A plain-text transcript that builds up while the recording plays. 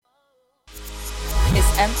It's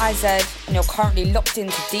MIZ, and you're currently locked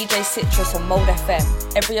into DJ Citrus on Mold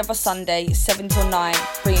FM. Every other Sunday, 7 till 9,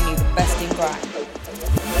 bringing you the best in grime.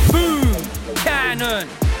 Boom! Cannon!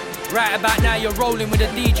 Right about now, you're rolling with a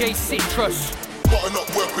DJ Citrus. Button up,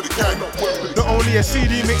 work with the gang. Not only a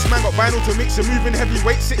CD mix, man, got vinyl to mix and moving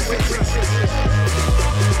heavyweight.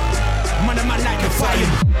 Man, a man like the fire.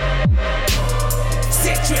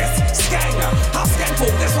 Citrus, Skanger, how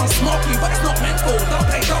skanful. This one's smoky, but it's not meant for.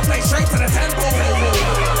 Don't play, straight to the tempo.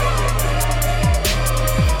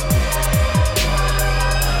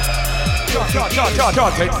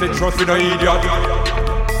 Take Citrus, we no idiot.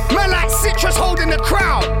 Man like Citrus holding the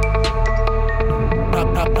crown.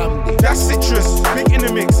 That's Citrus, big in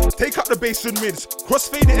the mix. Take up the bass and mids.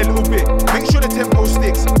 Crossfade it a little bit. Make sure the tempo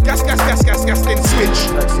sticks. Gas, then switch.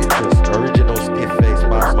 That's Citrus, original stiff face,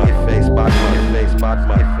 bad my face, bad my face, bad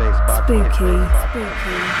my face, bad my face.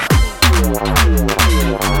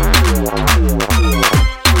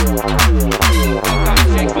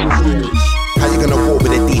 How you gonna walk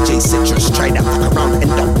with a DJ Citrus? Try that fuck around,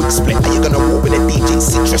 end up with split. How you gonna walk with a DJ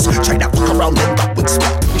Citrus? Try that fuck around, end up with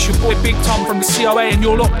split. It's your boy Big Tom from the COA, and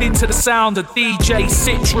you're locked into the sound of DJ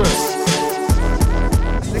Citrus.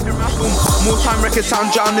 More time records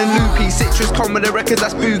sound John and loopy. Citrus come with the records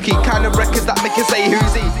that's spooky. Kind of records that make you say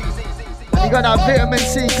who's he. You got that vitamin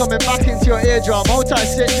C coming back into your eardrum. Hold tight,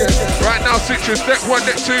 Citrus. Right now, Citrus, deck 1,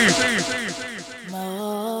 deck 2.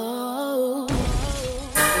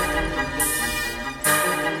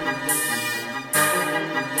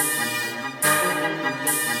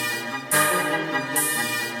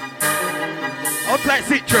 Like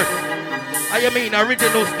Citrus, I mean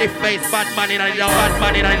original stiff face, bad man in a yard, bad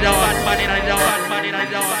man in a yard, bad man in a yard, bad man in a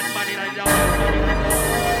yard, bad man in a yard.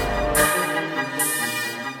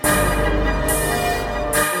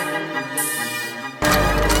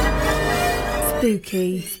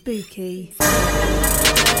 Spooky.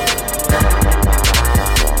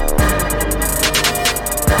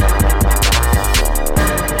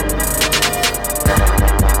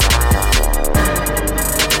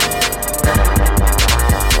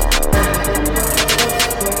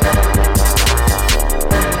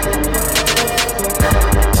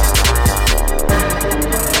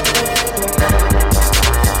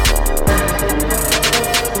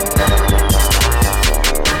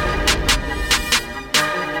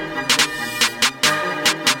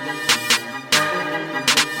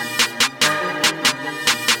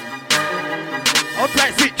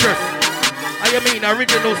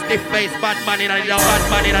 Original stiff face, bad man in a yard, bad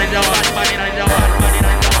man in a yard, bad man in a yard, bad man in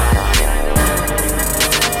a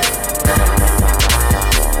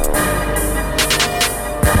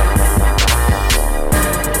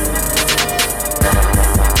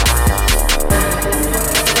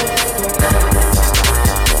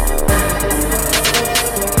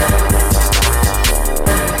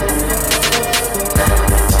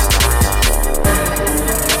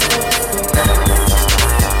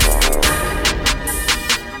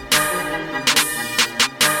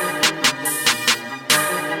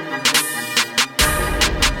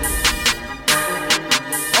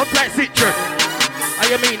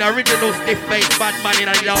original stiff face, bad man in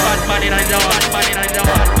a yard, bad man in a yard, bad man in a yard,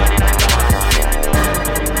 bad man in a yard,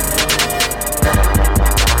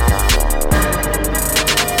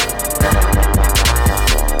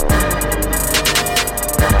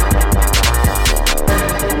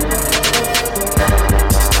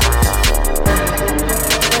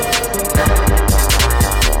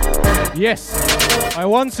 Yes, I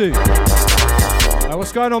want to.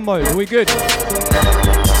 What's going on, Mo? Are we good?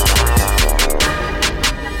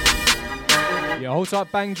 Yeah, hold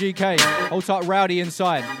tight, Bang GK. Hold tight, Rowdy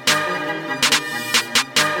inside.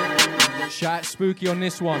 Shout out Spooky on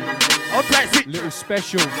this one. Little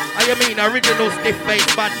special. I mean original stiff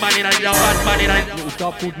face, bad man in a yard, bad man in a yard. Little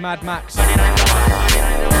dub called Mad Max.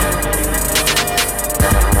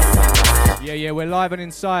 Yeah, we're live and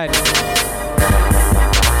inside.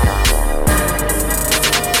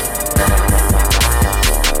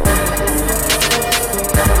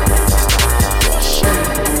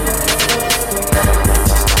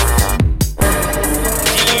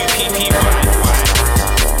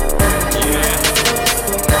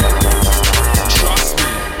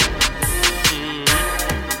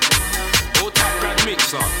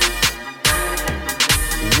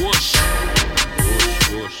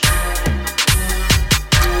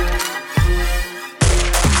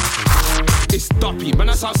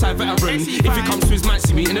 If he comes to his man,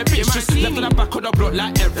 see me in a bitch. Just left at the back of the block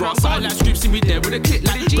like Evra. Side like Scripps, see me there with a clip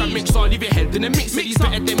like grab mix on, leave your head in the mix. Said he's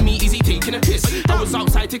better than me, is he taking a piss? I was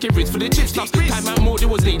outside taking risks for the chips. Last time out more, there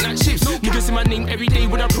was late night shifts. Niggas see my name every day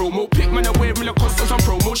with a promo pic. Man, I wear me Lacoste on some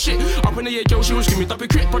promo shit. Up in the air, girl, she was screaming up a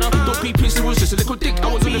crit. But don't be pissed, it was just a little dick.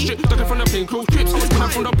 I was on the strip, ducking from the plain clothes trips. When I'm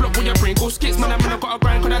from the block with your brain goes skits. Man, I got a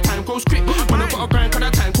grind, cause that time goes quick. Man, I got a grind, cause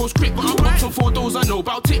that time goes quick. Up some photos, I know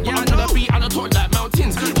about it. Yeah, under the beat, I talk like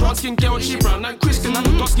mountains. Brown skin girl, she brown and Christian.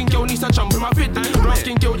 Dark skin girl needs to jump in my fit. Brown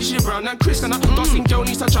skin girl, she brown and Christian. Dark skin girl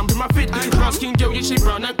needs to jump in my fit. Brown skin girl, she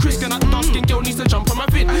brown and Christian. Dark skin girl needs to jump on my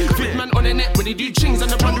fit. Fit man on the net when they do chings. And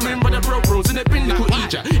they're wondering where the bros in the bin. Little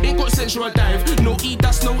Egypt ain't got sensual dive. No E,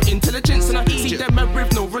 that's no intelligence. And I see them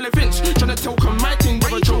with no relevance. Tryna tell come my thing,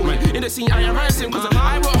 brother Joe man. In the scene, I arise him. Cause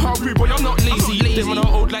I work hard, rude, boy, I'm not lazy. Them when I'm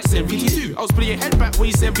old like 72. I'll split your head back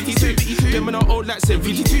way 72. Them when I'm old like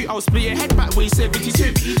 72. I'll split your head back way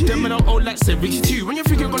 72. Them when I'm old like 72. When you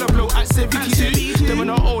think you're gonna blow at 72. Them when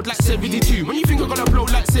I'm old like 72. When you think you're gonna blow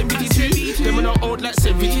like 72. Them when I'm old like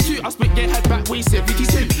 72. I'll split your head back way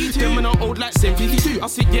 72. Them when I'm old like 72. I'll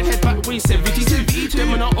split your head back way 72.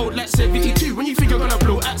 Them when I'm old like 72. When you think you're gonna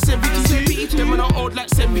blow at 72. Them when I'm old like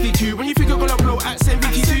 72. When you think you're gonna blow at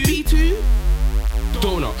 72.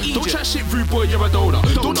 Donut. Don't chat shit rude boy, you're a donut.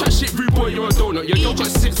 Don't chat shit rude boy, you're a donut. Your girl got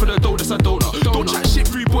 6 for the dough, that's a donut. Don't chat shit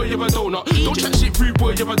rude boy, you're a donut. Don't chat shit rude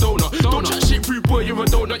boy, you're a donut. Don't chat shit rude boy, you're a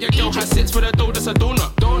donut. Your girl has 6 for the dough, that's a donut.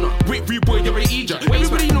 Wait, rude boy, you're an Egypt.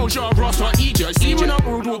 Everybody knows you're a Ross or Egypt. See when I'm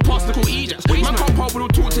rude, we'll pass the cool Egypt. Man can't pop, we'll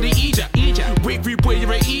talk to the Egypt. Wait, rude boy,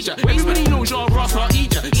 you're an Egypt. Everybody knows you're a Ross or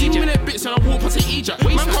Egypt. See me in that bits and I walk past the Egypt.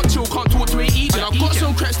 Man can't chill, can't talk to an Egypt. I've got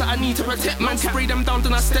some cracks that I need to protect. Man, spray them down,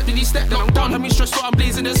 then I step, then he step down. Down, have me stressed, so I'm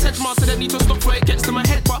blazing the set. So they need to stop before it gets to my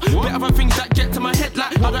head. But better than things that get to my head.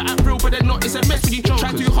 Like I got act real, but they're not. It's a mess when you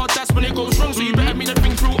try too hard. That's when it goes wrong. So you better make the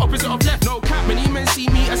thing through opposite of left. No cap. Many men see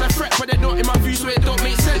me as a threat, but they're not in my view, so it don't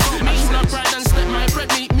make sense. I just wanna brand and step my bread,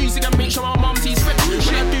 make music and make sure my mum sees fed. When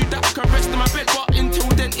I do that, I can rest in my bed, but until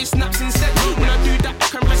then it snaps instead. When I do that, I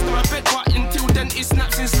can rest in my bed, but until then it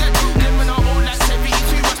snaps instead. Then when I'm old like 72,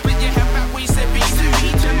 I split your head back way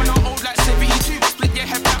 72. Then when I'm old like 72, I split your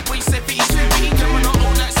head back way 72. Then when I'm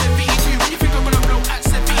old like 72.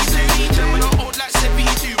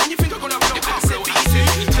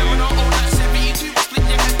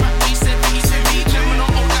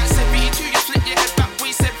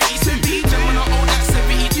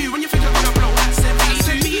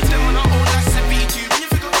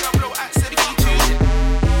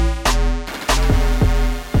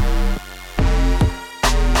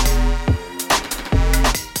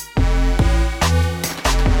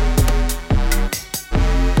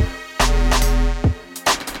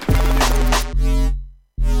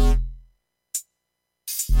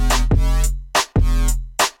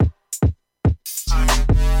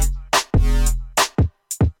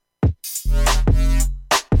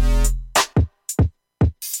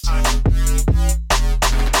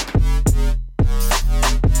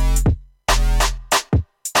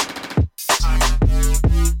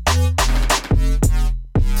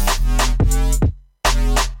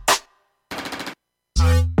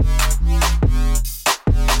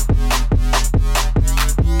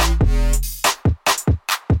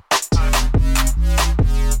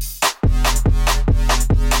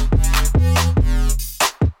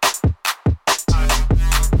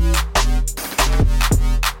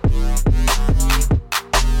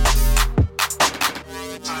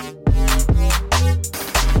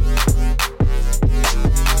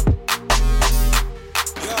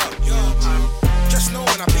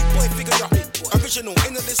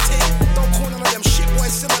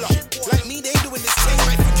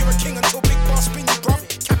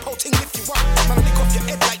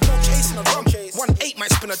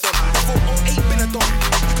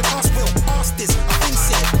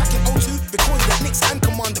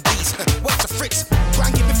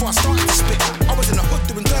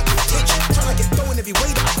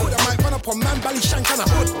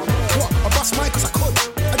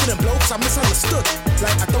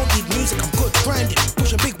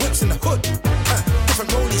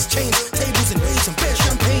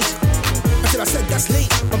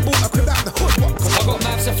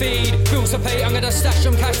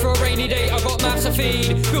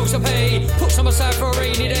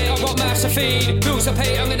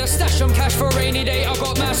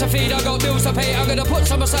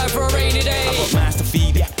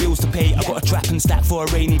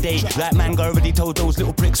 Like Mango already told those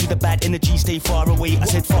little bricks with the bad energy, stay far away. I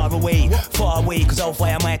said far away, cause I'll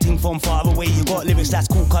fire my thing from far away. You got lyrics that's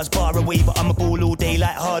cool cause far away, but I'm a ball all day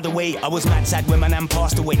like Hardaway. I was mad sad when my nan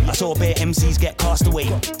passed away. I saw bare MCs get cast away.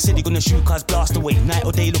 said you're gonna shoot cars blast away. Night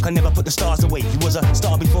or day, look, I never put the stars away. You was a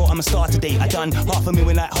star before, I'm a star today. I done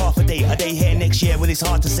 $500,000 like half a day. Are they here next year? Well, it's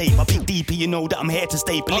hard to say. But big DP, you know that I'm here to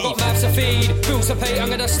stay. Believe. I got maths to feed, bills to pay. I'm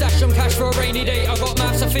gonna stash some cash for a rainy day. I got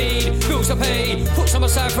maths to feed, bills to pay. Put some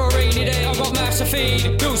aside for a rainy day. I got maths to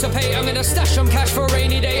feed, bills to pay. I'm gonna stash some cash for a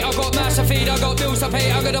rainy day. I got maths to feed, I got bills to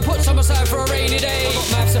pay. I'm gonna put some aside for a rainy day. I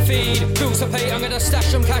got maths to feed, bills to pay. I'm gonna stash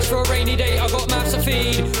some cash for a rainy day. I got maths to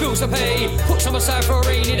feed, bills to pay. Put some aside for a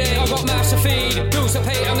rainy day. I got maths to feed, bills to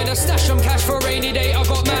pay. I'm gonna stash some cash for a rainy day. I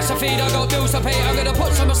got maths to feed, I got bills to pay. I'm gonna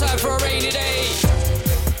put some aside for a rainy day.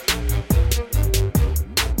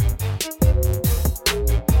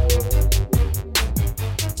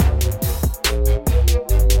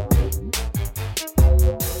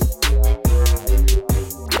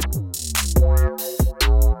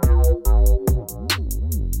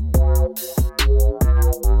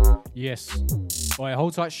 Yes. Alright,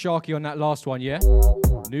 hold tight Sharky on that last one, yeah?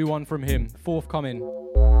 New one from him, forthcoming.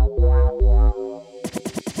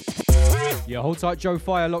 Yeah, hold tight Joe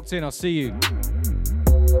Fire, locked in, I'll see you.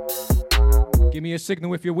 Give me a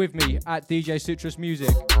signal if you're with me at DJ Citrus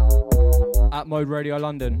Music, at Mode Radio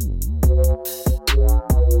London.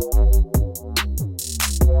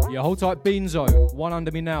 Yeah, hold tight Beanzo, one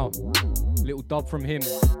under me now. Little dub from him.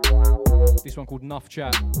 This one called Nuff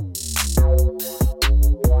Chat.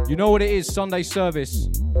 You know what it is, Sunday service,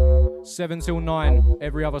 7 till 9,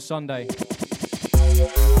 every other Sunday.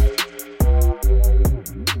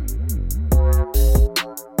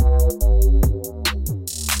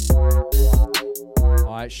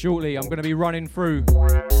 Alright, shortly I'm going to be running through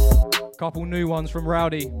a couple new ones from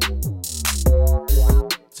Rowdy.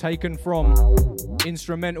 Taken from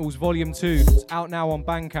Instrumentals Volume 2. It's out now on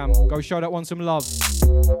Bandcamp. Go show that one some love.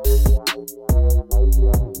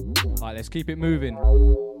 Alright, let's keep it moving.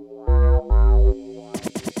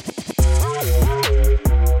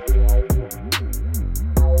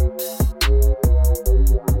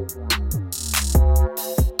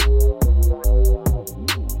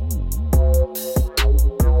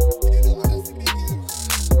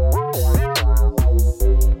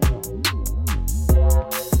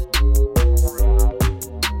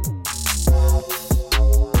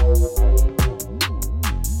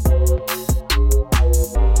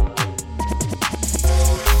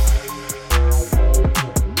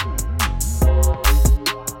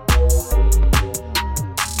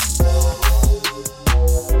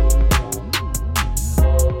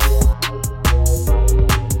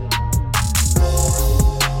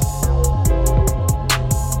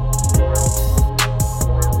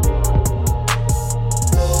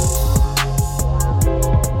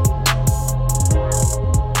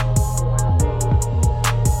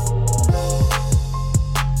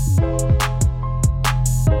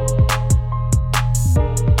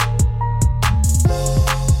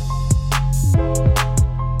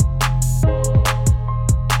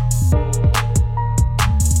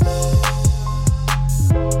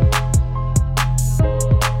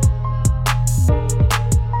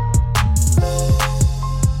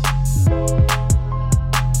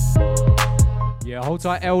 Hold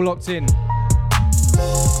tight L locked in.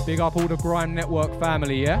 Big up all the Grime Network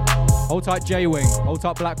family, yeah? Hold tight J-Wing. Hold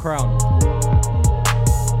tight Black Crown.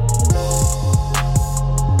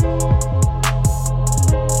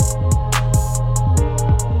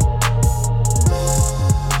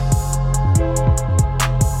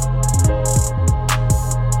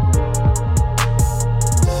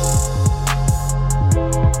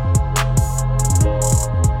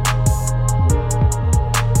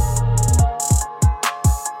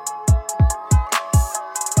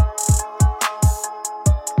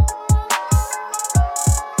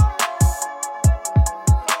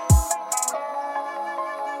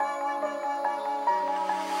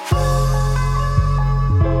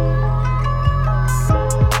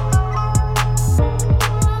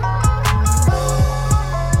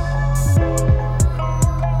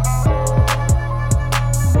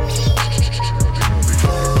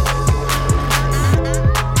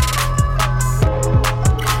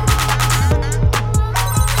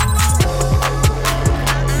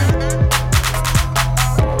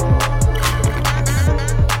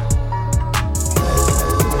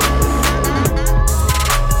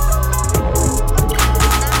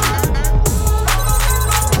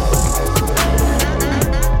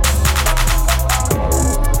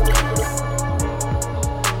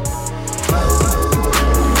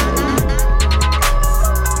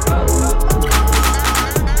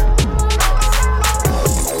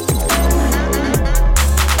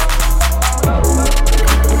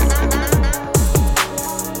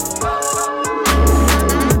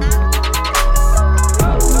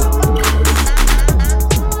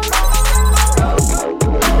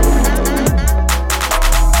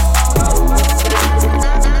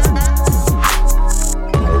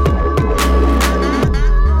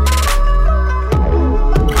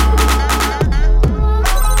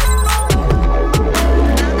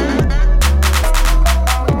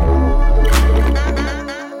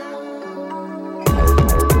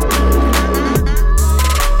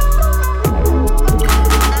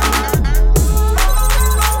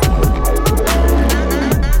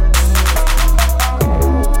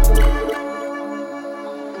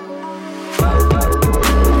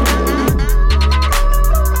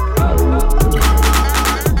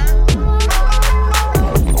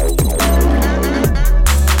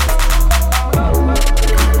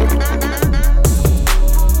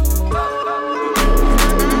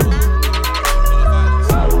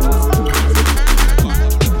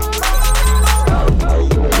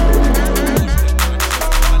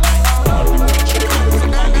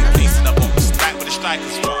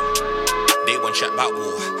 strikers run. They want chat about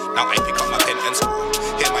war. Now I pick up my pen and score.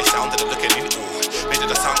 Hear my sound and I'm looking in awe. Where did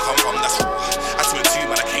the sound come from? That's raw. I swim two,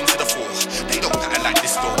 man, I came to the fore. They don't pattern like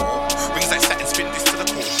this though. Rings like satin, spin this to the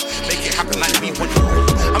core. Make it happen like we want more.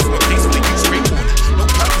 I'm from a place where they use straight born. No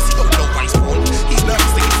purpose, he don't know why he's born. He's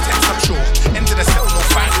nervous, they get tense, I'm sure. Enter the cell, no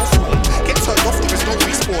final form. Get turned off, there is no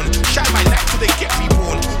respawn. Shine my light till they get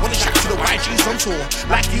reborn. Wanna chat to the YGs on tour.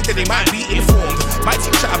 Like you, then they might be informed. My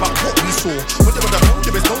team chat about what we saw. When they're on the road,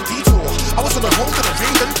 there is no detour. I was on the road and I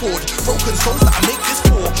rained and poured. Broken souls that I make this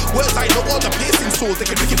for. Words I know are the piercing swords. They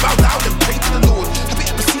can make it bow down and pray to the Lord. Have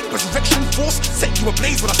it received resurrection force. Set you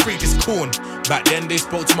ablaze when I spray this corn. Back then they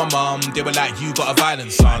spoke to my mum. They were like, you got a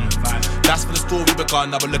violent son. That's when the story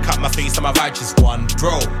begun. I would look at my face and my righteous one.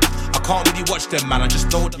 Bro, I can't really watch them, man. I just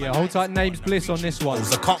don't. Yeah, hold tight. Names Bliss on this one.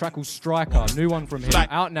 Track called Striker. New one from him.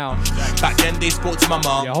 Out now. Back then they spoke to my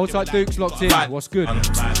mum. Yeah, hold tight. Duke's locked in. What's good?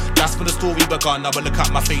 That's when the story begun. I would look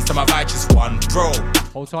at my face and my righteous one. Bro,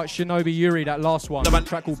 hold tight. Shinobi Yuri, that last one.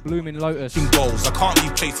 Track called Blooming Lotus. Goals. I can't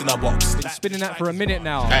leave place in a box. Been spinning that for a minute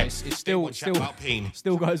now. It's still goes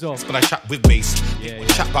on. When I chat with bass,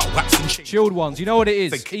 chat about wax and shit. Chilled ones. You know what it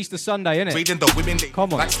is? Easter Sunday, innit? Raiding the women.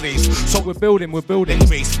 Come on. Like slaves. So we're building.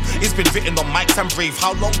 Race. It's been written on mics and brave.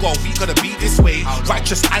 How long are we gonna be this way?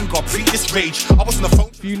 Righteous anger, previous rage. I was on the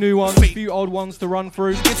phone. Few new ones, few old ones to run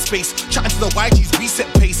through. Good space. Chatting to the YGs, we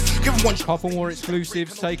set pace. Give them one. Couple more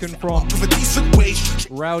exclusives taken from with a decent wage.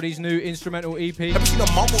 Rowdy's new instrumental EP. Have you seen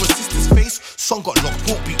a mum or a sister's face? Song got locked,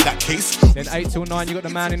 won't beat that case. Then 8 till 9, you got the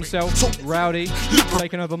man himself, Rowdy,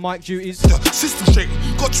 taking over mic duties. System straight,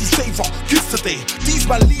 got you saver, kids today. These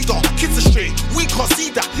man leader, kids are straight. We can't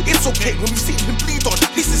see that, it's okay when we see him bleed on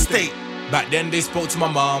his estate. Back then they spoke to my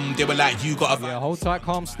mum, they were like, you got a... Yeah, hold tight,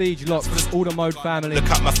 calm stage, locked, all the mode family. Look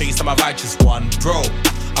at my face, I'm a righteous one, bro.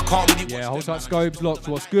 I can't really... Yeah, hold tight, Scobes, locked,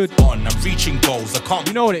 what's good? I'm reaching goals, I can't...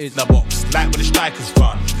 You know what it is. The box, like where the strikers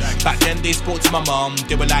run. Back then they spoke to my mum,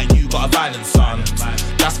 they were like, you got a violent son.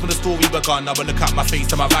 That's when the story begun, I would look at my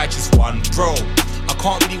face, I'm a righteous one, bro. I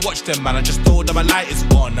can't really watch them, man, I just know that my light is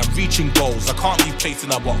on. I'm reaching goals, I can't leave place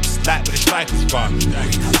in a box, like where the strikers run.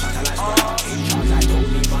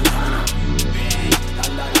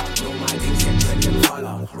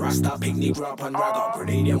 Rasta picnic grew up on ragga.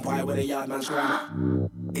 Grenadian pie with a yardman's grammar.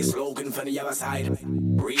 It's Logan for the other side.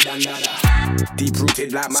 Breed and nada. Deep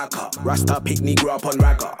rooted like Maca. Rasta picnic grew up on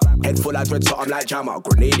ragga. Head full of dread, so I'm like Jammer.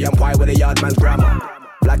 Grenadian pie with a yardman's grammar.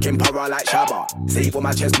 Black emperor like Shabba. Save for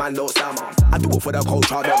my chest, man, don't stammer. I do it for the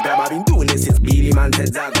culture, don't grab. I've been doing this since Beanie Man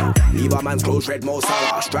said Zaga. Leave a man's clothes red, Mo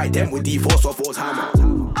Salah. Strike them with D4 or force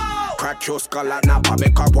hammer. Crack your skull like Napa.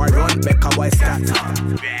 Make a boy run, make a boy scatter.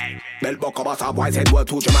 Belt buckle, but a boy's head word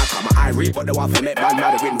to Jamaica. My eye read, but the waffle make man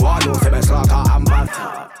mad. Win war, no seven slaughter and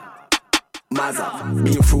batter. Mazza,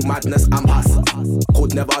 been through madness and pasta.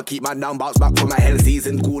 Could never keep my down, bounce back from my hell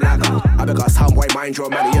season gulaga. I beg a soundboy, mind your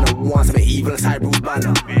money, you know, want some evil side Bruce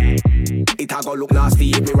Banner. It a go look nasty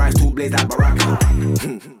if me rise to blaze like Baraka.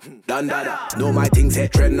 Done dada, know my things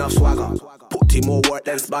hit trend of swagger. Put in more work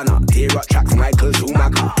than Spanner. Tear up tracks, Michael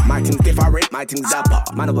Schumacher. My thing's different, my thing's zapper.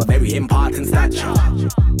 Man of a very important stature.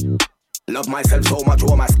 Love myself so much,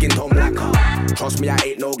 all my skin tone blacker. Trust me, I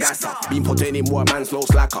ain't no gasser. Been putting in more, man's no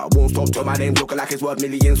slacker. Won't stop till my name's looking like it's worth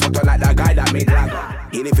millions. Something like that guy that made lagger.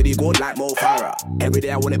 In it for the gold like Mo Farah. Every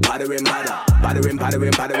day I want it battering badder. Battering.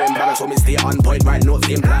 So me stay on point, right notes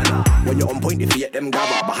in planner. When you're on point, if you hit them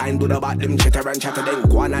grabber. Behind do the back, them chitter and chatter. Then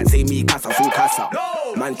go on and say me casa, full casa.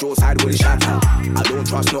 Man show side will shatter. I don't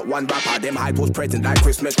trust not one rapper. Them hype was present like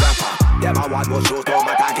Christmas rapper. Them I want more shows, no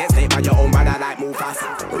matter. Get snake by your own brother like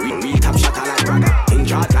Mufasa. Real top shatter like Braga. In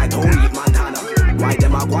charge like Tony Montana. Why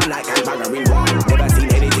them I go on like Albaga in war. Never seen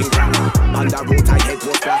anything grammar. On the road I head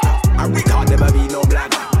was flatter. I retard never be no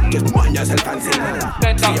blagger. Just mind yourself and say nada.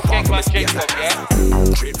 See you far from the space like that.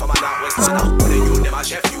 Straight from a northwest manner. When you never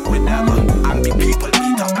chef you with dagger. And big people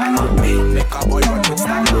beat up banner. Make a boy run with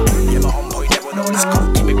stagger. Never on point, never no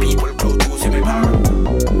lacker. Give me people close to see me power.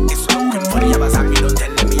 It's looking for the other side. Me don't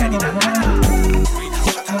tell them me I did that nada. Retard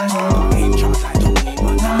shatter like Braga. In charge like Tony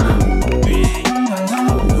Montana.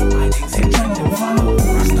 My things hit trend and follow.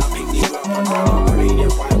 Rasta big knee drop on ragga.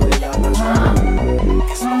 Grenadian pie with a yardman's grammar.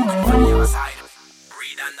 It's looking for the other side.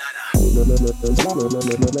 Breed and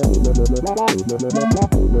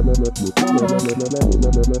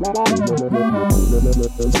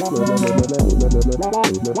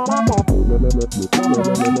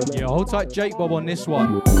Yeah, hold tight Jake Bob on this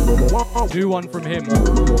one. New one from him.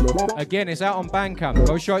 Again, it's out on Bandcamp.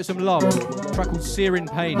 Go show it some love. Track called Searing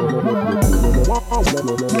Pain. Hold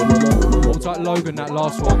tight Logan, that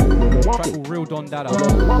last one. Track called Real Don Dada.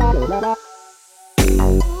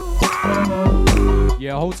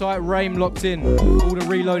 Yeah, hold tight, Rame locked in. All the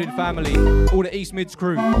Reloaded family, all the East Mids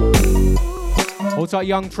crew. Hold tight,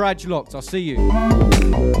 Young Traj locked. I'll see you.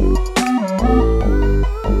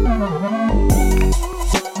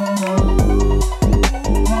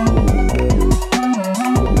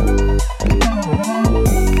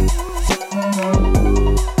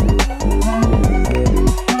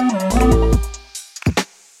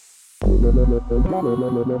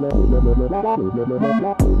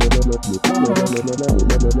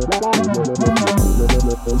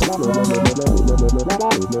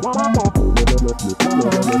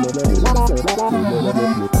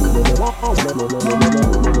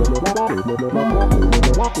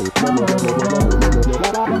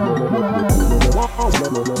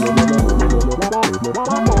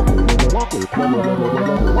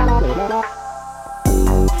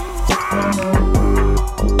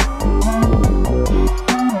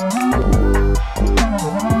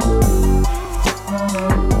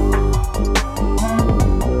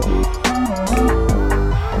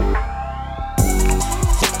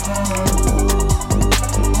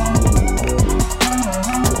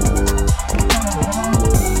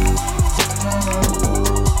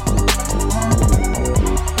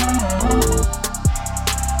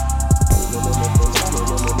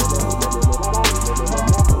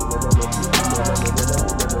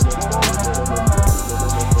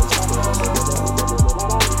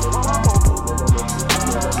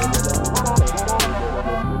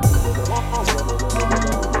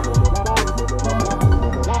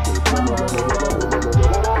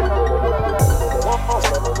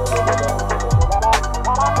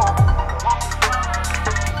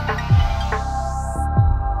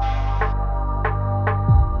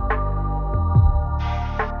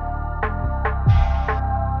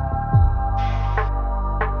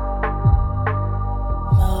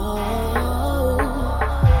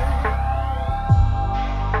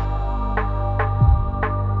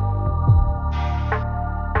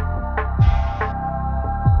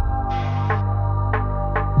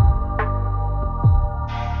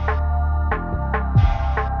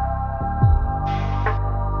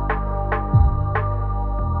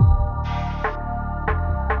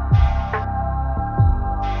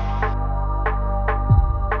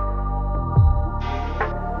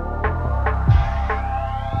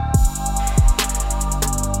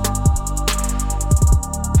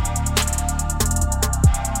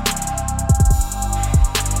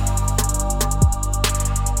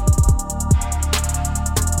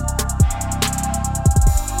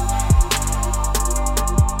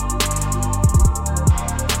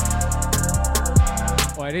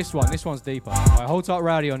 This one's deeper. Right, hold tight,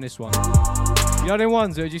 Rowdy, on this one. You know them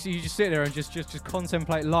ones that you just sit there and just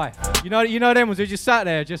contemplate life. You know them ones who just sat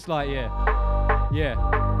there just like yeah.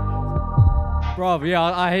 Bravo, yeah,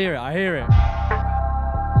 I hear it.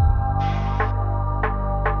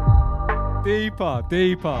 Deeper.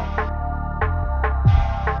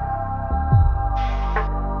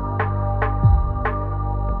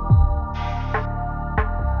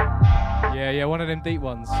 Yeah, one of them deep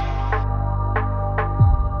ones.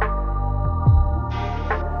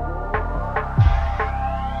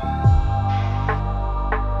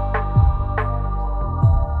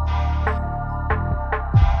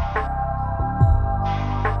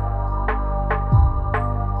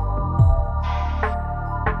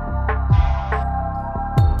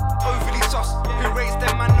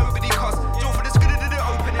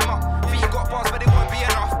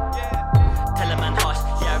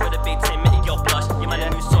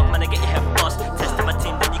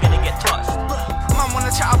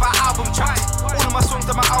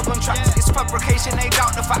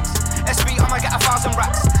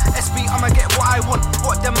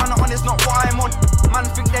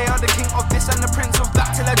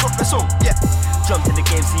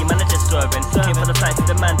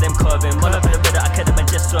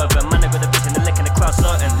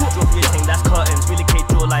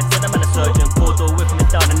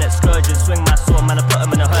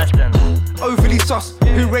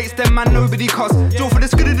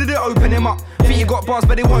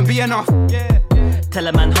 Enough. Tell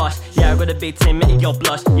a man hush, yeah, I got a big team, make your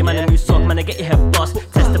blush. You man a new sock, man, I get your head bust.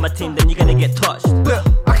 Testing my team, then you're gonna get touched. Look,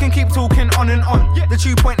 I can keep talking on and on. The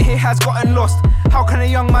 2 point here has gotten lost. How can a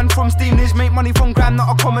young man from Stevenage make money from Gram,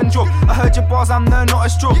 not a common job? I heard your bars, I'm there, not a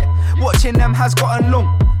stroke. Watching them has gotten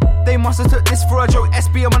long. They must have took this for a joke.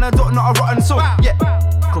 SB, I'm on a dot, not a rotten song. Yeah.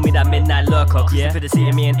 Call me that midnight lurker. Cruising through the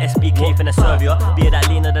city, me and SBK finna serve ya. Be it that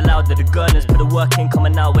leaner, the louder, the gurners. Put the work in,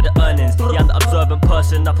 coming out with the earnings. Yeah, I'm the observant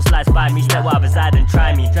person, upper slides by me. Step where I reside and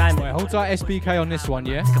try me. Wait, hold tight SBK on this one,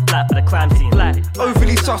 yeah? Take a flat for the crime scene.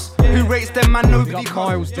 Overly sus, who rates them man, nobody got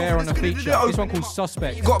Miles there on the feature. This one called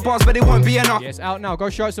Suspect. Got bars, but it won't be enough. Yeah, it's out now, go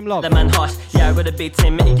show it some love. The man hush, yeah, I got a big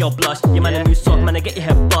team, make it your blush. Your man a new sock, man, I get your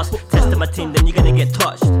head bust. Testing my team, then you're gonna get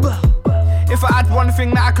touched. If I had one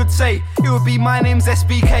thing that I could say, it would be my name's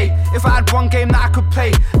SBK. If I had one game that I could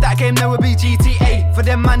play, that game there would be GTA. For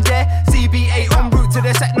them man there, CBA en route to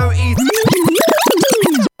the set, no easy.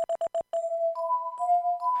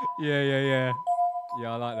 Yeah,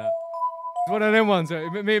 I like that. It's one of them ones.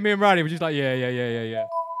 Me and Rowdy were just like, yeah. Yeah,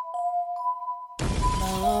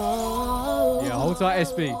 hold tight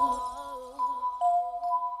SB.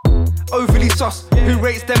 Overly sus, who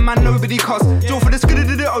rates them man, nobody cuss. Joe for the skid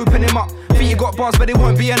did it, open him up. Think you got bars, but it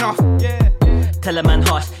won't be enough. Tell a man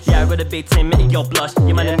hush, yeah, I got a big team, make it your blush.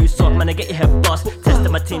 Your man a new sock, man, I get your head bust.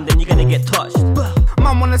 Testing my team, then you're gonna get touched.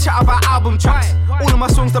 Man wanna chat about album tracks. All of my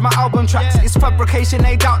songs are my album tracks. It's fabrication,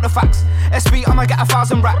 they doubt the facts. SB, I'ma get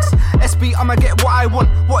 1,000 racks. SB, I'ma get what I want.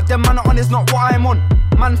 What them man are on is not what I'm on.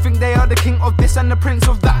 Man think they are the king of this and the prince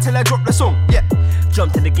of that till I drop the song, yeah.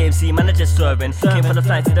 Jumped in the game, see, man, I just serving. Came from the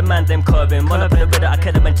flight to the man, them curving. Run up in the riddle, I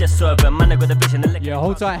could have been just serving. Man, I got a vision. Yeah,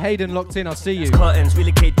 hold tight, Hayden locked in, I'll see you. Curtains,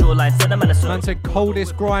 really Kate jawline, said the man a serve. Man said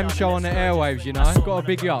coldest grime show on the airwaves, you know. Gotta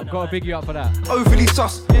big you up for that. Overly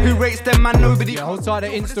sus, who rates them man, nobody. Yeah, hold tight the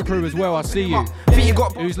Insta crew as well, I'll see you.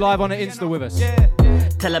 Who's live on the Insta with us?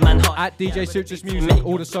 Tell a man hot. At DJ Sutrus Music,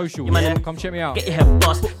 all the socials. Yeah. Come check me out. Get your head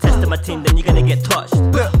bust, testing my team, then you're gonna get touched.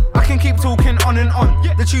 Look, I can keep talking on and on.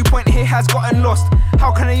 The 2 point here has gotten lost.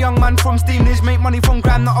 How can a young man from Stevenage make money from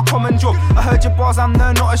grand, not a common job? I heard your bars, I'm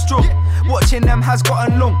there, not a straw. Watching them has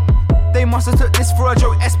gotten long. They must have took this for a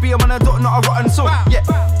joke. SB, I'm on a dot, not a rotten song. Yeah.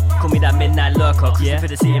 Call me that midnight lurker. Cruising through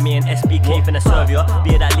the city, me and SBK finna serve ya.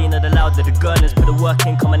 Be it that leaner, the louder, the gurners. Put the work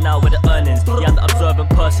in, coming out with the earnings. Yeah, I'm the observant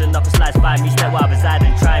person, upper slides by me. Step where I reside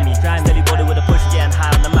and try me. Steady body with a push, getting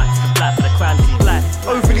high on the max. Take a flat for the crime scene.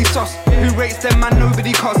 Overly sus, who rates them man,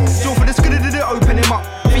 nobody cuss. Joe for the skid did it, open him up.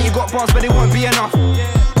 Think you got bars, but it won't be enough.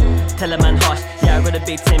 Tell a man hush, yeah, I got a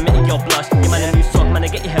big team, make it your blush. Your man a new sock, man, I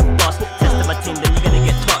get your head bust. Testing my team, then you're gonna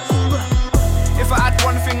get touched. If I had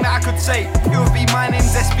one thing that I could say, it would be my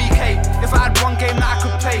name's SBK. If I had one game that I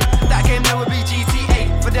could play, that game there would be GTA.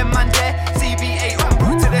 For them man there, CBA en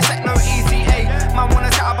route to the set, no ETA. Man wanna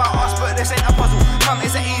chat about us, but this ain't a puzzle. Mum,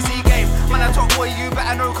 it's an easy game. Man, I talk boy, you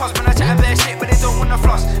better know cause when I chat bare shit, but they don't wanna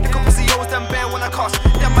floss. The couple CEOs, them bare wanna cost.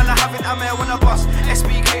 Them man, I haven't a mare wanna bust.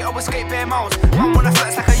 SBK, I will skate bare miles. Man wanna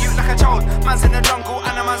flex like a youth, like a child. Man's in the jungle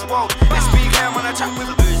and a man's wild. SBK, I wanna chat with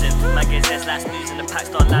boozing. Man gets zest like snoozing. The packs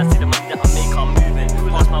don't land, see the money that I make, I'm moving.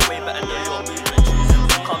 Pass my way, better know your movement. Choosing.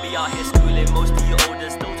 Can't be out here schooling. Most of you older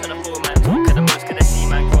still trying to fool man. Talk at the most, cause I see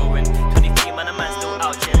man growing. 23 man, a man still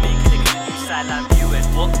out here making a new sideline viewing.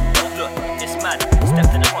 What? Look, it's mad.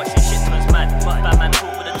 Stepped in the hot shit, shit turns mad. Bad man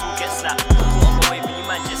talk with a tool get slapped. Caught on my way, but you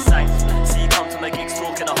man just sang. See you come to my gigs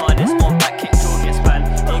talking the hardest. One back kick, jaw gets banned.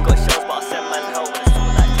 Ain't got shells, but I send man hell when it's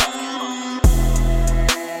all like drugs get hung.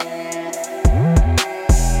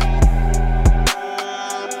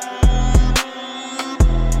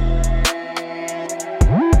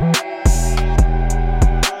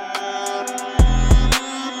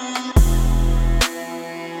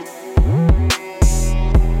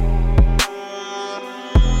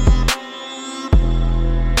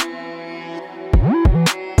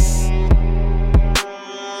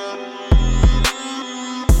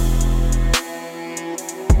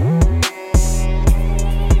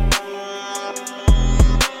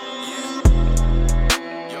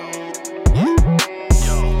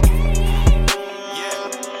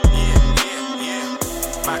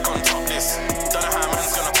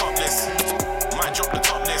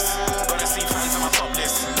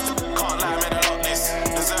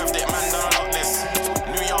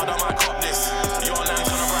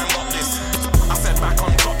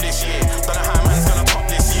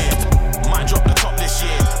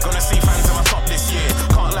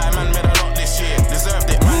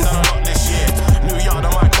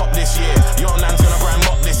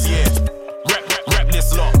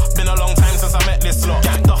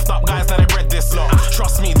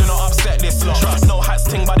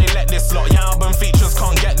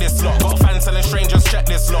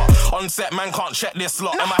 Check this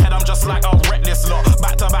lot. In my head, I'm just like, I'll wreck this lot.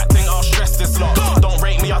 Back to back thing, I'll stress this lot. Don't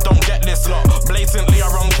rate me, I don't get this lot. Blatantly, I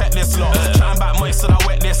wrong kept this lot. Chatting back moist, and I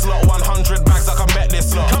wet this lot. 100 bags, I can bet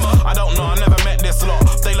this lot. I don't know, I never met this lot.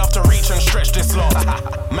 They love to reach and stretch this lot.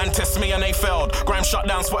 Man test me and they failed. Grime shut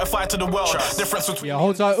down, Spotify to the world. Difference between yeah,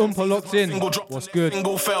 hold tight, Oompa locked in. What's good?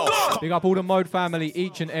 Big up all the Mode family,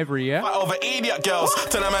 each and every, yeah? Fight over idiot girls,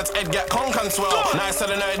 tell them man's head get conk and swell. Nice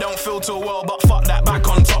telling her it don't feel too well, but fuck that, back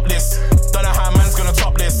on top this. Don't know how man's gonna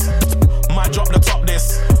top this. Might drop the top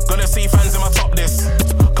this. Gonna see fans in my top this.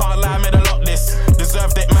 Can't lie, made a lot this.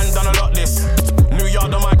 Deserved it, man, done a lot this. New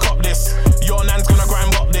Yard on my cop this. Your nan's gonna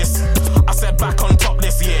grind up this. I said back on top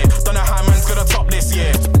this year. Don't know how man's gonna top this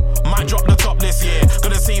year. Might drop the top this year.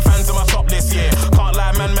 Gonna see fans in my top this year. Can't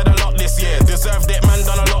lie, man, made a lot this year. Deserved it, man,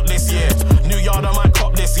 done a lot this year. New Yard on my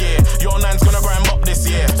cop this year. Your nan's gonna grind up this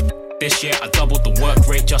year. This year I doubled the work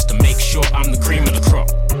rate just to make sure I'm the cream of the crop.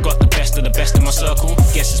 Got the best of the best in my circle.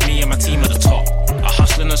 Guess it's me and my team at the top. I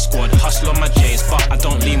hustle in a squad, hustle on my J's, but I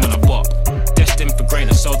don't lean when I bop. Destined for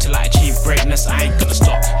greatness, so till I achieve greatness, I ain't gonna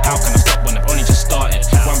stop. How can I stop when I've only just started?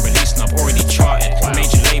 One release and I've already charted.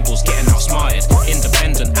 Major labels getting outsmarted.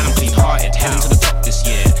 Independent and I'm clean hearted. Heading to the top this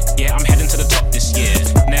year. Yeah, I'm heading to the top this year.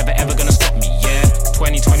 Never ever gonna stop me, yeah.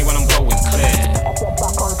 2021 I'm going clear. I said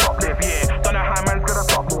back on top this year. Don't know how man's gonna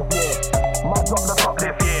top this year. Might drop the top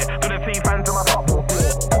this year. Gonna see fans in my top this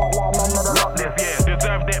year. Can't lie, man, made a lot this year.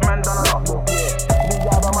 Deserved it, man, done a lot this year. New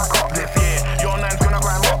Yard on my cop this year. Your nan's gonna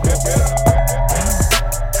grind up this year.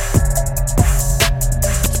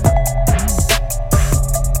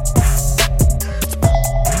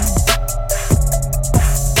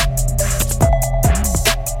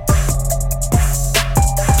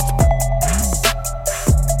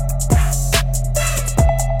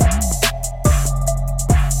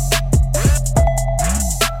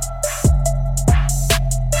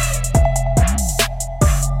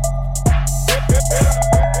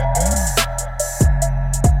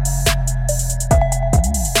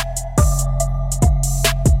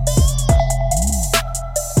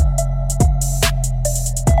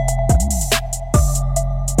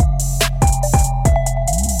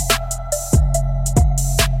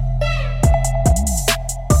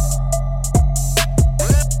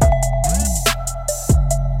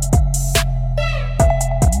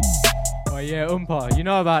 You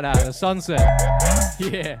know about that, the sunset.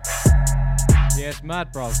 Yeah. Yeah, it's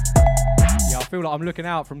mad, bro. Yeah, I feel like I'm looking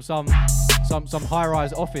out from some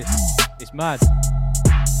high-rise office. It's mad.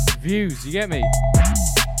 Views, you get me?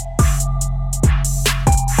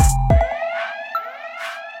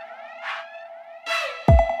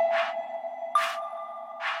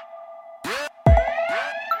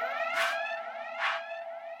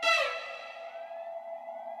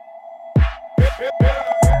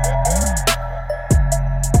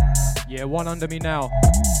 Yeah, one under me now.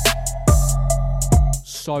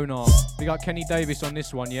 Sonar. We got Kenny Davis on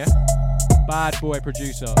this one, yeah? Bad boy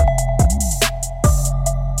producer.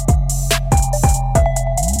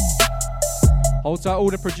 Hold tight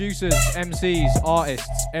all the producers, MCs,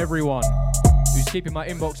 artists, everyone who's keeping my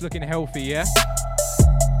inbox looking healthy, yeah?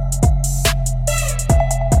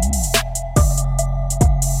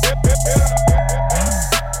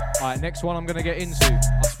 Alright, next one I'm gonna get into.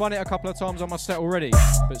 I spun it a couple of times on my set already,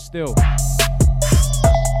 but still.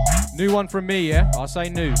 New one from me, yeah? I say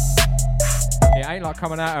new. It ain't like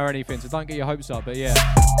coming out or anything, so don't get your hopes up, but yeah.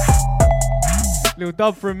 Little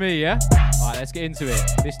dub from me, yeah? Alright, let's get into it.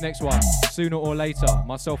 This next one, Sooner or Later,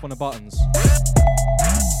 myself on the buttons.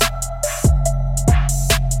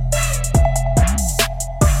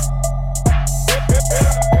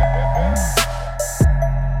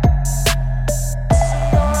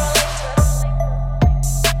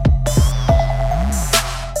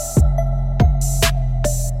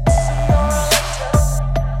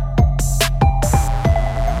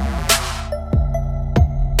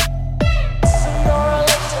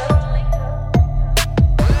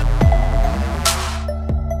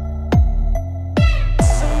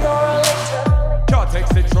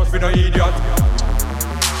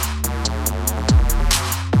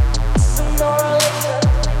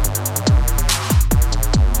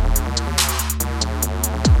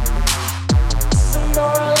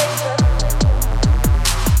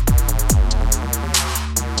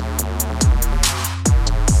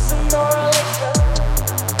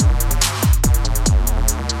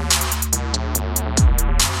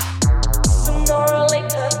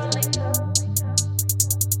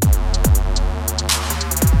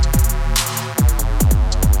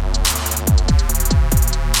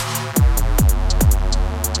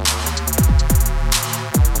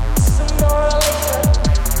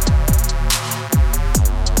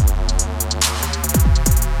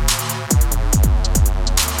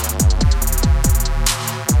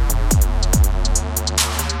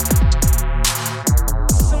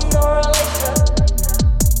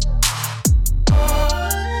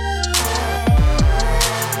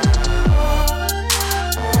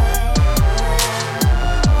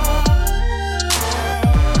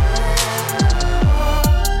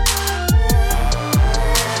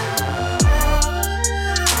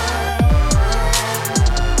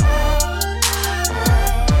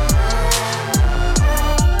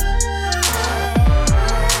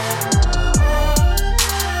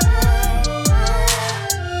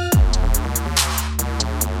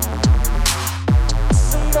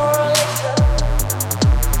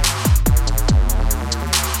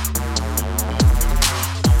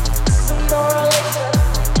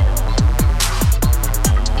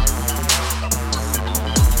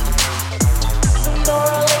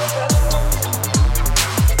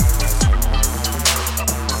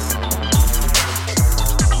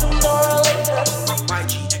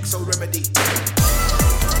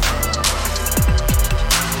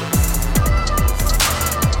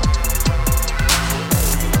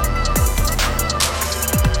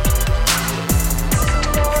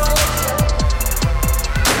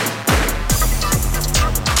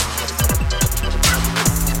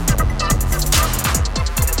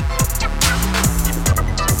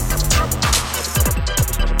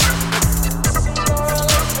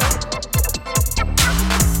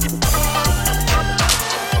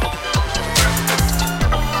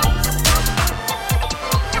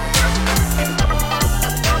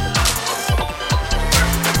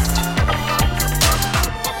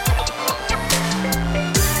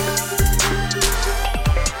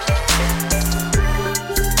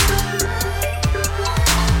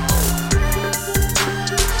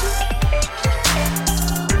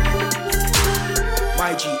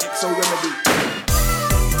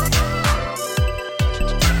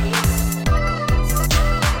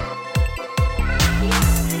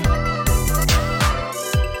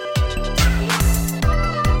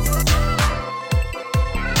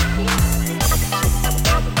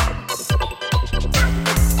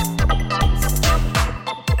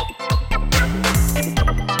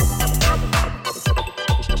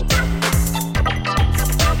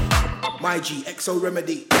 YG, XO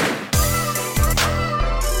Remedy.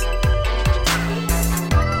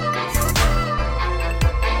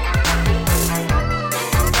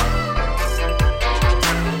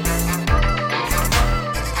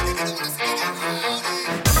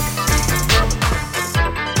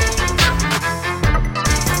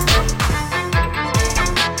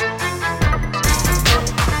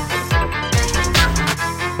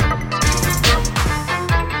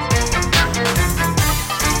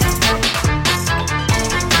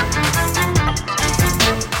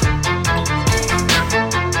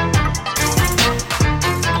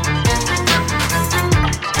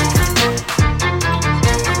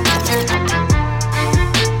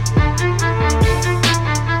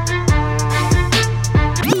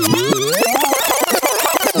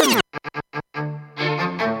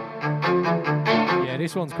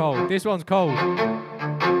 This one's cold. This one's cold.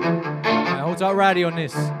 Hold tight, Rowdy on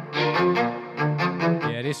this.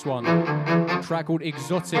 Yeah, this one. A track called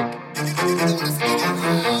Exotic.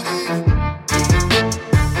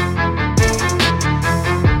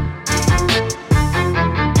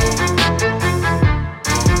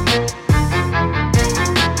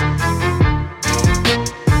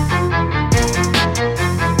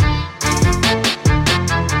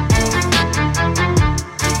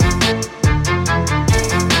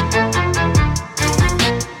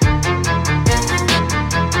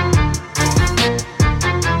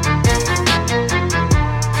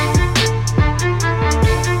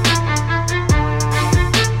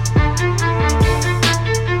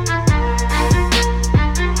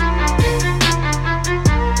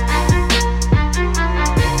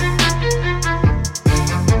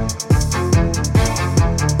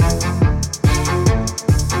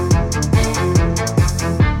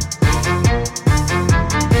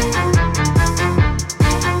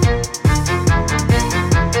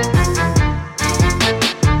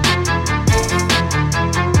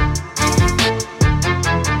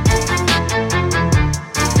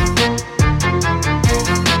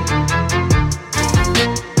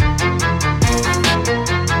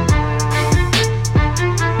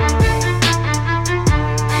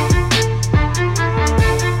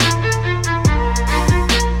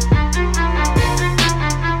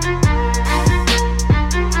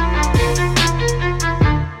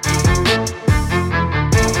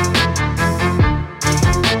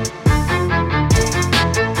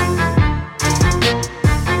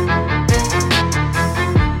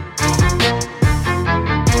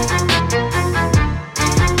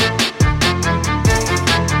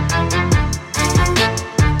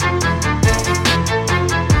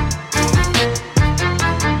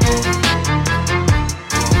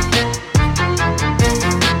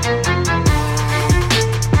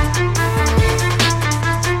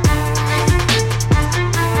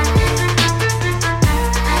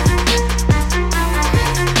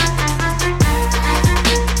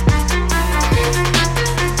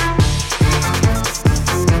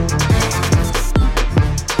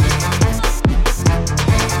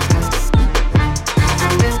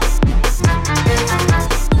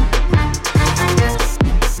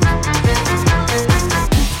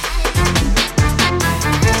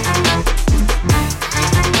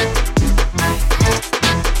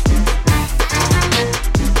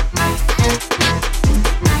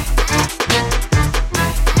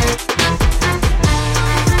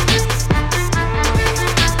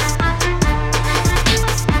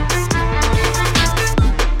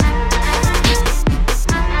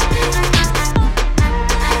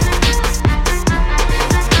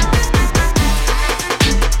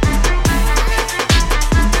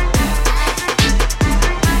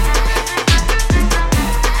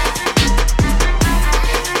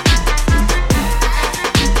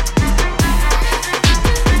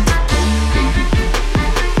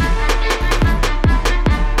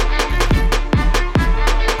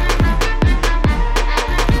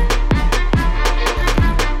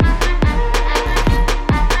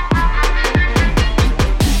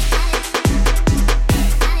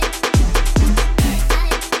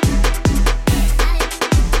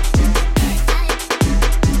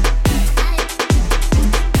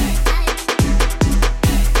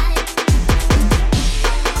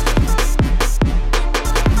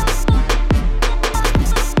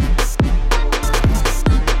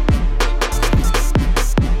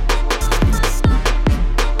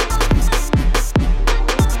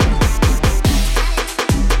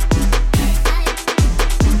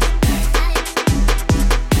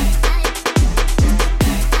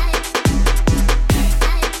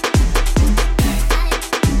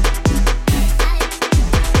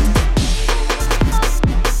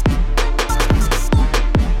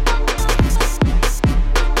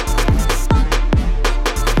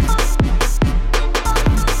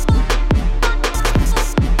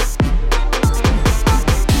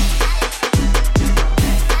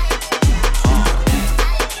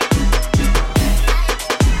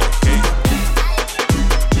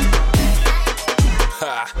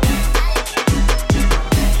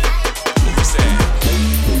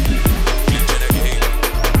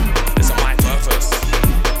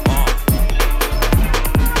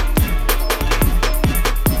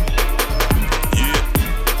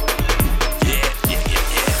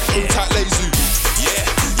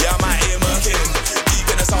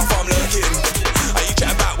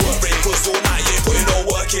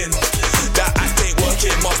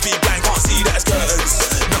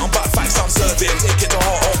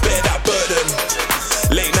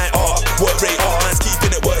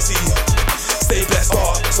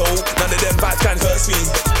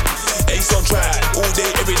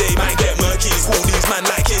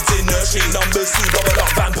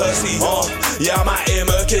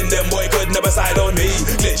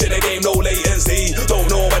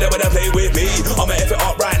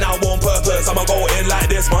 I'ma go in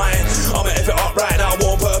like this, mine. I'ma F it up right now,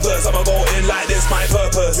 on purpose. I'ma go in like this, my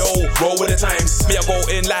purpose. Yo, roll with the times. Me, I go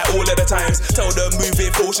in like all of the times. Tell them move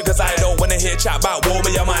it caution, cause I don't wanna hear chat about war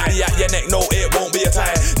with your mind. Be at your neck, no, it won't be a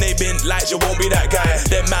tie. Name been like you won't be that guy.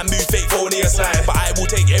 Them man move fake, phony and slime. But I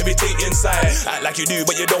will take everything inside. Act like you do,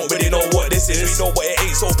 but you don't really know what this is. We know what it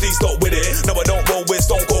ain't, so please stop with it. No, I don't roll with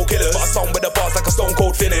stone cold killers, but I song with the bars like a stone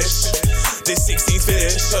cold finish. This 16th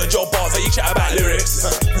finish. Heard your bars, how you chat about lyrics.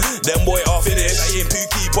 Them boy are finished. I ain't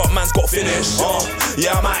Pookie, but man's got finished.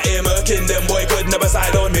 Yeah, I'm out here murking. Them boy could never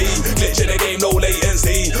side on me. Glitch in the game, no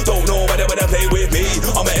latency. Don't know whether they play with me.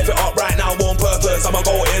 I'ma F it up right now, on purpose. I'ma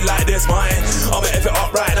go in like this, mine. I'ma F it up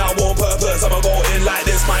right now, on purpose. I'ma go in like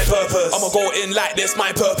this, my purpose. I'ma go in like this,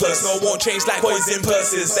 my purpose. No, won't change like boys in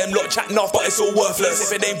purses. Them lot chatting off, but it's all worthless.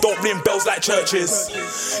 If it ain't, don't ring bells like churches.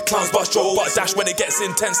 Clowns bust Joe, but dash when it gets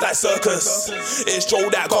intense like circus. It's Joe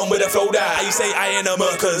that gone with a flow that how you say I ain't a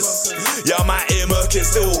murkers. Yeah, I'm out here murking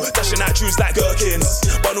still, dashing out truths like gherkins.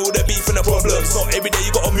 But all the beef and the problems, not every day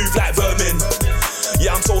you gotta move like vermin.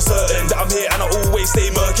 Yeah, I'm so certain that I'm here and I always stay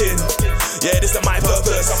murking. Yeah, this is my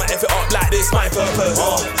purpose, I'ma F it up like this, my purpose.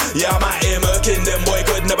 Yeah, I'm out here murking, them boy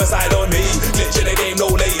could never side on me. Glitch in the game, no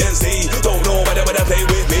latency. Don't know whether they play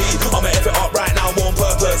with me. I'ma F it up right now, on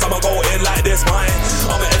purpose. I'ma go in like this, mine.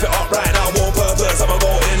 I'ma F it up right now, on purpose. I'ma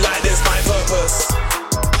go in like this, my purpose.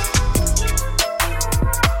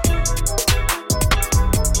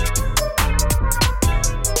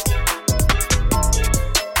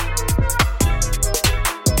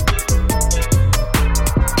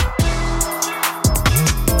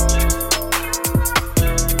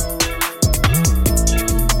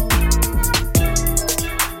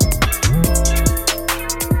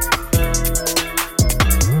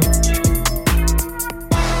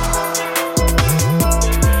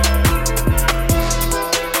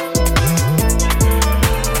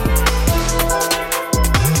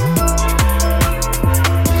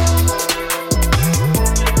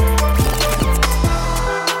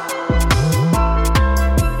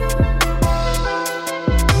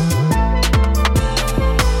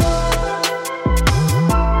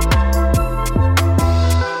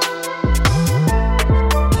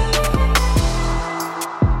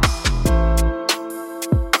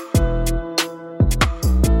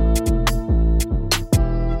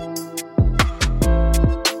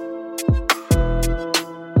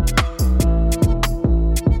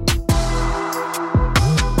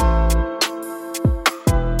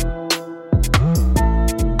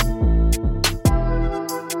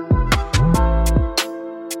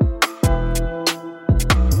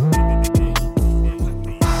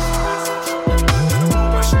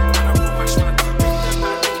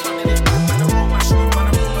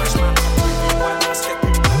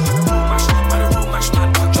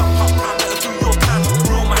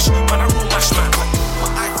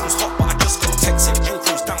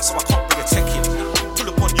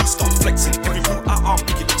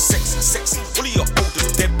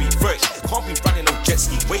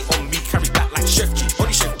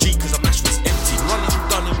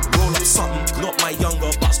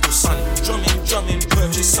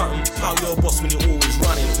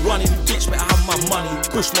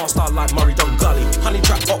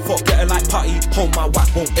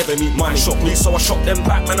 So I shot them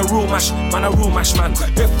back, man, a real mash, man, a real mash, man.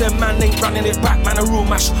 If them man ain't running it back, man, a real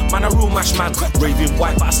mash, man, a real mash, man. Raving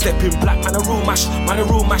white, but I step in black, man, a real mash, man, a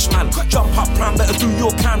real mash, man. Jump up, prime, better do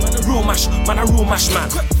your can, man, a real mash, man, a real mash, man.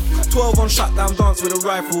 12 on shutdown dance with a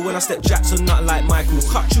rifle. When I step Jackson, nothing like Michael.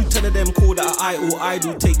 Cut you, 10 of them call that an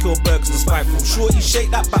idol. Take your burgers and spiteful. Shorty shake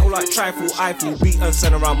that battle like trifle. Eiffel, beat and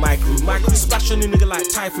send around my crew. My crew splash on a nigga like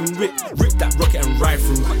Typhoon. Rip that rocket and ride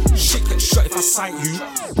through. Shit get shot if I sight you.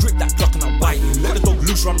 Grip that Glock and I'll bite you. Let the dog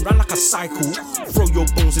loose, run like a cycle. Throw your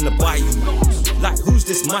bones in the bayou. Like who's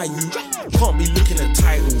this my you? Can't be looking at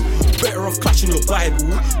title. Better off clutching your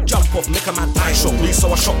Bible. Jump off, make a man die shot me. So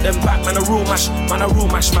I shot them back, man, a real mash, man, a real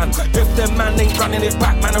mash, man. If them man ain't running it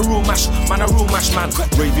back, man, a real mash, man, a real mash, man.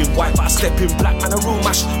 Raving white, but I step in black, man, a real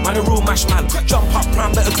mash, man, a real mash, man. Jump up,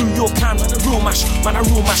 prime, better do your can, man, a real mash, man, a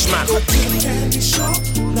real mash, man. Candy shop,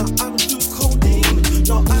 no, I don't do codeine,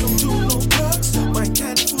 no, I don't do no drugs. My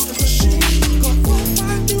candy for the machine, got 4 or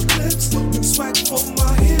 5 new clips, new swag for my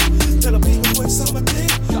hip. Tell a people what's on my dick,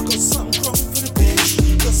 got something wrong for the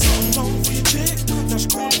bitch, got something wrong for your chick. Now she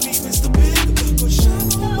calling me Mr. Big, got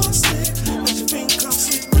shine on my stick, and she think I'm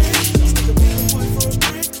sick rich. Stick a big boy for a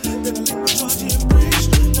brick, then I lick my charge in bridge.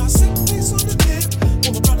 Now sick face on the dick,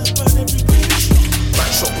 when my brother burn every bridge. Man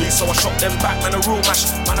shot me, so I shot them back, man, a rule mash,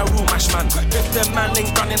 man, a rule mash, man. If them man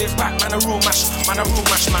ain't running it back, man, a rule mash, man, a rule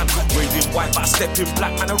mash, man. Waving white, but I step in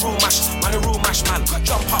black, man, a rule mash, man, a rule mash, man.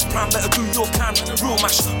 Jump up, man, better do your plan, rule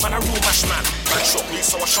mash, man, a rule mash, man. Man shot me,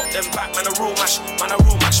 so I shot them back, man, a rule mash, man, a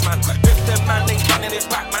rule mash, man. If them man ain't running it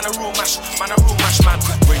back, man, a rule mash, man, a rule mash, man.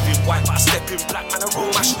 Waving white, but I step in black, man, a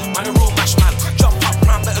rule mash, man, a rule mash, man. Jump up,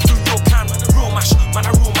 man, better do your plan, rule mash, man,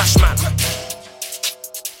 a rule mash, man.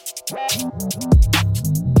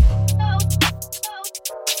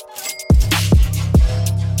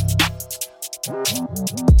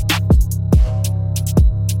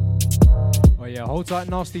 Oh yeah, hold tight,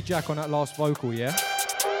 Nasty Jack on that last vocal, yeah.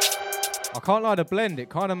 I can't lie, the blend, it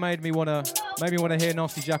kind of made me wanna hear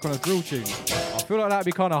Nasty Jack on a drill tune. I feel like that'd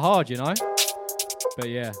be kind of hard, you know. But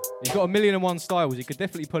yeah, he's got 1,000,001 styles. He could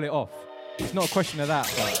definitely pull it off. It's not a question of that,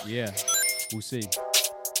 but yeah, we'll see.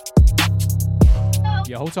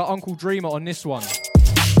 Yeah, hold tight, Uncle Dreamer on this one.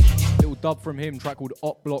 Little dub from him, track called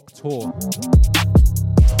Op Block Tour.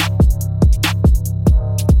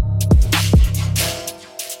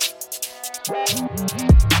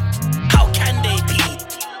 How can they be?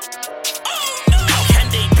 How can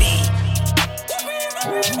they be?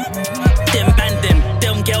 Them band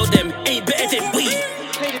them girl them ain't better than we.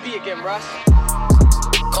 Play the beat again, Russ.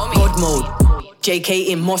 God mode, JK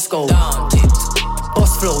in Moscow.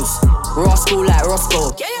 Boss flows, raw school like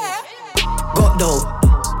Roscoe. Got dough,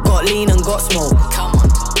 got lean and got smoke.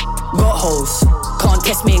 Got hoes, can't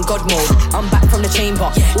test me in God mode. I'm back from the chamber,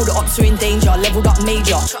 all the ops are in danger. Leveled up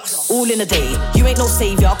major, all in a day. You ain't no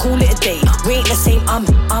savior, call it a day. We ain't the same, I'm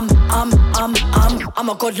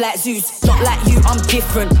a god like Zeus. Not like you, I'm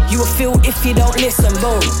different. You will feel if you don't listen,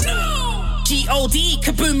 bro. G.O.D.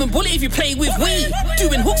 Kaboom and bullet if you play with we.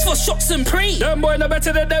 Doing hooks for shots and pre. Them boy no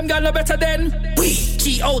better than them, gal no better than we.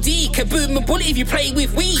 G.O.D. Kaboom and bullet if you play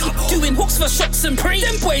with we. Doing hooks for shots and pre.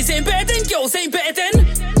 Them boys ain't better than girls ain't better than.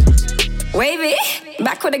 Wavy,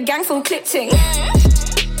 back with a gang full clip ting.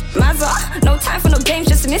 Mazza, no time for no games,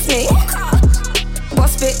 just miss me.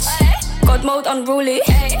 Boss bitch, God mode unruly.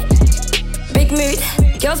 Big mood,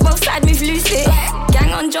 girls both side move loosely.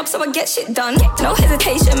 Gang on job, so I get shit done. No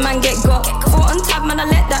hesitation, man, get got. Four on tab, man, I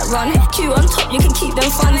let that run. Q on top, you can keep them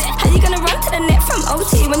funds. How you gonna run to the net from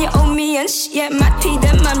OT when you owe me and yeah, Matt P,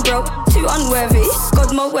 them man broke. Too unworthy.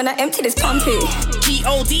 God mode when I empty this pumpy.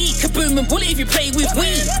 G.O.D. Kaboom and bullet if you play with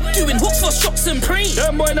we. Doing hooks for shots and pre.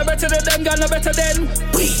 Them boy no better than them, gal no better than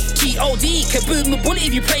we. G.O.D. Kaboom and bullet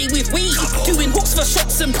if you play with we. Doing hooks for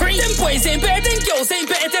shots and pre. Them boys ain't better than girls ain't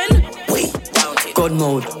better than we. God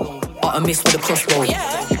mode, I miss with a crossbow.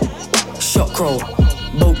 Shot crow,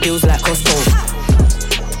 boat deals like Costco.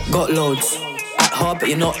 Got loads, act hard but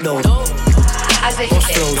you're not though. Boss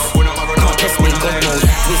flows, can't test me, God mode.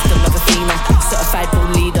 Wisdom of a female, certified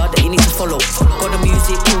bull leader that you need to follow. Got the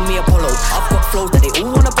music, call me Apollo. I've got flows that they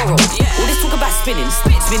all wanna borrow. All this talk about spinning,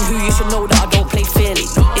 spin who you should know that I don't play fairly.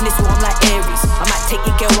 In this war I'm like Aries, I might take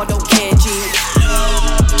your girl, I don't care, G.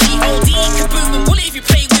 G.O.D. Kaboom and bullet if you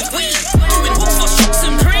play with we. Doing hooks for shots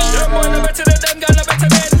and pre. Them boy no better than them, gal no better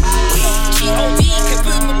than G.O.D.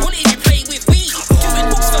 Kaboom and bullet if you play with we. Doing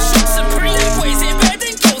hooks for shots and pre. Them boys ain't better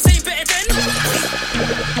than girls ain't better than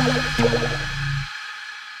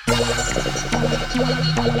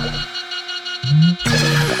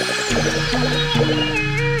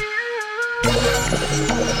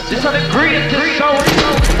This are the greatest sound.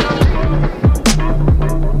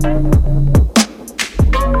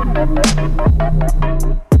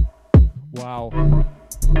 Wow.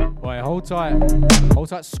 Wait, hold tight. Hold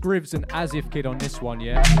tight, Scrivs and As If Kid on this one,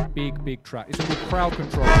 yeah? Big track. It's called Crowd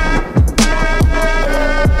Control.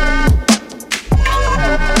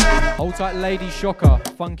 Hold tight, Lady Shocker,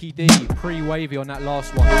 Funky D, Pre-Wavy on that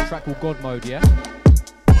last one. Track called God Mode, yeah?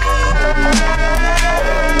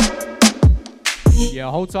 Yeah,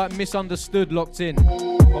 hold tight, Misunderstood locked in.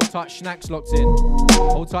 Hold tight, Schnacks locked in.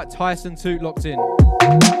 Hold tight, Tyson Toot locked in.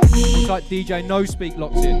 Hold tight, DJ No Speak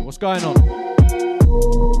locked in. What's going on?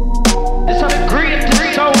 This are the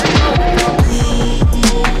greatest sound.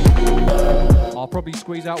 I'll probably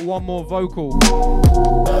squeeze out one more vocal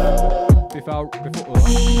before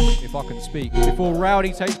if I can speak. Before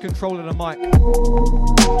Rowdy takes control of the mic.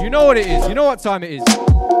 You know what it is. You know what time it is.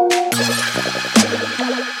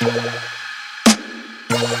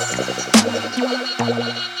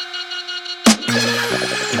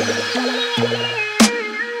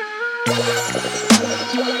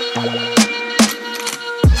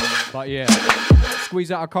 But yeah,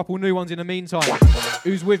 squeeze out a couple new ones in the meantime.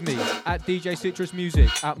 Who's with me? At DJ Citrus Music,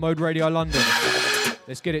 at Mode Radio London.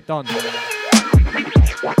 Let's get it done.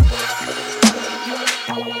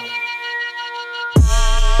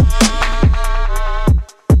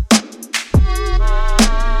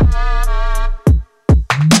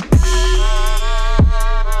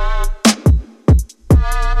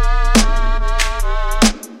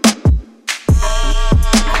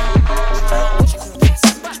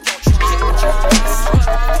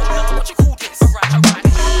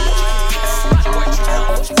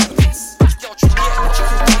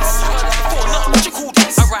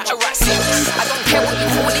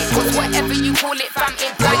 it. Cause whatever you call it, fam,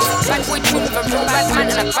 it bangs. Bad boy tune with a real bad man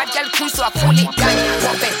and a bad gal crew, so I call it gang.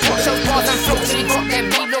 What they show bars and flow till he got them.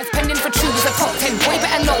 Reload pending for two is a top 10. Boy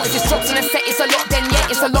better know if it's drops in a set, it's a lot then,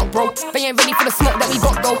 yeah, it's a lot, bro. They ain't ready for the smoke that we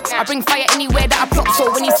got though. I bring fire anywhere that I plot, so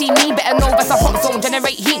when you see me, better know that's a hot zone.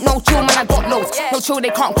 Generate heat, no chill, man, I got loads. No chill,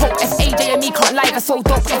 they can't cope. FAJ and me can't lie, that's so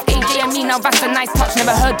dope. FAJ and me, now that's a nice touch.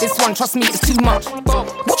 Never heard this one, trust me, it's too much.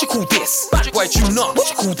 What you call this? Bad boy tune up. What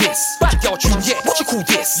you call this? Bad girl tune, yeah. What you call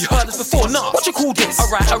this? You heard us before, nah. What you call this?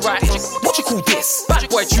 Alright. What you call this? Bad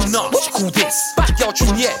boy tune up. What you call this? Bad girl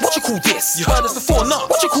tune, yeah. What you call this? You heard us before, nah.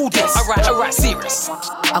 What you call this? Alright, serious.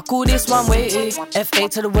 I call this one wavy, FA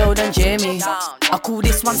to the world and Jamie. I call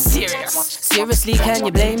this one serious. Seriously, can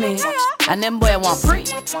you blame me? And them boy want free,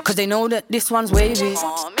 cause they know that this one's wavy.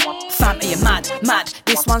 Fam, are you mad?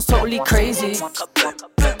 This one's totally crazy.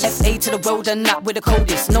 FA to the world and that with the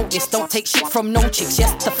coldest. Notice, don't take shit from no chicks.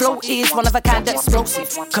 Yes, the flow is one of a kind explosive.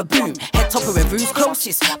 Kaboom, head topper with who's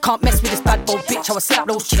closest. Can't mess with this bad boy bitch, I will slap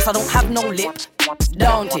those chicks, I don't have no lip.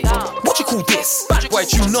 Don't it? What you call this? Bad boy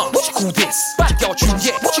tune up. What you call this? Bad girl tune,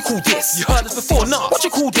 yeah. What you call this? You heard us before, nah. What you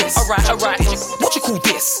call this? Alright. What you call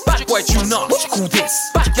this? Bad boy tune up. What you call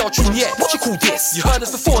this? Bad girl tune, yeah. What you call this? You heard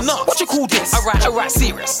us before, nah. What you call this? Alright,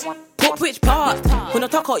 serious. Put which part? When I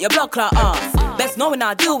talk out your blood clot ass. Best know when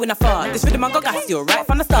I deal when I fart. This rhythm I got gas you right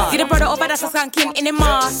from the start. See the brother over that's a skanking in the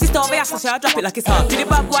mask. Sister over here, so I drop it like it's hot. See the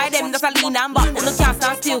bad boy them that's a lean and back. Them can't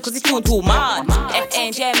stand still cause it's tuned too mad. FA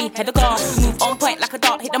and Jeremy, head the car. Move on point like a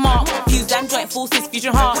dart, hit the mark. Fuse and joint, forces,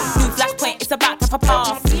 fusion heart. New flash point, it's about to pop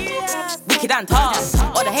off. Wicked and tough.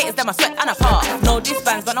 All the haters them I sweat and I part. No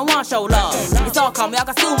disbands but I want show love. It's all calm, we all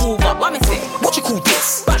can still move up. What me say? What you call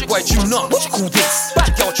this? Bad boy tune up. What you call this?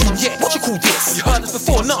 Bad girl tune, yeah. What you call this? You heard us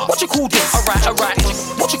before, nah. What you call this? Alright.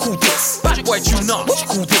 What you call this? Bad boy tune up. What you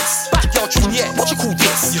call this? Bad girl tune, yeah. What you call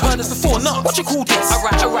this? You heard us before, nah. What you call this?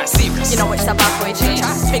 Alright, serious. You know it's a bad boy tune.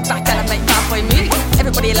 Big bad girl and make bad boy move.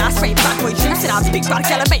 Everybody last rate bad boy tune. Said I'm big bad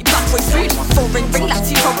girl and make bad boy food. 4 ring like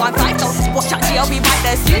 2 from 1 5. Don't watch that G, I'll be right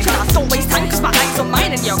there soon. And I don't waste time cause my eyes on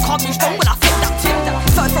mine. And you can't be strong when I flip that tune.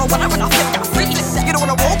 Third row when I flip that free. You don't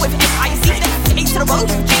wanna roll with FIC. A to the road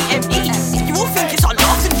with GME. You all think it's a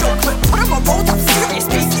laughing joke, but when I'm on road, I'm serious.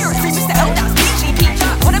 Be serious. Free Mr. L, that's BGP.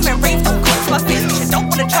 When I'm in rave, don't come to my face. You don't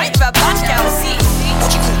wanna try it with a bad girl, see.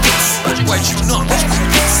 What you call this? Bad boy tune up. What you call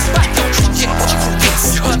this? Bad girl tune, yeah. What you call this?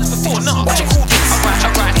 You heard us before, nah. What you call this?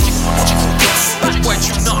 Alright. What you call this? Bad boy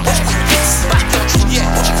tune up. What you call this? Bad girl tune, yeah.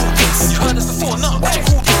 What you call this? You heard us before, nah. What you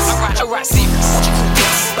call this? Alright, serious. What you call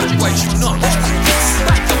this? Bad boy tune up. What you call this?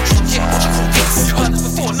 Bad girl tune, yeah. What you call this? You heard us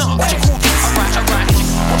before, nah. What you call this? Alright.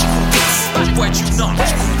 What you call this? Bad boy tune up. What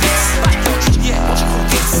you call this? Bad girl tune, yeah. What you call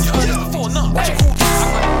this? You heard us before, nah. What you call this?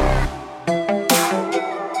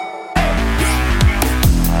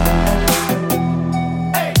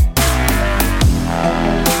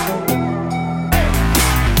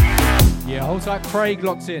 Hold tight, Craig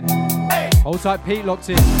locked in. Hold tight, Pete locked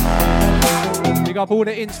in. Big up all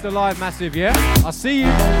the Insta Live massive, yeah? I see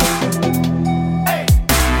you.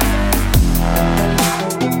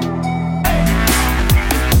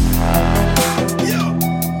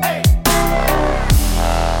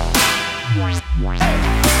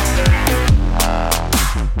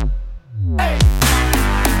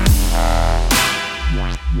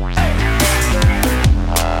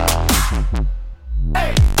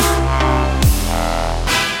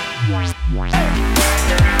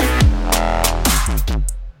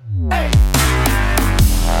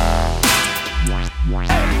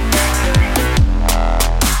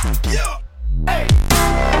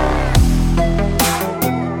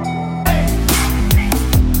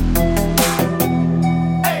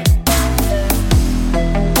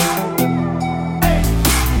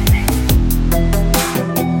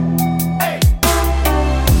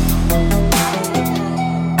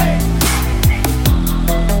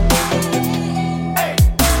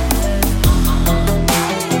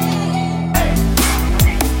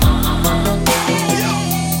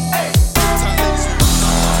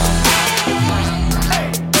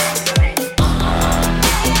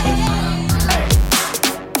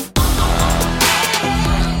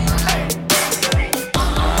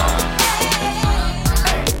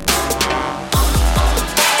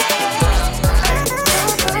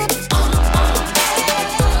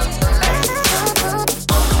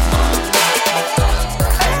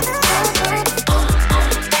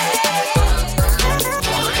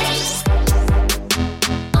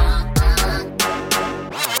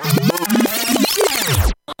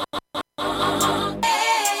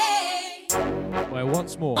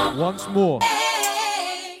 Once more.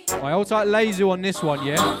 I hold tight Lazy on this one,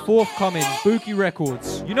 yeah? Forthcoming, Buki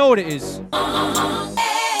Records. You know what it is.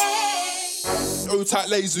 So tight,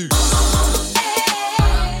 Lazu.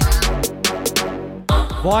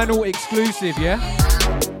 Vinyl exclusive, yeah?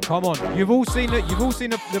 Come on. You've all seen it. You've all seen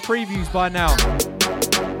the previews by now.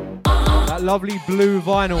 That lovely blue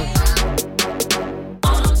vinyl.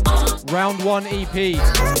 Round 1 EP.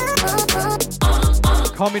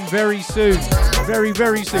 Coming very soon. Very,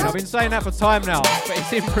 very soon. I've been saying that for time now, but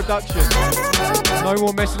it's in production. No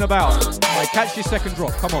more messing about. Right, catch your second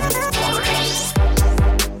drop. Come on.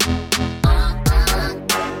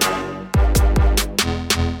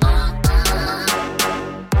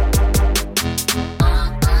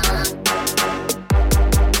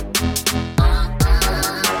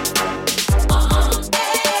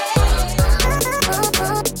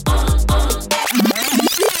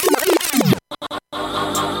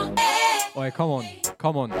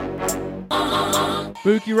 Come on.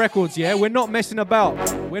 Bookie Records, yeah? We're not messing about.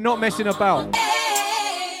 We're not messing about.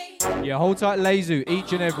 Yeah, hold tight, Lazu,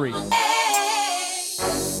 each and every.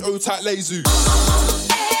 So tight, Lazu.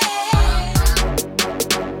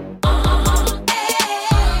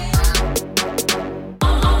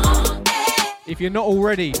 If you're not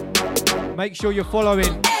already, make sure you're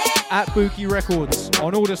following at Bookie Records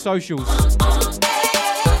on all the socials.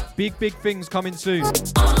 Big things coming soon.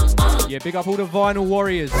 Yeah, big up all the vinyl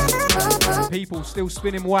warriors. People still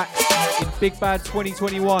spinning wax in Big Bad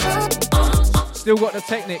 2021. Still got the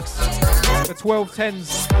Technics, the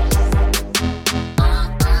 1210s.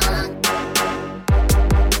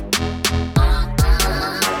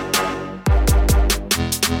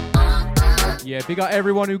 Yeah, big up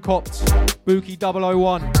everyone who copped Bookie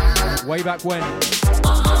 001 way back when.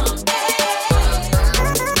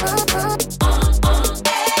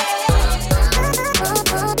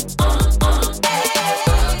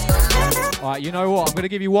 Alright, you know what? I'm gonna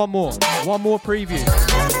give you one more preview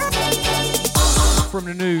from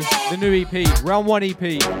the new EP, Round 1 EP.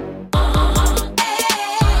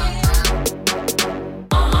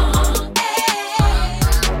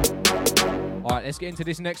 Alright, let's get into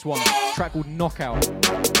this next one. A track called Knockout.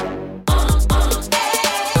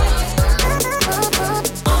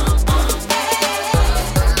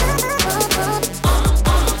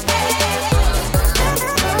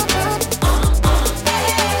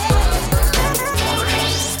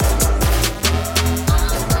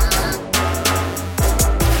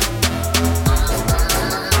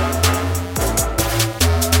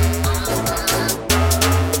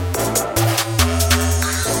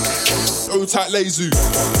 Tight, Lazu.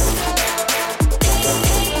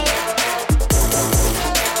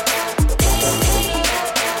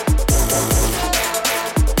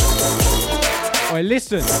 Alright,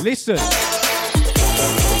 listen.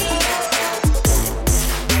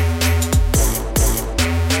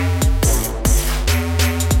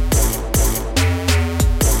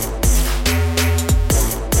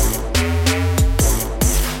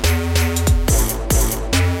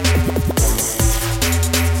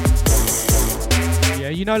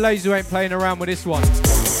 You know Lazu ain't playing around with this one.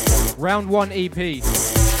 Round 1 EP.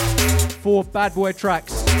 4 bad boy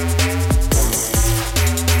tracks.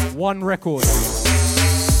 1 record.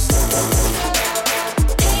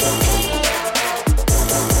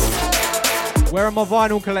 Where are my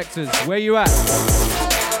vinyl collectors? Where you at?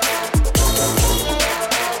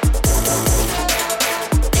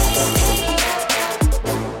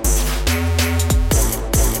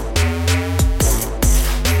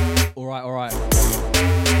 Alright.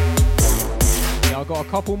 I've got a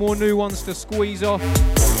couple more new ones to squeeze off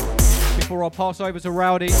before I pass over to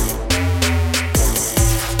Rowdy.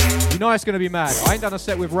 You know it's going to be mad. I ain't done a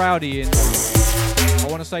set with Rowdy in, I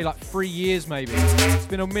want to say like 3 years maybe. It's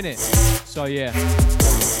been a minute. So yeah.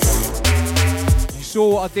 You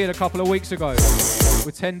saw what I did a couple of weeks ago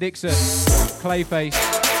with Ten Dixon, Clayface,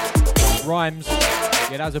 Rhymes.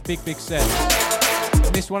 Yeah, that was a big set.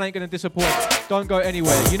 And this one ain't going to disappoint. Don't go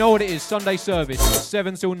anywhere. You know what it is. Sunday service,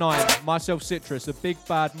 7 till 9. Myself, Citrus, the Big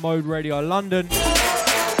Bad Mode Radio London.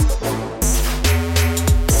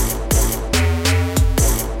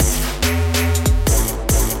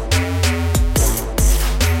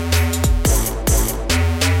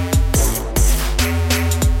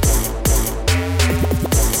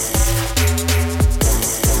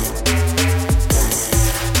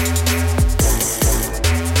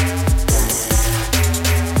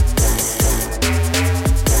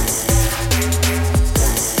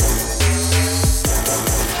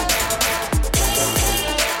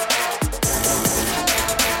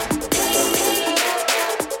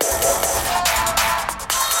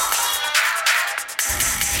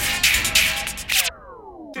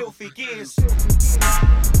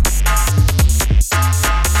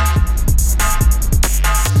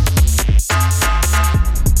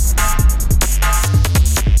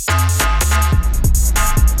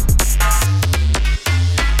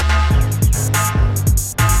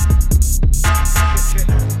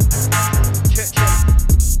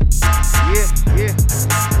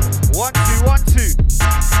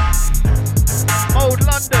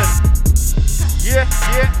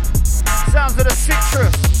 Yeah, sounds of the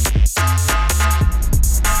citrus.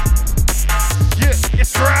 Yeah,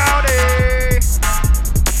 it's rowdy.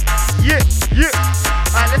 Yeah, yeah.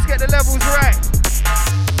 Alright, let's get the levels right.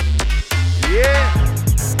 Yeah.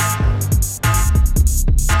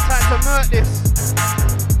 Time to murk this.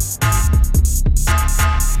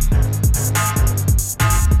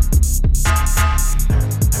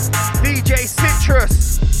 DJ Citrus.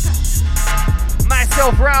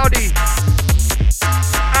 Myself Rowdy.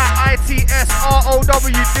 At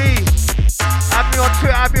ITSROWD. Add me on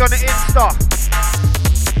Twitter, add me on the Insta.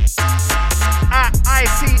 At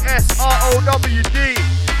ITSROWD.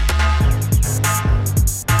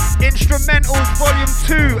 Instrumentals Volume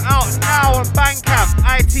 2 out now on Bandcamp.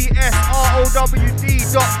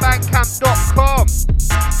 ITSROWD.bandcamp.com.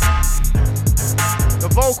 The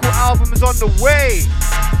vocal album is on the way.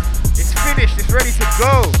 It's finished, it's ready to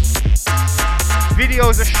go.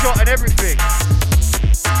 Videos are shot and everything.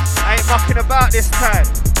 I ain't mucking about this time.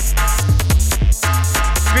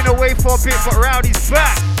 Been away for a bit, but Rowdy's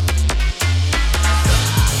back.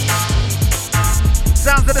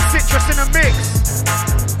 Sounds of the citrus in the mix.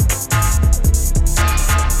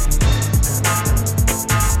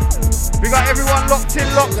 We got everyone locked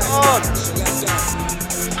in, locked on.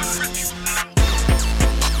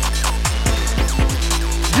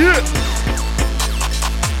 Yeah.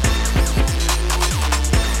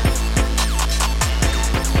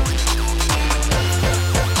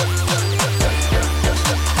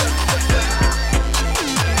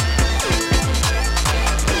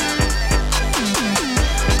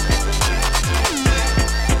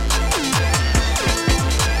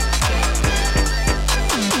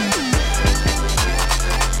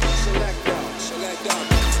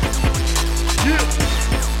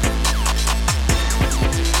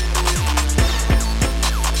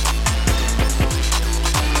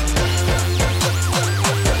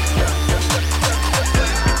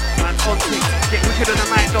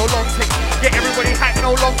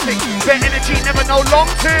 Get energy, never no long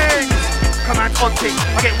things. Command on thing.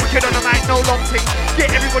 I get wicked on the mic, no long thing. Get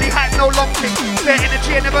everybody hype, no long thing. Get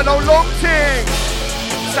energy and never no long thing.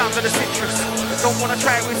 Sounds of the citrus. Don't wanna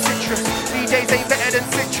try it with citrus. DJs ain't better than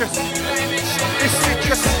citrus. This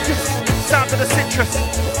citrus. Sounds of the citrus.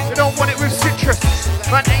 They don't want it with citrus.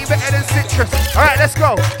 Man ain't better than citrus. Alright, let's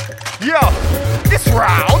go. Yo, this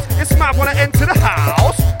round, this man wanna enter the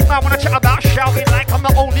house. Man wanna chat about shouting like I'm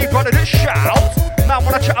the only brother that shouts. Man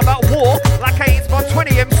wanna chat about war like I ain't spun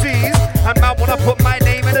 20 MCs. And man wanna put my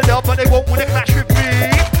name in the dub, but they won't wanna clash with me.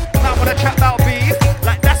 Man wanna chat about beef,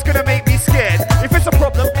 like that's gonna make me scared. If it's a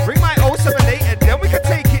problem, bring my 078 and then we can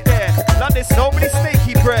take it there. Like there's so many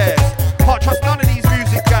snaky prayers. Can't trust none of these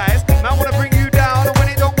music guys. Man wanna bring you down, and when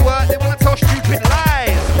it don't work, they wanna tell stupid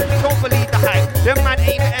lies. Don't believe the hype, them man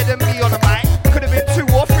ain't better than me on the mic. Could have been 2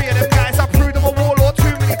 or 3 of them guys, I proved them a warlord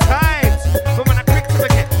too many times. But when I quick to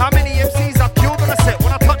forget how many MCs I've killed on a set,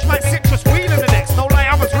 when I touch my citrus wheel in the next, no lie,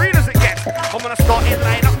 I'm as real as it gets. I'm gonna start in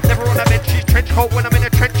line up, never on a benches, trench coat when I'm in the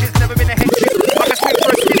trenches, never been a henchman. I'm a swing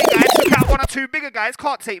for a skinny guy, took out 1 or 2 bigger guys,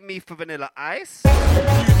 can't take me for Vanilla Ice.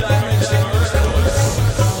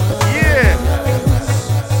 Yeah.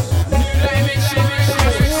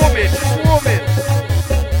 Swarming.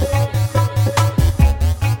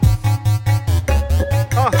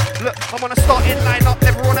 Look, I'm on a starting line up,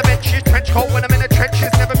 never on a benches, trench coat when I'm in the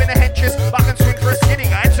trenches, never been a henches. I can swing for a skinny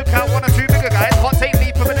guy, took out 1 or 2 bigger guys, can't take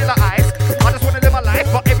me for Vanilla Ice. I just wanna live my life,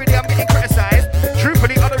 but every day I'm getting criticised.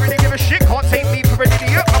 Truthfully, I don't really give a shit, can't take me for an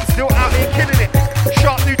idiot, I'm still out here killing it.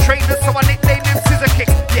 Sharp new trainers, so I nicknamed them Scissor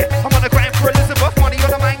Kicks. Yeah, I'm on the grind for Elizabeth, money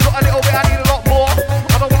on the mind, got a little bit, I need a lot more.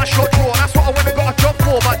 I don't want a short draw, that's what I went and got a job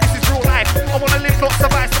for, but this is real life. I wanna live, not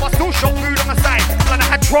survive, so I still shop food on the side. And I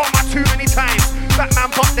had trauma too many times.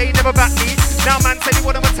 Batman, but they never back me. Now man say they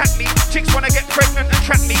wanna attack me. Chicks wanna get pregnant and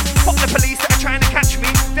trap me. Fuck the police that are trying to catch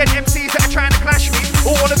me. Then MCs that are trying to clash me.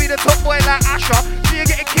 All wanna be the top boy like Asher. So you're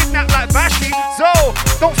getting kidnapped like Bashi. So,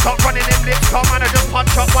 don't start running them lips. Come man, I just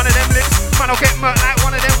punch up one of them lips. Man, I'll get murked like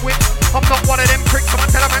one of them whips. I'm not one of them pricks, so I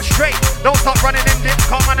tell a man straight. Don't start running them lips.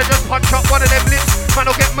 Come man, I just punch up one of them lips. Man,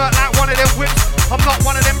 I'll get murked like one of them whips. I'm not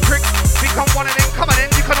one of them pricks. Become one of them, come on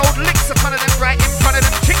then. You can hold licks, a ton of them right in front of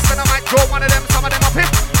them chicks. And I might draw one of them, some of them are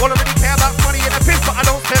piff. All I really care about money in a piff, but I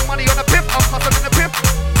don't spend money on a piff. I'm hustling a piff.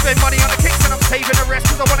 Spend money on the kicks and I'm saving the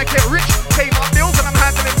rest, cause I wanna get rich. Pay my bills and I'm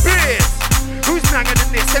handling beers. Who's nanger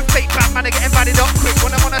than this? Them fake bad man, they getting batted up quick.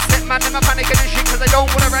 When I'm on a set, man, them are panicking and shit, cause they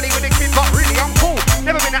don't wanna rally with the kid. But really, I'm cool.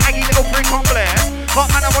 Never been an aggy little prick on Blair.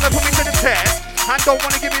 But man, I wanna put me to the test. And don't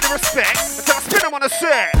wanna give me the respect until I spin them on a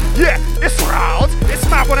set. Yeah, it's round. This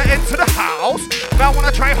man wanna enter the house. Man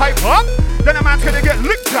wanna try hype up. then a man's gonna get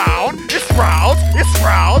licked down. It's round, it's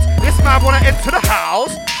round. This man wanna enter the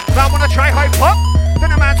house. Man wanna try hype up,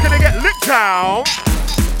 then a man's gonna get licked down.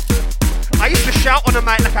 I used to shout on the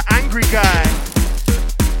mic like an angry guy,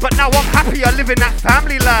 but now I'm happy I live in that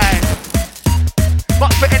family life.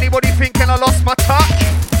 But for anybody thinking I lost my touch,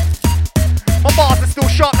 my bars are still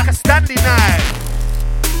sharp like a Stanley knife.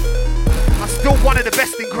 I'm still one of the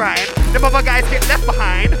best in crime. Them other guys get left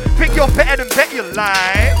behind. Think you're better than bet your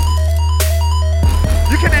life.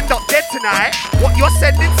 You can end up dead tonight. What you're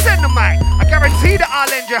sending, send the mic. I guarantee that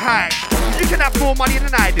I'll end your high. You can have more money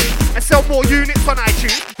than I do and sell more units on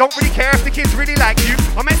iTunes. Don't really care if the kids really like you.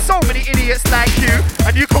 I met so many idiots like you.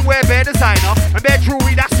 And you can wear bare designer and bare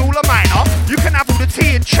jewelry, that's all a minor. You can have all the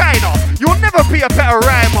tea in China. You'll never be a better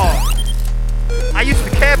rhymer. I used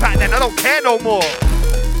to care back then, I don't care no more.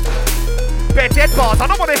 Bare dead bars, I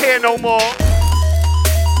don't want to hear no more.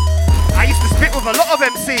 I used to spit with a lot of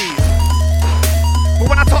MCs, but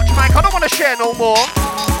when I touch mic, I don't want to share no more.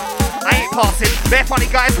 I ain't passing, bare funny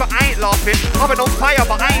guys, but I ain't laughing. I've been on fire,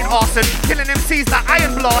 but I ain't arson. Killing MCs like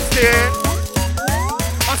iron blasting.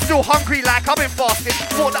 I'm still hungry like I've been fasting.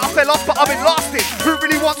 Thought that I fell off, but I've been lasting. Who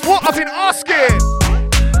really wants what I've been asking?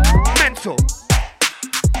 Mental.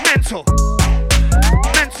 Mental.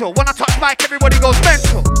 Mental. When I touch mic, everybody goes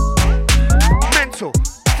mental. Mental.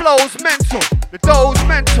 Flows mental. The dough's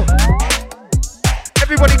mental.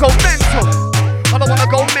 Everybody go mental. I don't wanna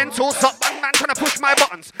go mental. Stop that man trying to push my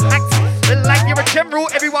buttons. Act like you're a general.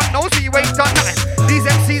 Everyone knows that you ain't done nothing. These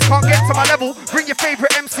MCs can't get to my level. Bring your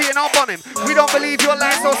favourite MC and I'll bun him. We don't believe your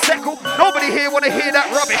lies so seckle. Nobody here wanna hear that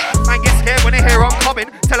rubbish. Man gets scared when they hear I'm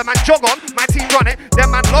coming. Tell a man jog on, my team run it.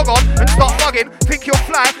 Then man log on and start bugging. Think you'll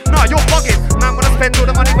fly? Nah, you're bugging. Man wanna spend all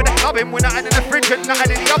the money with the clubbing. We're nothing in the fridge and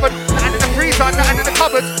nothing in the oven. Nothing in the freezer, nothing in the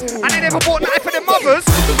cupboards. And they never bought nothing for their mothers.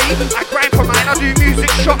 Me, I grind for mine. I do music,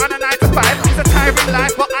 shot on a 9 to 5. It's a tiring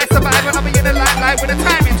life, but I survive and I'll be in the limelight when the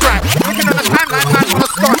timing's right. Looking on the timeline, man wanna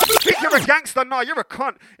start. Think you're a gangster? Nah, you're a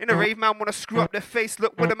cunt. In a rave, man wanna screw up their face.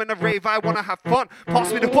 Look with them in a rave, I wanna have fun.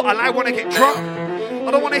 Pass me the bottle, I wanna get drunk.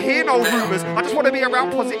 I don't wanna hear no rumours. I just wanna be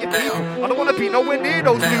around positive people. I don't wanna be nowhere near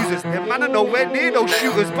those losers. Them man are nowhere near those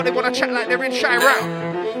shooters, but they wanna chat like they're in Shy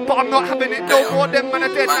Round. But I'm not having it no more. Them man are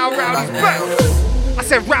dead now. Rowdy's back. I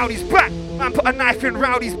said Rowdy's back. Man put a knife in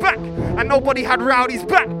Rowdy's back, and nobody had Rowdy's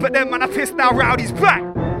back. But then man, I pissed now. Rowdy's back.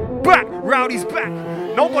 Back. Rowdy's back.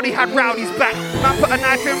 Nobody had Rowdy's back. Man put a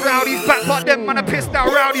knife in Rowdy's back, but then man, I pissed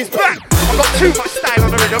out Rowdy's back. I've got too much style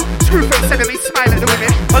on the rhythm. Screwface enemies smile at the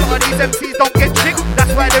women. A lot of these MCs don't get chick.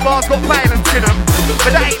 That's why their bars got violence in them.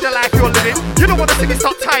 But that ain't the life you're living. You don't wanna see me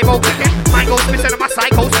start Tybo kicking. Mine goes missing and my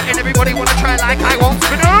psychos, and everybody wanna try like I won't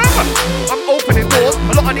spin them. I'm opening doors.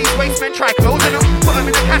 A lot of these waste men try closing them. Put them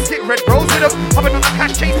in the casket, red rose with them. I've been on a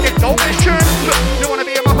cash chase, get no mission. Look, you wanna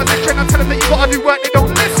be in my position. I tell them that you gotta do work, they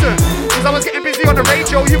don't listen. Cause I was getting busy on the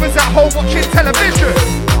radio, you was at home watching television.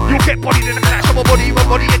 You'll get bodied in a clash. I'm a body, you a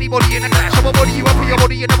body, anybody in a clash. I'm a body, you a put your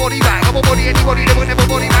body in a body bag. I'm a body, anybody, they will never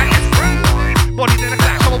body bag. Body in a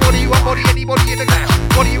clash. I'm a body, you a body, anybody in a clash.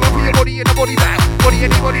 Body, you a put your body in a body bag. Body,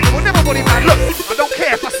 anybody, they will never body bag. Look, I don't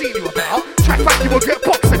care if I see you about. Track back, you will get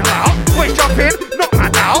boxing about. Boys jump in, knock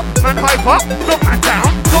man out. Man hype up, knock man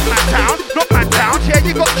down. Knock man down, knock man down. Yeah,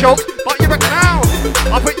 you got jokes, but you're a clown.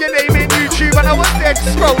 I put your name in YouTube and I was there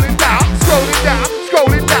just scrolling down, scrolling down,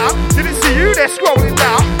 scrolling down. Didn't see you there scrolling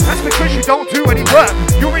down. That's because you don't do any work.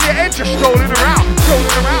 You're in your head just strolling around,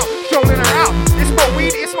 strolling around, strolling around. You smoke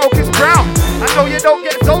weed, you smoke is brown. I know you don't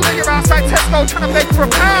get those when you're outside Tesco trying to beg for a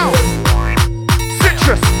pound.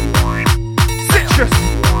 Citrus, citrus.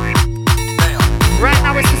 Right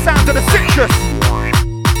now it's the sound of the citrus.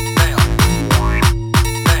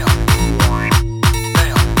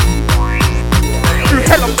 Through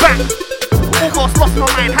hell I'm back. Almost lost my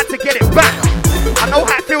mind, had to get it back. I know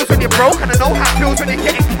how it feels when you're broke, and I know how it feels when you're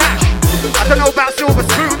getting cash. I don't know about silver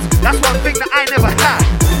spoons, that's one thing that I never had.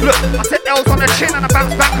 Look, I set L's on the chin and I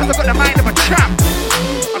bounce back cause I got the mind of a champ.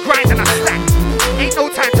 I grind and I stack, ain't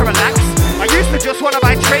no time to relax. I used to just wanna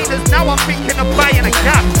buy trainers, now I'm thinking of buying a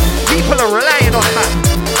Gap. People are relying on that,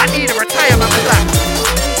 I need a retirement for that.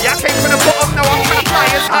 Yeah, I came from the bottom, now I'm trying to fly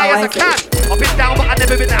as high as I can. I've been down but I've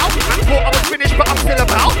never been out. Man thought I was finished but I'm still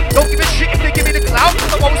about. Don't give a shit if they give me the clout, cause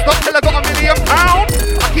I won't stop till I got £1 million.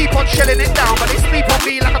 I keep on shelling it down, but they sleep on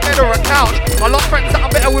me like a bed or a couch. I lost friends that I'm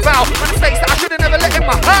better without, and mistakes that I should've never let in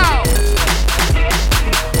my house.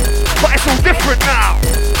 But it's all different now.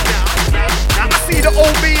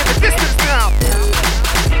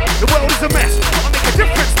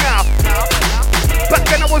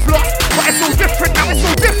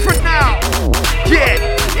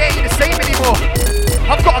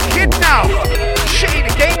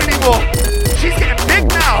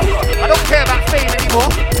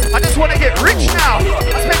 get rich now.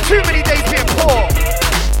 I spent too many days being poor,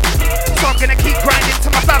 so I'm gonna keep grinding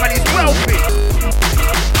till my family's wealthy.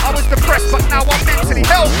 I was depressed, but now I'm mentally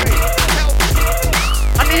healthy.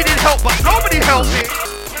 I needed help, but nobody helped me,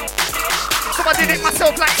 so I did it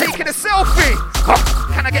myself like taking a selfie.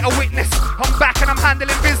 Can I get a witness? I'm back and I'm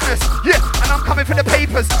handling business. Yeah, and I'm coming for the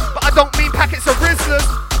papers, but I don't mean packets of Rizzlers.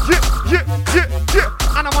 Yeah.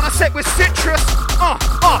 And I'm on a set with Citrus.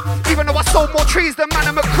 Even though I sold more trees than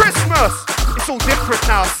man at Christmas. It's all different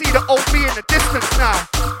now. See the old me in the distance now.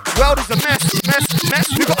 World is a mess.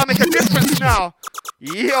 We gotta make a difference now.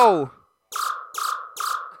 Yo.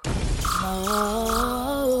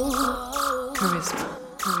 Charisma.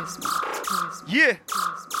 Yeah.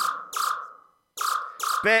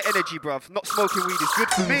 Bare energy, bruv. Not smoking weed is good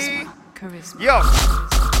for me. Yo.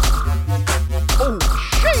 Oh,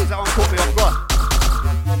 jeez, that one caught me off guard.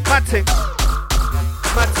 Mad thing.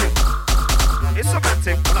 It's a mad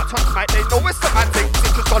thing. When I touch my, they know it's a mad thing.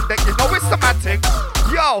 Citrus on deck, you know it's a mad thing.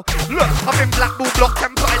 Yo, look, I've been blackballed, blocked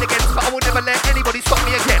and plotted against, but I will never let anybody stop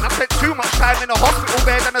me again. I spent too much time in a hospital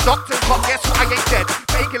bed and a doctor's but guess what, I ain't dead.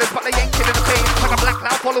 Painkillers, but they ain't killing the pain. Like a black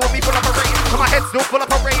cloud following me full of a rain. And my head's still full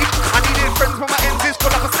of a rage. I needed friends when my ends is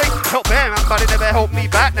full of a state. Help them, but they never helped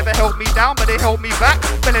me back. Never held me down, but they held me back.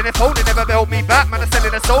 Filling their phone, they never held me back. Man, I'm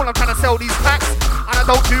selling a soul, I'm trying to sell these packs. And I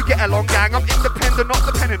don't do get along, gang. I'm independent, not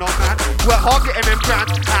depending on man. Work hard getting them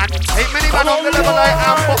grand. And ain't many man on the level I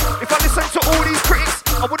am. But if I listen to all these critics,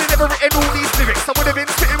 I would have never written all these lyrics. I would have been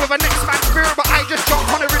sitting with a next man spirit, but I just jump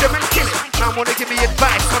on a rhythm and kill it. Man wanna give me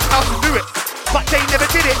advice on how to do it, but they never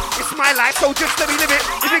did it. It's my life, so just let me live it.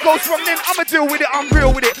 If it goes wrong, then I'ma deal with it. I'm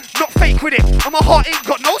real with it, not fake with it. And my heart ain't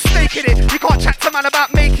got no stake in it. You can't chat to man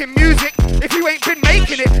about making music if you ain't been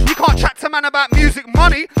making it. You can't chat to man about music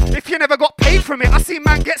money if you never got paid from it. I see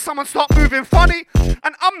man get someone start moving funny,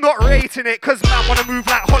 and I'm not rating it, cause man wanna move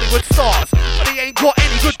like Hollywood stars, but he ain't got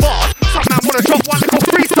any good bars. Some man wanna drop one little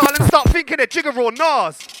freestyle and start thinking of Jigger or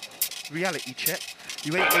Nas. Reality check.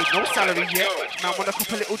 You ain't made no salary yet. Man wanna cop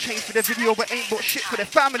a little change for the video, but ain't bought shit for their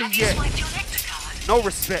family yet. No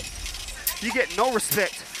respect. You get no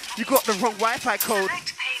respect. You got the wrong Wi-Fi code.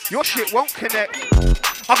 Your shit won't connect.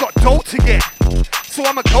 I got dough to get, so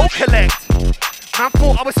I'ma go collect. Man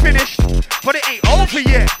thought I was finished, but it ain't over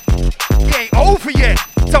yet. It ain't over yet.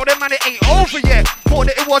 Tell them man it ain't over yet. Thought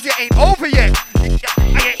that it was, it ain't over yet.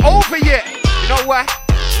 I ain't over yet. You know why?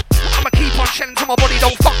 I'ma keep on shelling till my body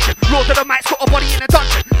don't function. Lord of the Might's got a body in a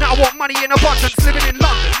dungeon. Now I want money in abundance. Living in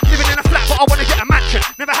London, living in a flat, but I wanna get a mansion.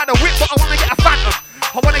 Never had a whip, but I wanna get a phantom.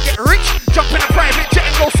 I wanna get rich, jump in a private jet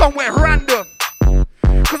and go somewhere random.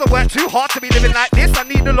 Cause I work too hard to be living like this. I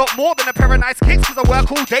need a lot more than a pair of nice kicks. Cause I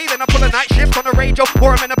work all day, then I pull a night shift on the radio,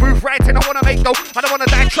 or I'm in a booth writing. I wanna make dough, I don't wanna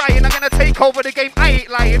die trying. I'm gonna take over the game, I ain't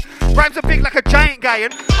lying. Rhymes are big like a giant guy,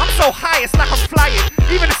 and I'm so high, it's like I'm flying.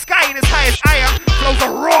 Even the sky ain't as high as I am. Flows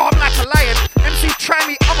are raw, I'm like a lion. MCs try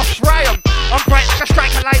me, I'ma fry 'em. I'm bright like a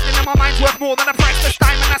strike of lightning, and my mind's worth more than a priceless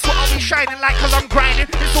diamond. That's what I'll be shining like, cause I'm grinding.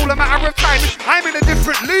 It's all a matter of timing. I'm in a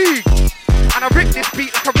different league, and I rip this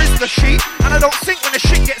beat like a Rizzler sheet. And I don't sink when the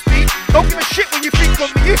shit gets deep. Don't give a shit when you think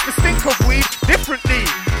of me. Used to stink of weed differently,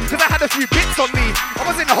 cause I had a few bits on me. I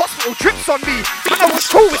was in the hospital, drips on me. And I was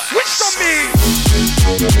cool, it switched on me.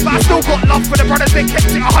 But I still got love for the brothers, they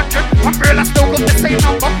kept it 100. I'm real, I still got the same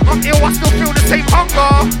number. I'm ill, I still feel the same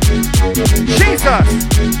hunger. Jesus.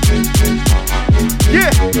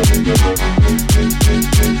 Yeah.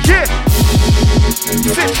 Yeah.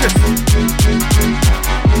 Citrus.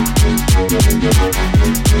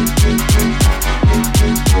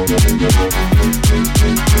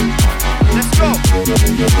 Let's go.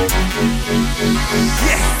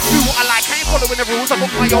 Yeah, do what I like, I ain't following the rules. I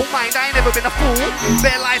got my own mind, I ain't never been a fool.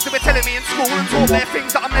 Bare lies they were telling me in school, and taught bare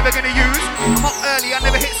things that I'm never gonna use. I'm up early, I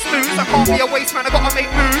never hit snooze. I can't be a waste man, I gotta make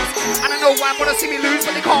moves. And I know why wanna see me lose,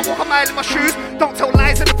 but they can't walk a mile in my shoes. Don't tell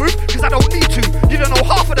lies in the booth, cause I don't need to. You don't know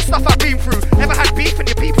half of the stuff I've been through. Ever had beef and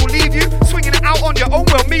your people leave you? Swinging it out on your own,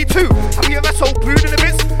 well me too. Have you ever sold booed in the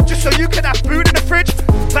bits, just so you could have food in the fridge?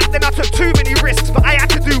 Back then I took too many risks, but I had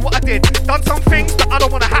to do what I did. Done some things that I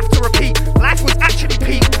don't wanna have to repeat. Life was actually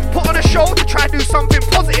peak. Put on a show to try to do something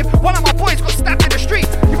positive. One of my boys got stabbed in the street.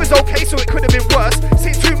 It was okay, so it could have been worse.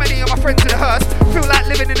 Seen too many of my friends in the hearse. Feel like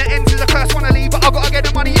living in the ends is a curse. Wanna leave, but I gotta get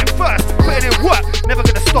the money in first. Putting in work, never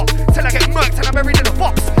gonna stop till I get murked and I'm buried in a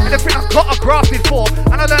box. Everything I've got I grafted for,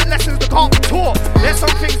 and I learned lessons that can't be taught. There's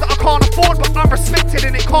some things that I can't afford, but I'm respected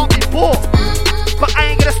and it can't be bought. But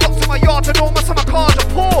I ain't gonna stop to my yard and all my summer cars are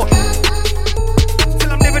Porsche.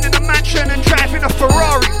 Till I'm living in a mansion and driving a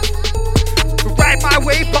Ferrari. Ride my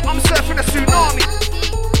wave, but I'm surfing a tsunami.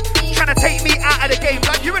 Trying to take me out of the game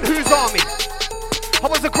like you and whose army? I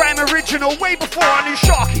was a grime original way before I knew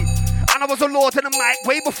Sharky. And I was a lord of the mic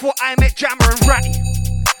way before I met Jammer and Ratty.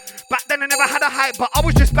 Back then I never had a hype, but I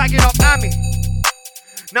was just bagging up Amy.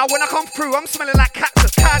 Now when I come through, I'm smelling like packs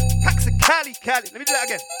of Cali. Let me do that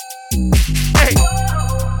again. Hey.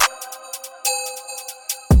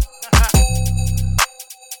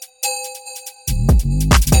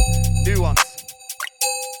 New ones.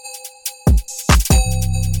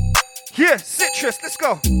 Yeah, Citrus, let's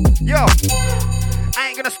go. Yo. I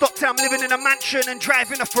ain't gonna stop till I'm living in a mansion and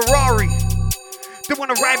driving a Ferrari. They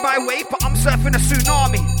wanna ride my wave, but I'm surfing a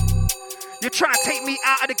tsunami. You're trying to take me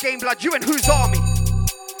out of the game, blood, you and whose army?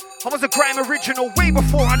 I was a grime original way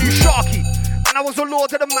before I knew Sharky. And I was a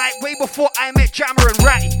lord of the mic way before I met Jammer and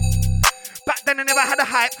Ratty. Back then I never had a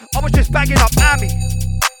hype, I was just bagging up Amy.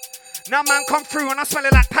 Now man come through and I'm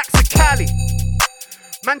smelling like packs of Cali.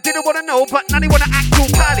 Man didn't wanna know, but now they wanna act all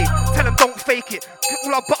pally. Tell them don't fake it,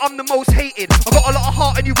 but I'm the most hated. I got a lot of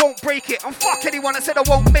heart and you won't break it. And fuck anyone that said I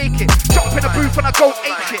won't make it. Jump in the booth and I go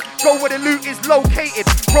ape shit. Go where the loot is located.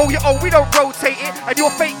 Roll your own, we don't rotate it. And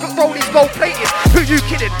your fake roll is gold plated. Who you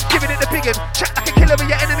kidding? Giving it the biggin'. Chat like a killer but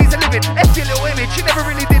your enemies are living. F your little image, you never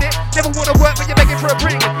really did it. Never wanna work but you're begging for a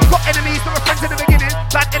bring. Got enemies that were friends in the beginning.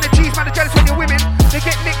 Bad energies, man, are jealous when you're women. They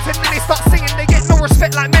get nicked and then they start singing. They get no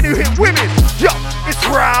respect like men who hit women. Yo, it's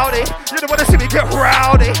rowdy. You don't wanna see me get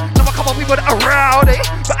rowdy. Now I come on, we got a rowdy.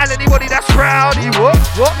 But anybody that's rowdy, what?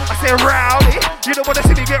 I say rowdy. You don't wanna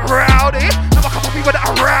see me get rowdy. Now I come on, we got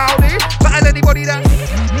a rowdy. But anybody that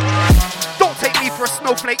don't take me for a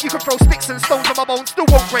snowflake. You can throw sticks and stones on my bones, still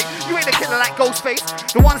won't break. You ain't a killer like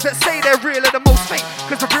Ghostface. The ones that say they're real are the most fake.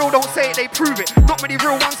 Cause the real don't say it, they prove it. Not many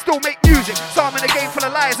real ones still make music. So I'm in a game full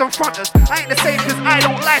of liars and fronters. I ain't the same cause I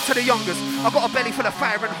don't lie to the youngers. I got a belly full of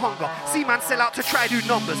fire and hunger. See man sell out to try do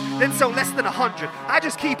numbers, then sell less than 100. I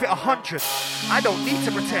just keep it 100. I don't need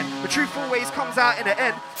to pretend. The truth always comes out in the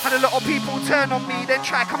end. Had a lot of people turn on me, then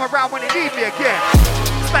try come around when they need me again.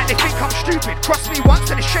 It's like they think I'm stupid. Cross me once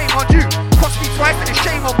and it's shame on you. Cross me twice and it's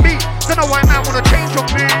shame on me. Don't know why man wanna change on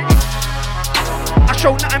me. I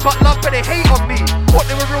show nothing but love but they hate on me. What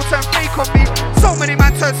they were real turn fake on me. So many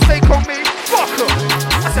man turn fake on me. Fuck her.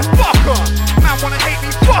 I said fuck her. Man wanna hate me,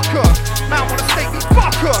 fuck her. Man wanna stake me,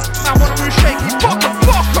 fuck her. Man wanna move shaky, fuck her,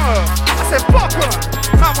 fuck her. I said fuck her.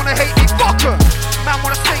 Man wanna hate me, fuck her. Man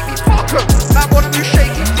wanna stake me, fuck her. Man wanna move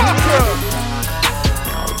shaky, fuck her.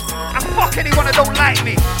 And fuck anyone that don't like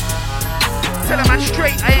me. Tell a man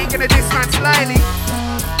straight, I ain't gonna diss man slyly.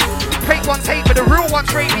 Fake ones hate, but the real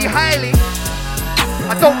ones rate me highly.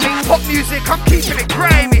 I don't make pop music, I'm keeping it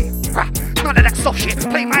grimy. None of that soft shit.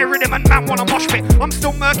 Play my rhythm and man wanna mosh pit. I'm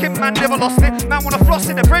still murking, man never lost it. Man wanna floss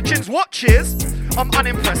in the bridges, watches. I'm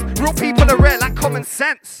unimpressed. Real people are rare like common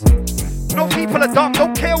sense. No people are dumb,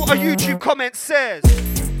 don't care what a YouTube comment says.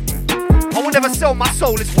 I will never sell my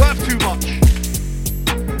soul, it's worth too much.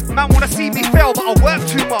 Man wanna see me fail, but I work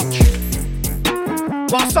too much.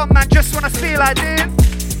 While some man just wanna steal ideas,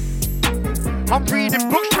 I'm reading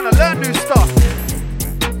books trying to learn new stuff.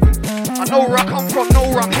 I know where I come from, know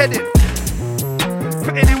where I'm headed.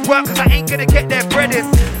 Putting in work cause I ain't gonna get their bread in.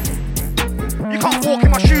 You can't walk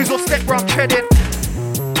in my shoes or step where I'm treading.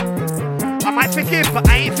 I might forgive but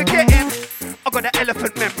I ain't forgetting. I got an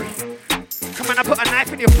elephant memory. Come on, I put a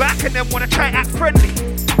knife in your back and then wanna try act friendly.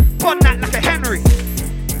 Bun that like a Henry.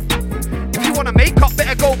 If you wanna make up,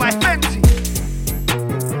 better go by Fenty.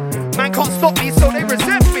 Man can't stop me so they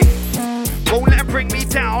resent me. Won't let them bring me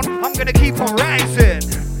down, I'm gonna keep on rising.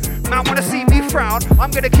 Man wanna see me frown,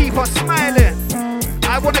 I'm gonna keep on smiling.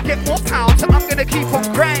 I wanna get more pounds, I'm gonna keep on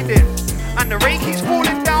grinding. And the rain keeps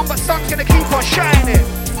falling down, but sun's gonna keep on shining.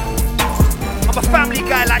 I'm a family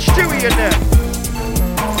guy like Stewie in there.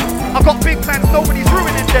 I've got big plans, nobody's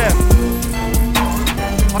ruining them.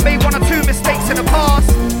 I made 1 or 2 mistakes in the past,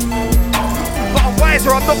 but I'm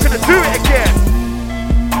wiser, I'm not gonna do it again.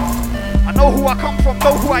 I know who I come from,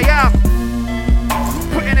 know who I am.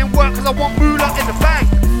 Putting in work cause I want moolah in the bank.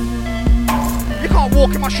 You can't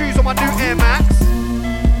walk in my shoes on my new Air Max.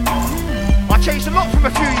 I changed a lot from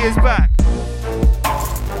a few years back.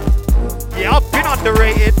 Yeah, I've been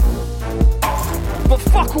underrated. But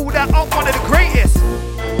fuck all that, I'm one of the greatest.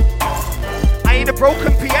 I ain't a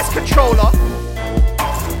broken PS controller,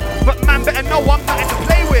 but man better know I'm nothing to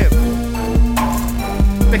play with.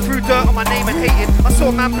 They threw dirt on my name and hated. I saw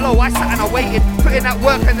a man blow, I sat and I waited. Put in that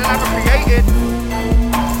work and then I created.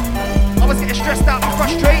 I was getting stressed out and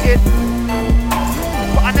frustrated,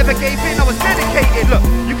 but I never gave in, I was dedicated. Look,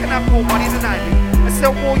 you can have more money than I do and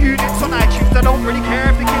sell more units on iTunes. I don't really care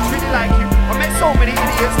if the kids really like you. I met so many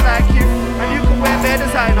idiots like you. And you can wear their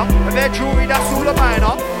designer and their jewelry, that's all a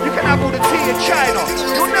minor. You can have all the tea in China,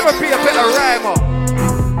 you'll never be a better rhymer.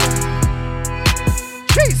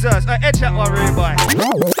 Jesus, edge that one, rude boy.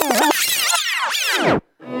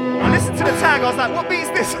 I listened to the tag, I was like, what beat's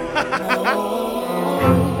this?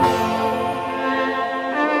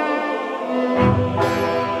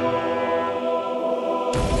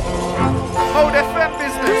 Old FM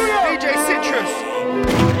business, DJ Citrus.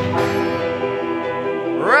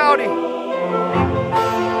 Rowdy.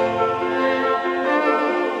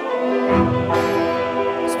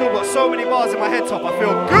 Still got so many bars in my head top, I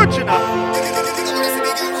feel good, you know.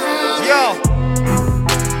 Yo,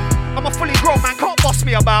 I'm a fully grown man, can't boss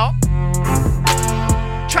me about.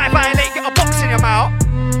 Try violate, get a box in your mouth.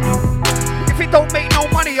 If it don't make no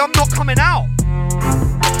money, I'm not coming out.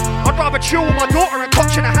 I'd rather chill with my daughter and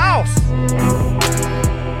coach in the house.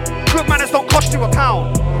 Good manners don't cost you £1,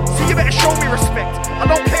 so you better show me respect. I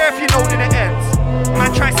don't care if you know that it ends.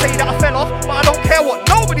 Man try to say that I fell off, but I don't care what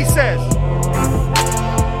nobody says.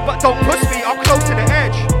 But don't push me, I'm close to the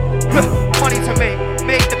edge. Money to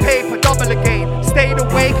make the paper double again. Stayed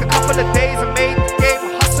awake a couple of days and made the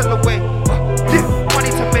game hustle away. Money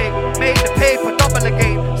to make the paper double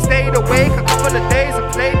again. Stayed awake a couple of days and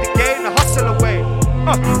played the game to hustle away.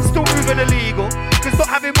 Still moving illegal, cause not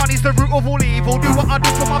having money's the root of all evil. Do what I do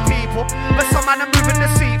for my people, but some man are moving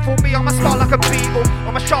deceitful. Me, I'm a star like a beetle,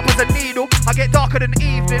 I'm as sharp as a needle. I get darker than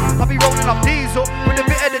evening, I'll be rolling up diesel. With a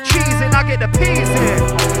bit of the cheese in, I get the peas in.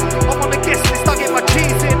 I'm on the guest list, I get my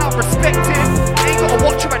cheese in. I'm respected, ain't got a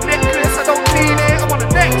watch or a necklace, I don't need it, I'm on the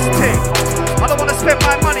next thing. I don't wanna spend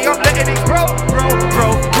my money, I'm letting it grow.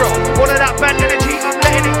 All of that bad energy, I'm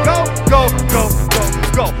letting it go.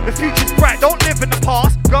 The future's bright, don't live in the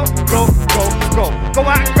past. Go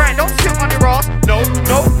out and grind, don't sit on your ass. No.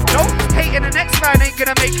 Hating the next man ain't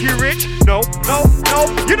gonna make you rich. No.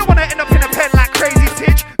 You don't wanna end up in a pen like Crazy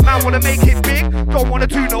Titch. Man wanna make it big, don't wanna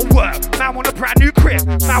do no work. Man want a brand new crib,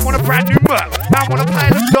 man want a brand new Merc. Man wanna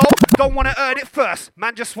pile of dough, don't wanna earn it first.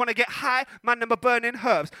 Man just wanna get high, man never burning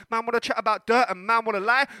herbs. Man wanna chat about dirt and man wanna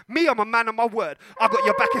lie. Me, I'm a man of my word. I got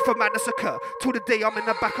your back if a madness occur. Till the day I'm in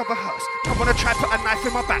the back of a hearse. I wanna try put a knife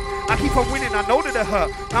in my back. I keep on winning, I know that it hurt.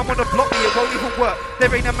 Man wanna block me, it won't even work.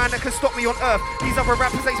 There ain't a man that can stop me on earth. These other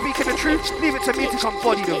rappers ain't speaking the truth. Leave it to me to come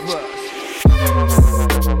body the verse.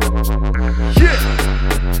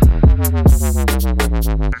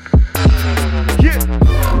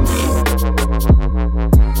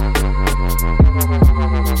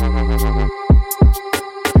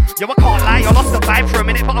 Yo, I can't lie, I lost the vibe for a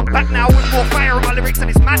minute, but I'm back now with more fire on my lyrics, and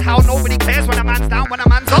it's mad how nobody cares when a man's down, when a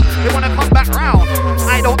man's up, they wanna come back round.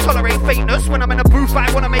 I don't tolerate fakeness, when I'm in a booth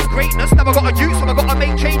I wanna make greatness, never got a use, so I gotta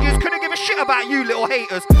make changes, couldn't give a shit about you little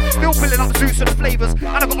haters. Still filling up Zeus of the flavours, and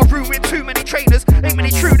I got a room with too many trainers, ain't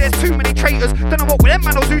many true, there's too many traitors, don't know what them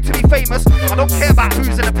man will do to be famous, I don't care about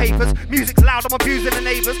who's in the papers, music's loud, I'm abusing the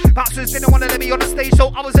neighbours, bouncers didn't wanna let me on the stage,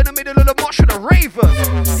 so I was in the middle of the mosh with the ravers.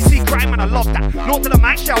 You see grime and I love that, Lord to the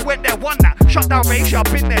mic, I went there, won that, shut down rage, I've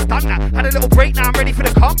been there, done that, had a little break, now I'm ready for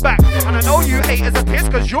the comeback, and I know you haters are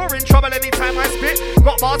pissed, cause you're in trouble anytime I spit,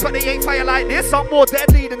 got bars but they ain't fire like this, I'm more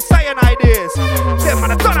deadly than cyanide is, them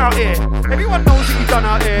man are done out here, everyone knows what you done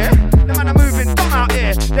out here, them man are moving done out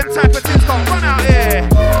here, them type of things can't run out here,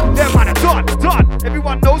 them man are done,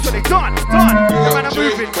 everyone knows what they done, them man are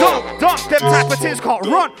moving done, them type of things can't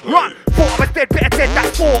run, thought I was dead, better dead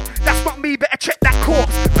that thought, that's not me, better check that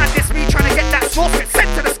corpse, man this me trying to get that sauce, get sent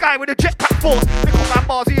to the sky with a jetpack force, look on my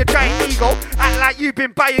bars with your giant ego, act like you've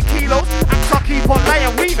been buying kilos, act like keep on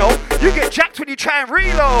lying, we know, you get jacked when you try and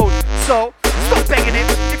reload, so stop begging it,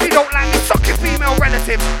 if you don't like me, suck your female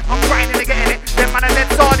relatives, I'm grinding and getting it, them man are lead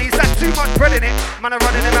sardies, that's too much bread in it, man are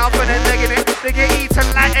running them out and then legging it, they get eaten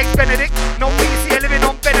like eggs Benedict, no peace here living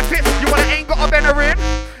on benefits, you wanna ain't got a Benarin,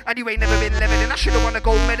 and you ain't never been living in, I should've wanna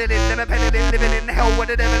go meddling, never peddling, living in hell where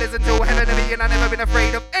the devil is until heaven to me, and I never been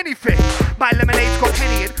afraid of anything, my lemonade's got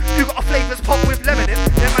penny in, you got a flavours pop with lemon in,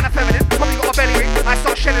 them man are feminine, probably got a belly ring, I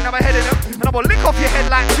start shelling on my head in them, and I will lick off your head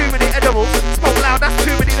like too many edibles, smoke loud, that's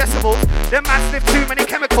too many decibels, them man sniff too many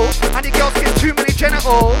chemicals, and your girls get too many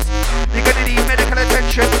genitals, you're gonna need medical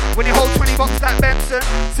attention, when you hold 20 bucks like Benson,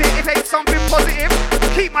 see if ain't something positive,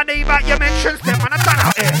 keep my name out your mentions, them man are done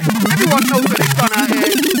out here, everyone knows what they've done out here.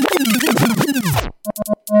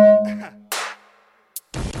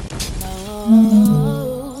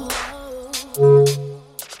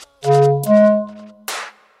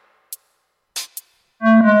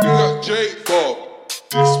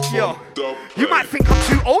 Yo, you might think I'm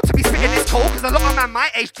too old to be spitting this cold, cause a lot of man my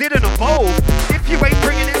age didn't evolve. If you ain't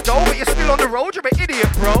bringing in dough, but you're still on the road, you're an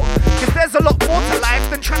idiot, bro. Cause there's a lot more to life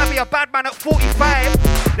than trying to be a bad man at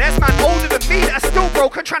 45. There's man older than me that are still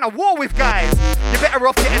broke and trying to war with guys. You're better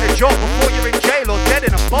off getting a job before you're in jail or dead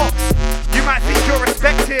in a box. You might think you're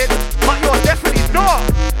respected, but you're definitely not.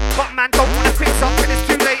 But man don't wanna fix up when it's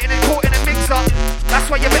too late and it's caught in a mix up. That's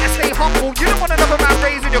why you better stay humble. You don't want another man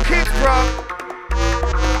raising your kids, bro.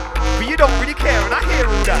 But you don't really care, and I hear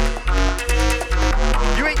all that.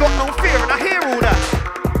 You ain't got no fear, and I hear all that.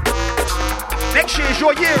 Next year's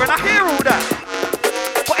your year, and I hear all that.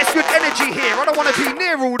 But it's good energy here, I don't wanna be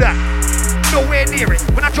near all that. Nowhere near it.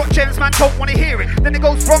 When I drop gems, man don't wanna hear it. Then it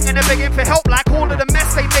goes wrong and they're begging for help. Like all of the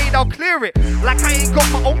mess they made, I'll clear it. Like I ain't got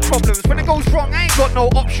my own problems. When it goes wrong, I ain't got no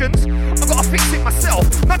options. I gotta fix it myself.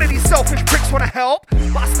 None of these selfish pricks wanna help,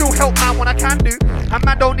 but I still help man when I can do. And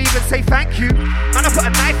man don't even say thank you. Man, I put a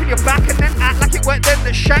knife in your back and then act like it weren't them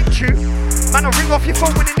that shanked you. Man, I'll ring off your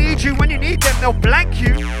phone when they need you. When you need them, they'll blank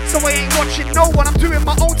you. So I ain't watching no one. I'm doing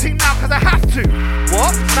my own thing now cause I have to.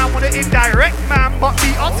 What? Man want it indirect, man, but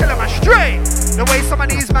me, I'll tell them I'm straight. The way some of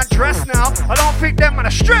these man dress now, I don't think them man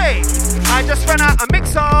are straight. I just ran out a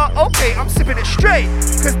mixer, okay, I'm sipping it straight.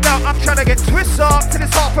 Cause now I'm trying to get twisted up till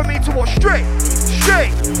it's hard for me to walk straight.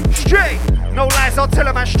 Straight, straight, no lies, I'll tell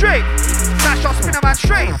a man straight. Trash, I'll spin a man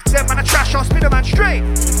straight. Them man a trash, I'll spin a man straight.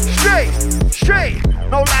 Straight, straight,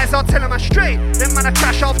 no lies, I'll tell a man straight. Them man a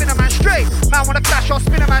trash, I'll spin a man straight. Man wanna clash, I'll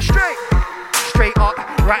spin a man straight. Straight up,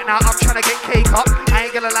 right now I'm trying to get cake up. I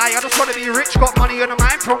ain't gonna lie, I just wanna be rich. Got money on the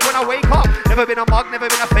mind from when I wake up. Never been a mug, never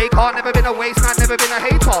been a fake heart, never been a waste man, never been a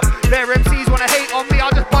hater. Their MCs wanna hate on me, I'll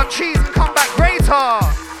just bun cheese and come back greater.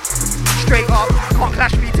 Straight up, can't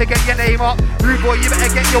clash me to get your name up. Rude boy, you better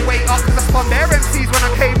get your weight up, cause I spun their MCs when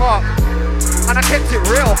I came up. And I kept it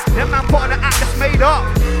real, them man put on an act that's made up.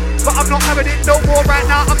 But I'm not having it no more right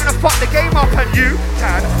now, I'm gonna fuck the game up. And you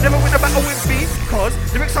can never win a battle with me, cause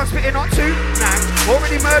lyrics I'm spitting on too, man.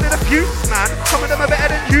 Already murdered a few, man. Some of them are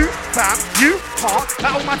better than you, fam. You can't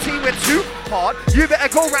battle my team, we're too hard. You better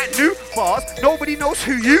go write new bars. Nobody knows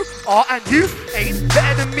who you are, and you ain't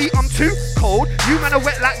better than me, I'm too cold. You man are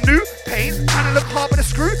wet like new paint, trying to look hard with a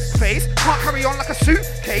screw face. Can't carry on like a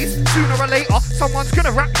suitcase. Sooner or later, someone's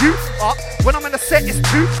gonna wrap you up. When I'm in the set, it's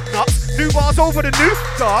too nuts. New bars over the new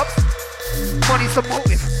dubs. Money's the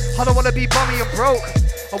motive. I don't wanna be bummy and broke.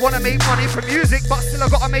 I wanna make money from music, but still I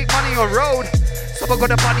gotta make money on road. So I got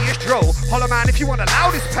the funniest dro. Holla man if you want the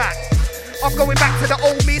loudest pack. I'm going back to the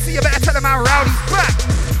old me, so you better tell them how rowdy's back.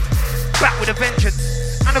 Back with a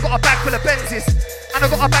vengeance. And I got a bag full of Benzes. And I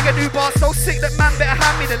got a bag of new bars so sick that man better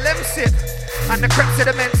hand me the lemsip. And the crepes are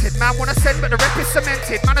demented. Man wanna send but the rep is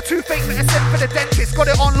cemented. Man are too fake better send for the dentist. Got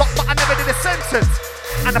it on lock but I never did a sentence.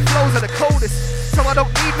 And the flows are the coldest, so I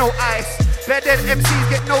don't need no ice. Better than MCs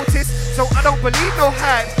get noticed, so I don't believe no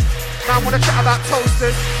hype. Man wanna chat about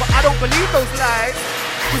toasters, but I don't believe those lies.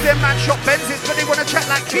 Cause them man shot Benzes, but they wanna chat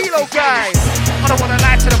like kilo guys. I don't wanna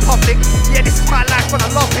lie to the public. Yeah, this is my life and I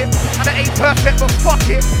love it. And it ain't perfect, but fuck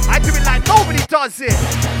it. I do it like nobody does it.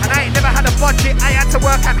 And I ain't never had a budget, I had to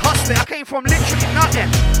work and hustle it. I came from literally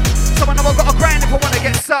nothing, so I know I gotta grind if I wanna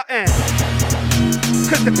get something.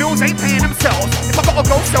 Cause the bills ain't paying themselves. If I gotta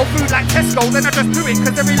go sell food like Tesco, then I just do it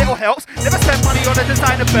cause every little helps. Never spend money on a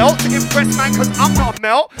designer belt to impress man cause I'm not a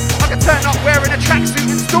melt. I can turn up wearing a tracksuit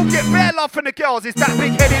and still get bare love from the girls. Is that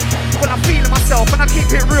big headed? Well, I'm feeling myself and I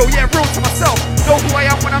keep it real, yeah, real to myself. Know who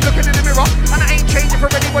I am when I'm looking in the mirror, and I ain't changing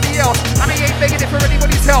for anybody else. And I ain't begging it for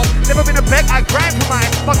anybody's help. Never been a beg, I grind for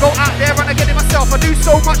mine. If I go out there and I get it myself, I do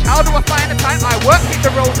so much, how do I find the time? I work, hit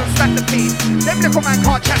the roads and stack the feet. Them little man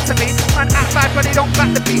can't chat to me. Man act bad but they don't back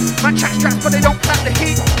the beat. Man chat straps but they don't clap the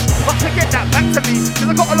heat. But forget that back to me, cause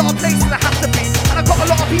I got a lot of places I have to be. And I got a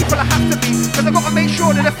lot of people I have to be. Cause I gotta make sure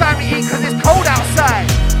that the family eat cause it's cold outside.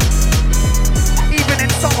 Even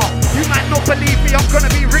in summer, you might not believe me, I'm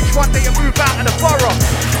gonna be rich one day and move out of the borough.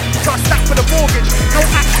 So I stack for the mortgage, no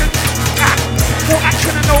action, more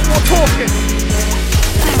action and no more talking.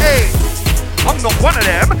 Hey, I'm not one of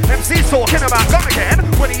them. MC's talking about gun again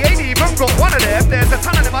when he ain't even got one of them. There's a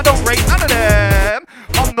ton of them, I don't rate none of them.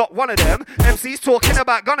 I'm not one of them. MC's talking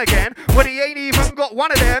about gun again when he ain't even got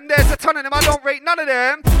one of them. There's a ton of them, I don't rate none of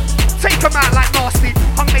them. Take them out like nasty,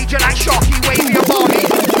 hung major like Sharky, wavy and Barney.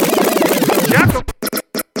 Jack 'em.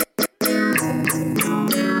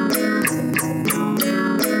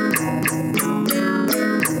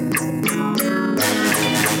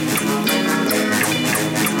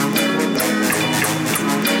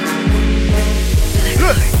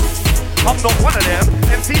 I'm not one of them.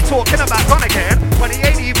 MC's talking about gun again when he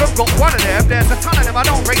ain't even got one of them. There's a ton of them, I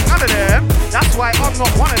don't rate none of them. That's why I'm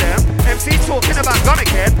not one of them. MC's talking about gun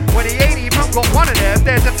again when he ain't even got one of them.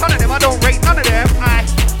 There's a ton of them, I don't rate none of them. I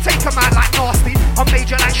take them out like nasty. I'm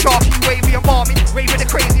major like Sharky, wavy and Barmy. Raving the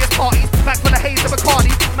craziest parties, back for the haze of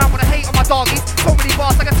Bacardi. Man wanna hate on my doggies. So many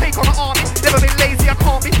bars I can take on an army. Never been lazy, I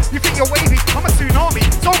can't be. You think you're wavy, I'm a tsunami.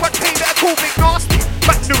 So much pain, better call Big Nasty.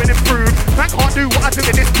 Back new and improved. Man can't do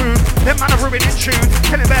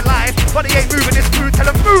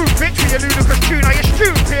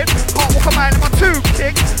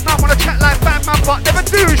sick. Man wanna chat like Batman, but never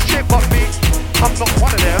do shit but me. I'm not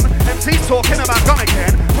one of them. MC's talking about gun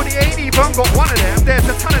again, when he ain't even got one of them. There's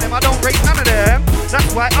a ton of them, I don't rate none of them.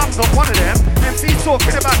 That's why I'm not one of them. MC's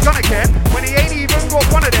talking about gun again, when he ain't even got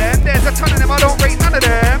one of them. There's a ton of them, I don't rate none of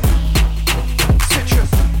them. Citrus.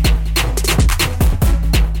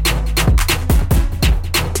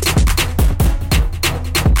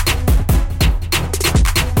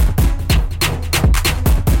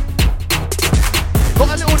 Got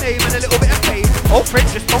a little name and a little bit of fame. Oh friend,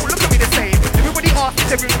 just don't look at me the same. Everybody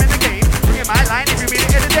asks every room in the game. Bringing my line every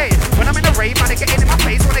minute of the day. When I'm in a rave, man, they get in my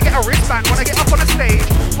face. When I get a wristband, when I get up on the stage.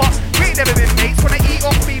 But we ain't never been mates. When I eat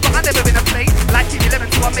off me, but I never been a plate. Like give me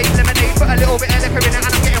lemon, so I make lemonade. Put a little bit of liquor in it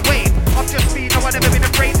and I'm getting weighed. I'm just me, no, I've never been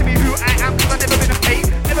afraid to be who I am. Cause I've never been a fake,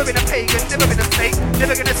 never been a pagan, never been a snake.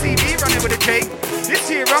 Never gonna see me running with a J.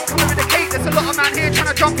 This year I'm coming with a cake. There's a lot of man here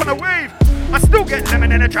trying to jump on a wave. I still get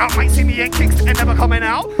lemon in a drought, might see me in kicks and never coming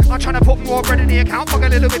out. I'm trying to put more bread in the account, fuck a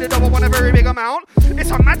little bit of dough, I want a very big amount.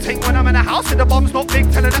 It's a mad thing when I'm in a house and the bomb's not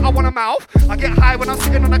big, telling that I want a mouth. I get high when I'm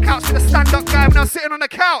sitting on the couch, to the stand-up guy when I'm sitting on the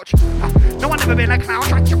couch. No, I've never been a clown,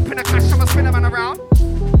 try to jump in a crash, I'ma spin a man around.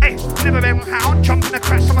 Hey, never been a clown, jump in a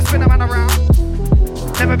crash, I'ma spin a man around.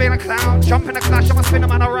 Never been a clown, jump in a clash, I'ma spin a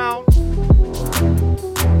man around.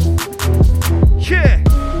 Yeah.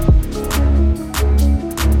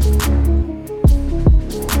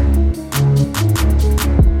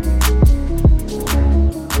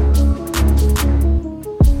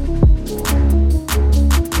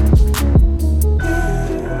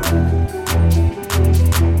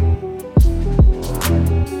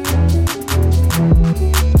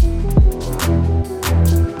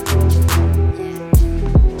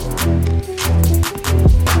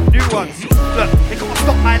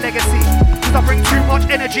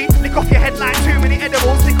 Energy, lick off your head like too many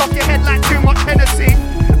edibles, lick off your head like too much Hennessy.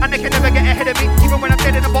 And they can never get ahead of me, even when I'm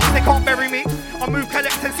dead in the box, they can't bury me. I move,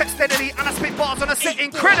 collect and set steadily, and I spit bars on a set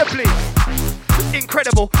incredibly.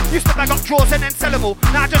 Incredible, used to bag up drawers and then sell them all.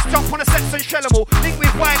 Now I just jump on the sets and shell them all. Link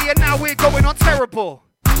with Wiley and now we're going on terrible.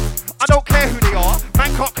 I don't care who they are,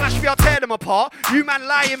 man can't clash me, I'll tear them apart. You man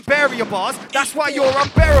lie and bury your bars, that's why you're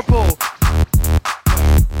unbearable.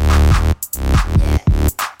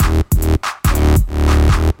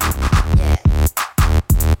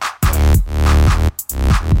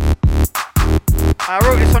 I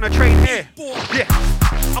wrote this on a train here. Yeah.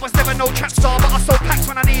 I was never no trap star, but I sold packs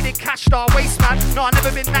when I needed cash star. Waste man, no, I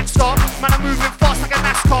never been that star. Man, I'm moving fast like a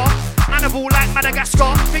NASCAR. Animal like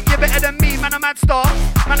Madagascar. Think you're better than me, man, a mad star.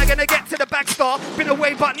 Man, I'm gonna get to the back star. Been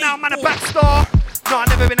away, but now, man, a back star. No, I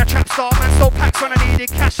never been a trap star. Man, sold packs when I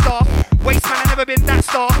needed cash star. Waste man, I never been that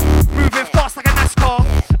star. Moving fast like a NASCAR.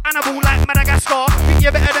 Animal like Madagascar. Think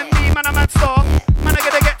you're better than me, man, a mad star. Man, I'm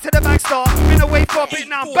gonna get to the back star. Been away for a bit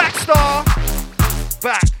now, back star.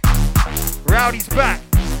 Back, Rowdy's back,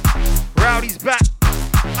 Rowdy's back,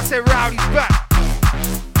 I said Rowdy's back.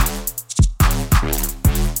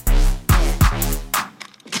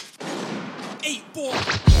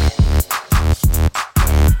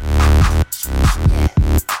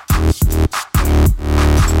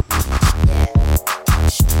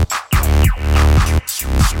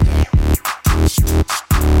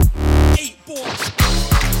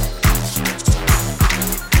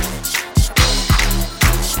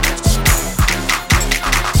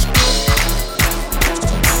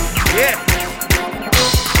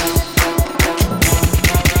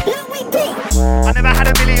 I never had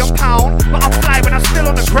 £1 million, but I'm fly when I'm still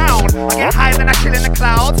on the ground. I get high then I chill in the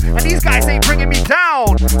clouds, and these guys ain't bringing me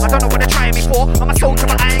down. I don't know what they're trying me for. I'm a soldier,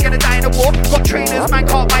 but I ain't gonna die in the war. Got trainers, man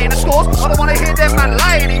can't buy in the stores. I don't wanna hear them man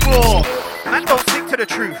lie anymore. Man don't stick to the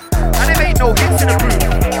truth, and there ain't no hits in the booth.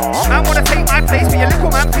 Man wanna take my place, but your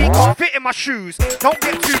little man feet can't fit in my shoes. Don't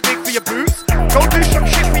get too big for your boots. Go do some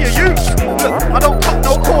shit for your youth. Look, I don't cut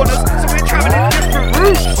no corners, so we're traveling different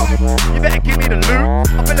routes. You better give me the loot.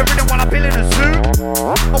 I feel a rhythm while I bill in a zoo.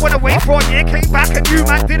 I went away for a year, came back and you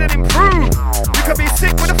man didn't improve. You could be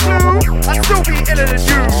sick with the flu, I'd still be iller than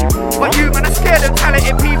you. But you man are scared of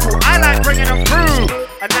talented people, I like bringing them through.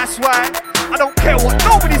 And that's why I don't care what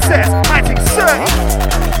nobody says, my thing's 30.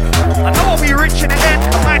 I know I'll be rich in the end,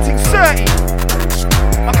 but my thing's 30.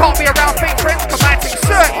 I can't be around fake friends, cause my thing's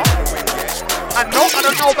 30. I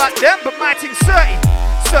don't know about them, but my thing's 30.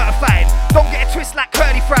 Certified, don't get a twist like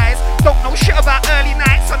curly fries. Don't know shit about early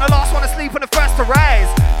nights, I'm the last one to sleep and the first to rise.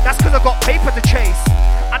 That's cause I got paper to chase,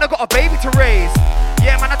 and I got a baby to raise.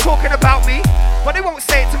 Yeah man, they're talking about me, but they won't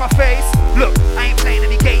say it to my face. Look, I ain't playing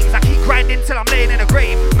any games, I keep grinding till I'm laying in a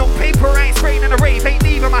grave. No paper, I ain't spraying in a rave. Ain't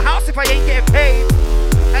leaving my house if I ain't getting paid.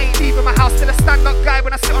 I ain't leaving my house till a stand-up guy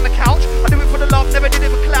when I sit on the couch. I do it for the love, never did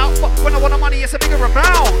it for clout, but when I want the money, it's a bigger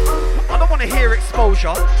amount. I don't want to hear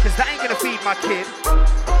exposure, cause that ain't gonna feed my kid.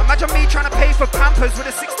 Imagine me trying to pay for Pampers with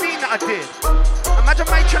a 16 that I did. Imagine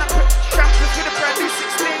me trying to put Champers with a brand new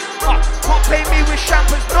 16. Can't pay me with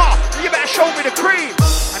Champers, nah, you better show me the cream.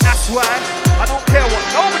 And that's why I don't care what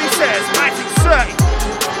nobody says, my thing's 30.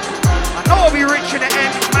 I know I'll be rich in the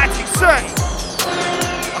end, my thing's 30.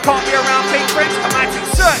 I can't be around fake friends, my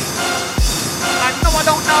thing's 30. I know I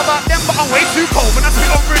don't know about them, but I'm way too cold when I spit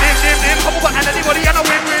on dim. Come over and anybody and I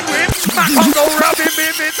win. Man can't go round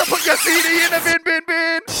bin. So put your CD in the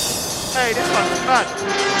bin. Hey, this one's mad.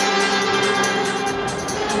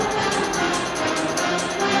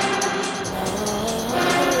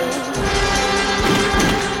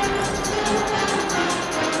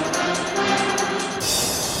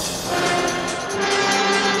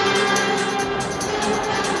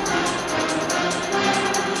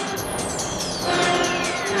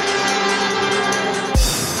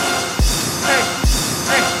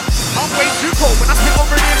 When I spit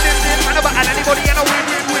over dim, man about and anybody and I win.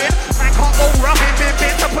 Man can't go round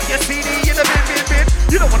bin, so put your CD in the bin.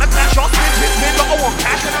 You don't wanna clash or spin, but I want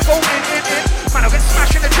cash when I go in. Man, I'll get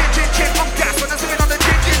smashed in the chin. I'm gas when I'm sitting on the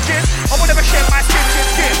chin. I will never share my skin.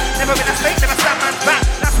 Never been a snake, never stab man's back.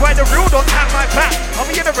 That's why the real don't have my back. I'll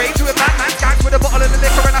be in a rage with Batman's gangs with a bottle of the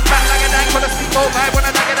liquor and a fat like a dang for the speedboat vibe. When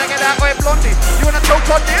I dag that way blondie. You wanna talk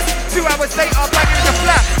on this? 2 hours later, I'm back in the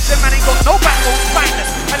flat. Them man ain't got no backbone, spineless.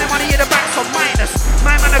 And the money in the bank's on minus.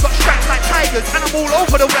 My man, I got straps like tigers, and I'm all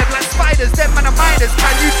over the web like spiders. Them man are miners,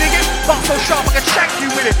 can you dig it? Not so sharp, I can shank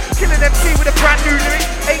you with it. Killing MC with a brand new lyric.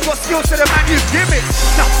 Ain't got skills to the man you give it.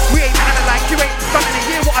 No, we ain't nothing alike. You ain't done in a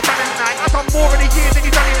year what I done in a night. I've done more in a year than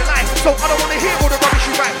you done in a life. So I don't wanna hear all the rubbish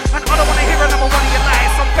you write, and I don't wanna hear another one of your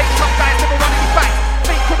lies. Some fake tough guys never run any fights.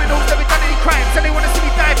 Fake criminals never done any crimes, and they wanna see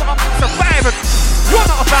me die, but I'm surviving. You're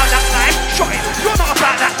not about that life, shot it. You're not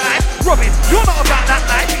about that life, Robin. You're not about that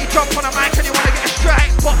life. You jump on a mic and you wanna get a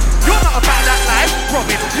strike, but you're not about that life,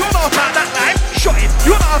 Robin. You're not about that life, shot it.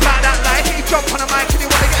 You're not about that life. You jump on a mic and you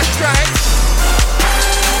wanna get a strike.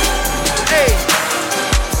 Hey.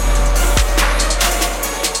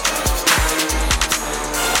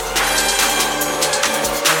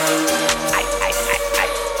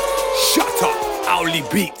 Shut up, Owly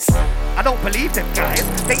Beats. I don't believe them guys,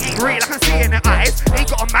 they ain't real, I can see it in their eyes. They ain't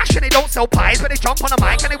got a mash and they don't sell pies, but they jump on a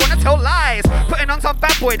mic and they wanna tell lies. Putting on some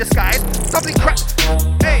bad boy disguise, something crap.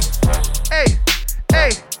 Hey.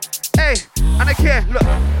 And again, look,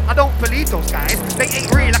 I don't believe those guys. They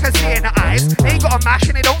ain't real, I can see it in their eyes. They ain't got a mash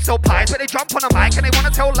and they don't sell pies, but they jump on a mic and they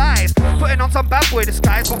wanna tell lies. Putting on some bad boy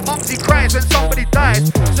disguise, but Mumsy cries when somebody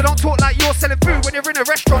dies. So don't talk like you're selling food when you're in a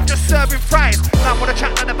restaurant just serving fries. Man wanna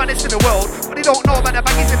chat like the baddest in the world, but he don't know about the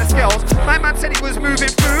baggies in the scales. My man said he was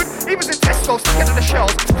moving food, he was in Tesco sticking to the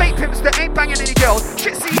shelves. Fake pimps that ain't banging any girls.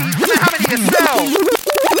 Shit CDs, you know how many you sell.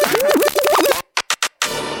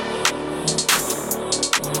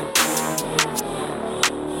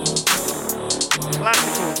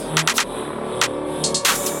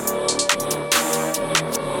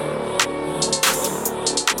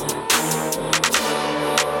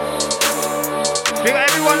 We got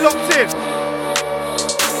everyone locked in.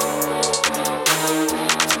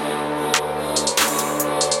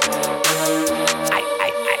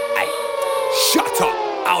 Shut up,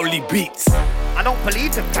 Owly Beats. I don't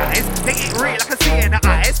believe them guys, they ain't real, I can see it in their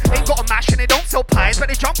eyes. They ain't got a mash and they don't sell pies, but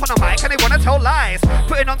they jump on a mic and they wanna tell lies.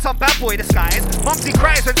 Putting on some bad boy disguise, Mumsy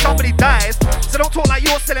cries when somebody dies. So don't talk like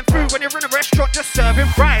you're selling food when you're in a restaurant just serving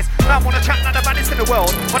fries. Man wanna chat like the baddest in the world,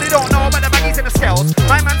 but they don't know about the baggies in the scales.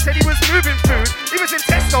 My man said he was moving food, he was in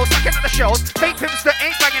Tesco sucking at the shells. Fake pimps that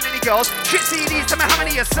ain't banging any girls. Shit CDs, tell me how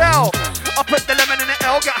many you sell. I put the lemon in the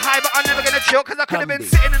L, get high but I'm never gonna chill, cause I could have been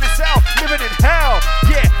sitting in a cell, living in hell.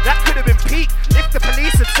 Yeah, that could have been peak. If the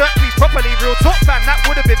police had searched me properly, real talk man, that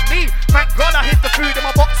would have been me. Thank God I hid the food in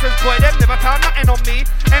my boxers, boy, them never found nothing on me.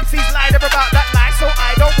 MCs lied ever about that life, so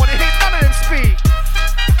I don't wanna hear none of them speak.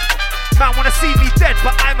 Man wanna see me dead,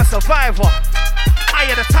 but I'm a survivor. Eye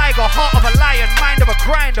of the tiger, heart of a lion, mind of a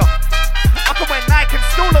grinder. I can wear Nike and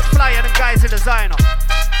still look flyer than guys in designer.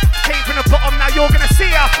 Came from the bottom, now you're gonna see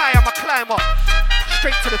how high I'ma climb up.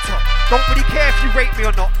 Straight to the top, don't really care if you rate me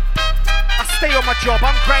or not. I stay on my job,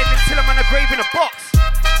 I'm grinding till I'm on a grave in a box.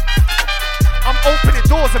 I'm opening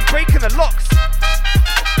doors and breaking the locks.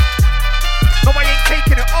 No, I ain't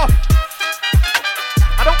taking it off.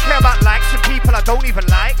 I don't care about likes from people I don't even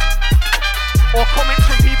like, or comments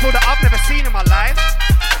from people that I've never seen in my life.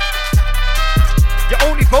 You're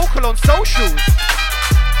only vocal on socials,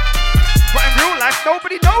 but in real life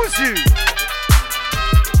nobody knows you.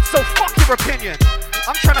 So fuck your opinion.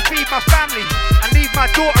 I'm trying to feed my family and leave my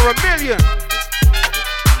daughter $1 million.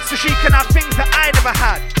 so she can have things that I never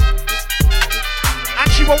had.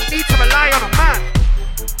 And she won't need to rely on a man.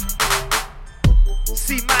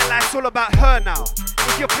 See, my life's all about her now.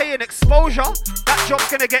 If you're paying exposure, that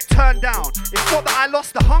job's gonna get turned down. It's not that I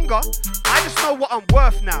lost the hunger, I just know what I'm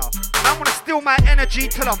worth now. And I wanna steal my energy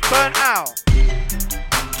till I'm burnt out.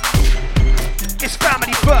 It's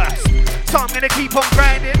family first, so I'm gonna keep on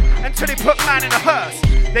grinding until they put man in a hearse.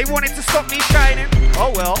 They wanted to stop me shining,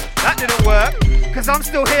 oh well, that didn't work. Cause I'm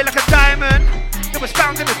still here like a diamond that was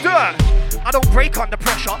found in the dirt. I don't break under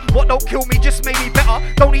pressure. What don't kill me just made me better.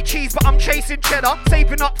 Don't eat cheese, but I'm chasing cheddar.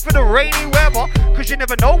 Saving up for the rainy weather. Cause you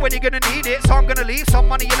never know when you're gonna need it. So I'm gonna leave some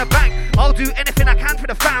money in the bank. I'll do anything I can for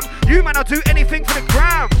the fam. You man, I'll do anything for the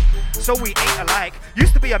gram. So we ain't alike.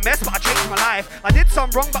 Used to be a mess, but I changed my life. I did some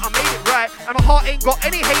wrong, but I made it right. And my heart ain't got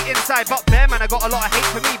any hate inside. But there, man, I got a lot of hate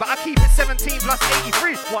for me. But I keep it 17 plus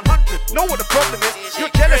 83, 100. Know what the problem is? Your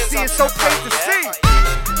jealousy is so plain to see.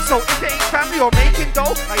 So if it ain't family or making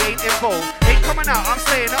dough, I ain't involved. Ain't coming out, I'm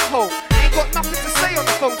staying at home. Ain't got nothing to say on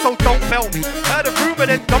the phone, so don't bell me. Heard a rumor,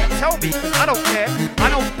 then don't tell me, cause I don't care.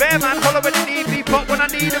 I know bear man holler when they need me, but when I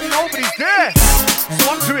need them, nobody's there.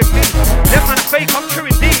 So I'm doing me. Them man fake, I'm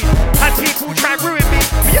true indeed. Had people try ruin me,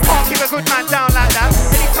 but you can't keep a good man down like that.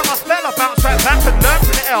 Anytime I spell, I bounce right back and learn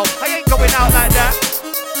from the L. I ain't going out like that.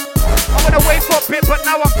 I went away for a bit, but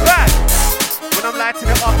now I'm back. When I'm lighting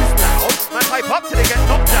it up, it's loud. Man hype up till they get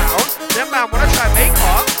knocked down. Then man wanna try make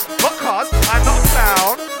up, but cause I'm not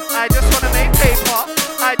found. I just wanna make paper,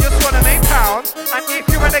 I just wanna make pounds. And if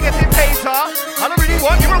you're a negative hater, I don't really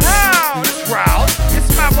want you around. It's round, this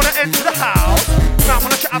man wanna enter the house. Man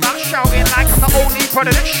wanna chat about shouting like I'm the only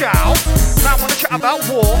brother that shouts. Man wanna chat about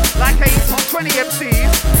war like I ain't top 20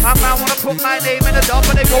 MCs. And man wanna put my name in the dub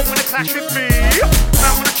but they won't win a clash with me.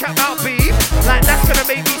 Man wanna chat about beef like that's gonna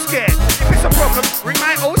make me scared. If it's a problem, ring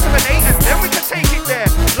my 078 and then we can take it there.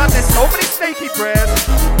 Like there's so many snaky prayers.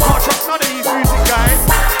 Can't trust none of these music guys.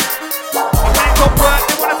 And when it don't work,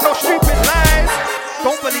 they wanna tell stupid lies.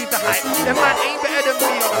 Don't believe the hype. Them man ain't better than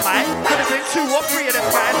me on the mic. Could've been 2 or 3 of them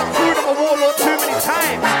guys. Threw them a warlord too many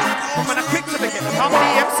times. But when I quick to forget how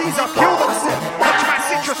many MCs I've killed on the set. Touch my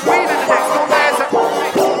citrus weed in the next. No lies that.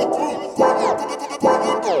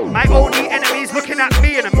 My only enemy's looking at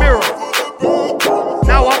me in a mirror.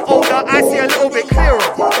 Now I'm older, I see a little bit clearer.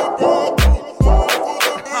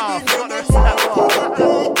 I forgot the rest of that part.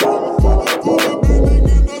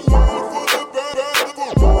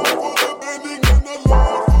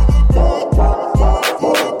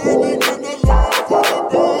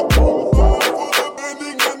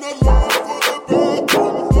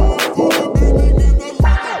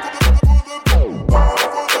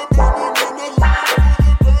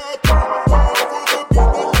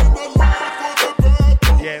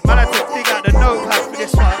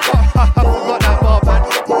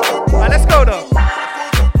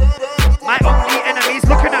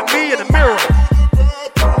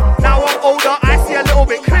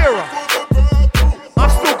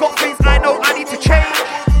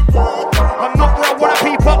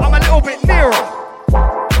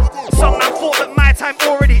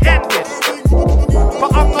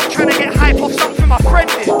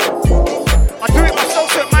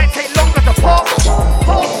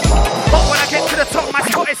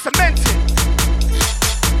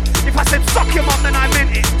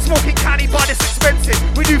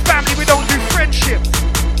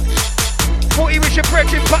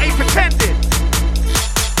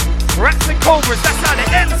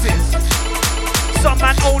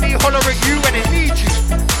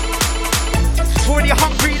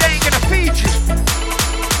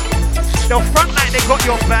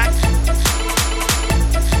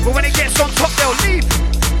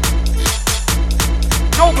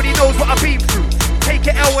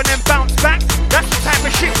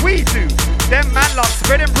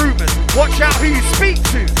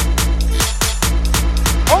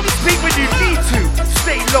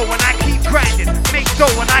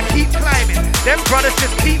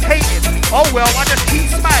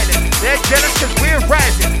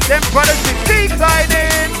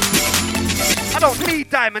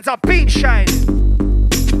 I've been shining.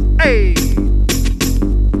 Hey.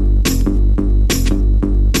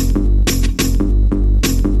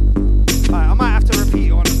 Alright, I might have to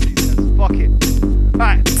repeat one of these. Fuck it.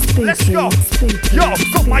 Alright, let's go. Yo,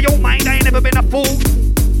 got my own mind, I ain't never been a fool.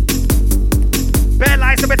 Bare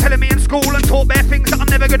lies they were telling me in school and taught bare things that I'm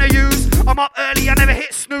never gonna use. I'm up early, I never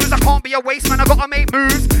hit snooze. I can't be a waste man, I gotta make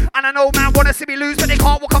moves. And I know man wanna see me lose, but they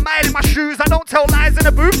can't walk a mile in my shoes. I don't tell lies in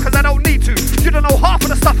the booth, cause I don't need to. You don't know half of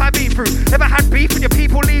the stuff I've been through. Ever had beef when your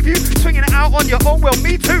people leave you? Swinging it out on your own, well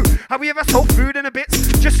me too. Have you ever sold food in a bits,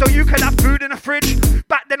 just so you could have food in the fridge?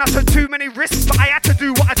 Back then I took too many risks, but I had to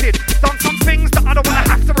do what I did. Done some things that I don't wanna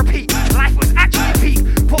have to repeat. Life was actually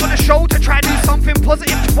peak. Put on a show to try to do something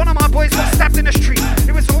positive. One of my boys got stabbed in the street.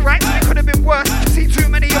 It was alright, but it could have been worse. See too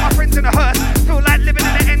many of my friends in a hearse. Feel like living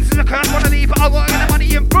in the ends is a curse. Wanna leave, but I wanna get the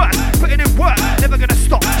money in burst. Putting in work, never gonna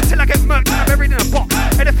stop till I get murked and I'm buried in a box.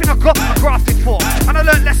 Anything I got, I grafted for. And I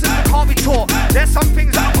learned lessons that can't be taught. There's some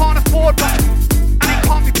things that I can't afford, but and it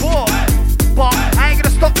can't be bought. But I ain't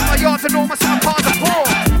gonna stop till my yard's enormous and my cars are poor.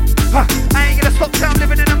 I ain't gonna stop till I'm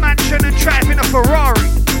living in a mansion and driving a Ferrari.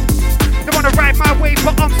 They wanna ride my wave,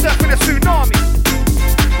 but I'm surfing a tsunami.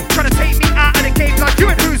 Trying to take me out of the game like you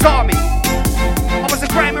and who's army. I was a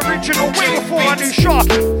grime original way before I knew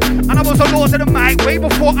Sharky. And I was a lord of the mic way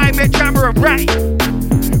before I met Jammer and Ratty.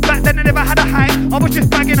 Back then I never had a hype, I was just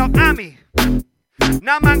bagging up Amy.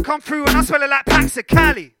 Now man come through and I smell it like packs of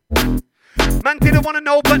Cali. Man didn't wanna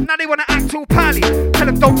know, but now they wanna act all pally. Tell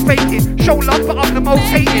them don't fake it, show love, but I'm the most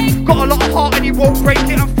hated. Got a lot of heart and you won't break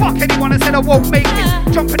it. And fuck anyone that said I won't make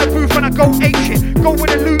it. Jump in the booth and I go ape shit. Go where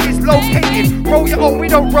the loot is located. Roll your own, we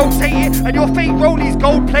don't rotate it. And your fake rollies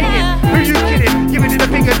gold plated. Who you kidding? Giving it a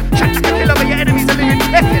bigger. Chat like a killer, but your enemies are living.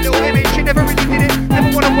 F your little image, you never really did it.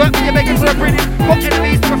 Never wanna work, but you're begging for a grinning. Got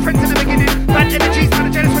enemies that were friends in the beginning. Bad energies, man,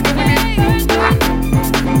 are jealous when you're women.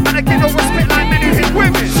 And I get no respect like men who hit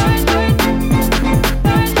women.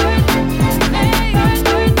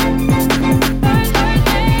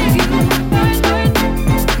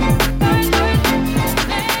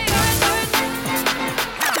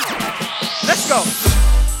 Let's go.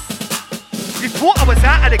 You thought I was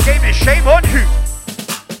out of the game and shame on you.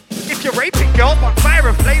 If you're raping girls on fire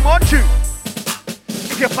and flame on you.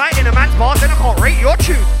 If you're fighting a man's bars, then I can't rate your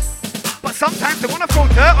tunes. But sometimes they wanna throw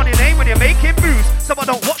dirt on your name when you're making moves. So I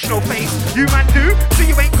don't watch no face. You man do, so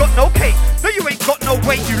you ain't got no cake. No, you ain't got no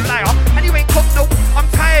weight, you liar. And you ain't got no. I'm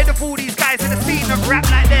tired of all these guys in the scene that rap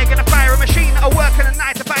like they're gonna fire a machine that'll work in a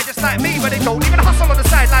 9 to 5 just like me, but they don't even hustle on the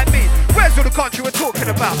side like me. Where's all the guns you were talking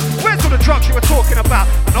about? Where's all the drugs you were talking about?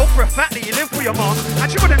 I know for a fact that you live for your mom, and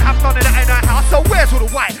she wouldn't have none of that in her house. So where's all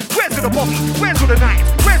the white? Where's all the bobby? Where's all the knives?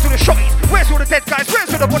 Where's all the shotties? Where's all the dead guys?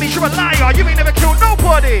 Where's all the bodies? You're a liar, you ain't never killed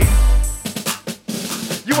nobody.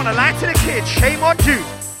 You wanna lie to the kids, shame on you.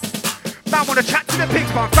 Man wanna chat to the pigs,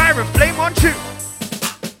 but fire and flame on you.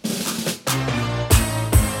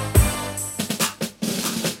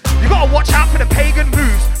 You gotta watch out for the pagan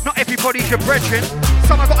moves. Not everybody's your brethren.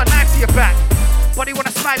 Some have got a knife to your back, but they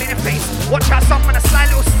wanna smile in your face. Watch out, some man are sly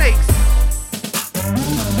little snakes.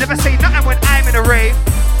 Never say nothing when I'm in a rave.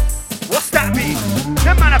 What's that mean?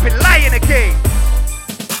 Them man have been lying again.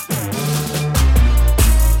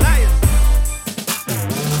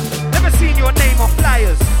 Seen your name on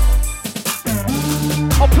flyers.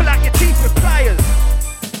 I'll pull out your teeth with pliers.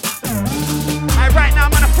 Right now,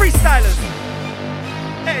 man, I'm freestylers.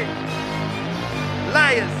 Hey,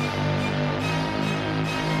 liars.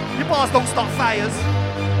 Your bars don't start fires.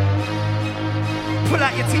 Pull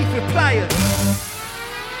out your teeth with pliers.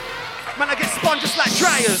 Man, I get spun just like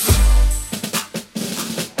dryers.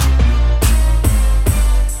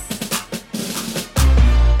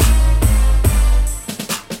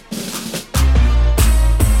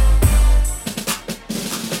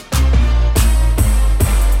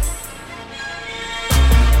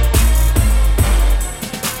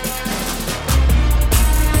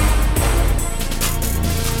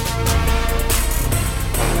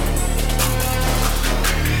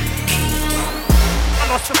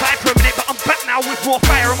 With more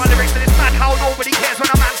fire on my lyrics, and it's mad how nobody cares when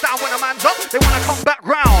a man's down, when a man's up, they wanna come back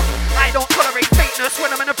round. I don't tolerate fakeness when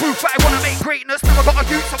I'm in a booth, but I wanna make greatness. Never got a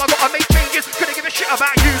youth, so I gotta make changes. Couldn't give a shit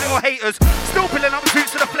about you little haters. Still filling up suits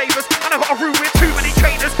to the flavors, and I got a room with too many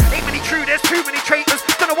traitors. Ain't many true, there's too many traitors.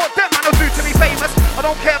 Don't know what them man will do to be famous. I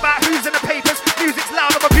don't care about who's in the papers. Music's loud,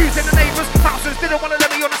 I'm abusing the neighbours. Bouncers didn't wanna let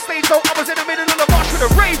me on the stage, so I was in the middle of the march with the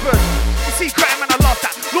ravers. You see, crime, and I love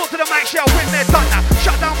that. Lord to the mic, yeah, win there, done that.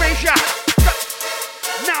 Shut down, raise your hand.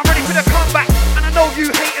 Now I'm ready for the comeback, and I know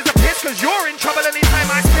you haters are pissed, cause you're in trouble anytime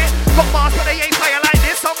I spit. Got bars, but they ain't fire like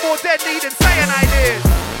this. I'm more deadly than cyanide is.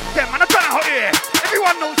 Them man are done out here.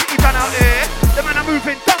 Everyone knows what you done out here. Them man are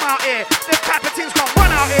moving dumb out here. Them type of things can't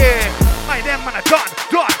run out here. Aye, them man are done.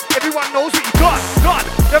 Everyone knows what you done.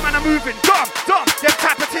 Them man are moving dumb. Them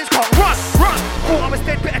type of things can't run. Thought I was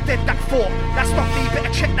dead, better dead that thought. That's not me,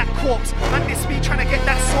 better check that corpse. Man, this me trying to get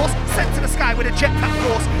that sauce sent to the sky with a jetpack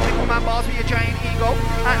force. Nickel man bars with your giant ego.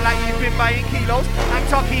 Act like you've been buying kilos. Act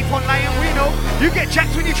up, keep on lying, we know. You get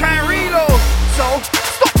jacked when you try and reload. So,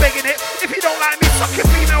 stop begging it. If you don't like me, suck your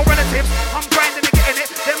female relatives. I'm grinding and getting it.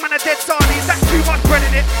 Them man are dead sarnies, that's too much bread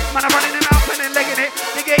in it. Man, I'm running them out and then legging it.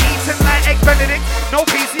 They get eaten like egg Benedict. No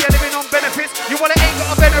PC, you're living on benefits. You wallet ain't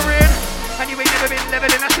got a veteran. And you ain't never been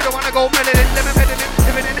leveling. I should've wanna go melanin. Lemon peddling.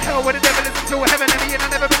 Living in hell where the devil is until heaven. And I've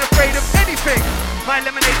never been afraid of anything. My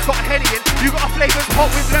lemonade's got a Henny in. You got a flavours hot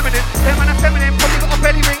with lemon in. Them man are feminine. Probably got a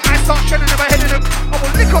belly ring. I start shelling never heading them. I will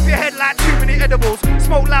lick off your head like too many edibles.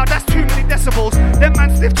 Smoke loud, that's too many decibels. Them man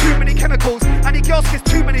sniff too many chemicals. And the girls kiss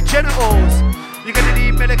too many genitals. You're gonna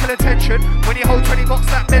need medical attention when you hold 20 bucks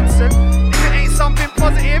like Benson. If it ain't something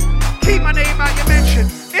positive, keep my name out your mention.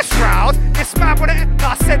 It's round, it's mad with it. No,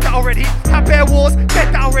 I said that already. Had bear wars,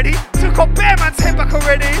 dead that already. Took up bear man's head back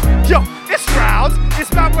already. Yo, it's round,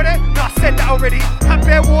 it's mad with it. No, I said that already. Had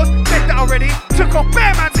bear wars, dead that already. Took up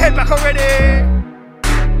bear man's head back already.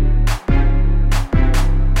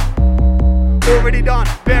 Already done.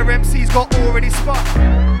 Bear MC's got already spot.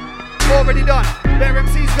 Already done. Bear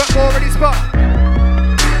MC's got already spot.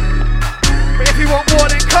 But if you want more,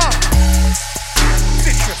 then come.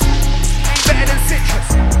 Citrus. Ain't better than citrus.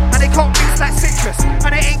 And they can't mix like citrus.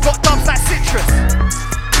 And they ain't got dubs like citrus.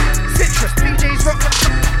 Citrus. DJs rock with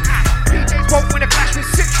DJs won't win a clash with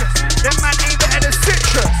citrus. Them man ain't better than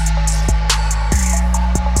citrus.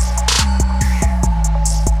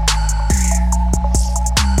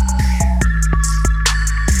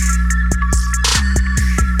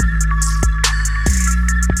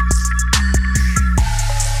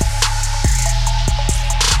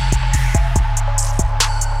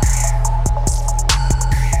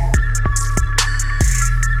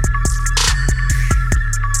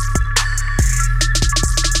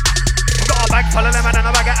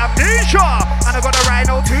 And I got a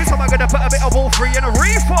rhino too, so I'm gonna put a bit of all three in a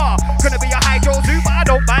reefer. Gonna be a hydro zoo, but I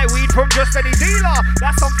don't buy weed from just any dealer.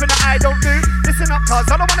 That's something that I don't do. Listen up, cuz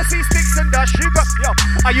I don't wanna see sticks and dust. You got, yo,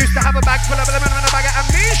 I used to have a bag full of lemon and a bag of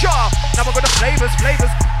amnesia. Now I got the flavors, Bill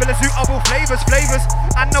suitable flavors.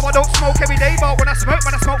 And no, I don't smoke every day, but when I smoke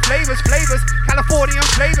flavors. Californian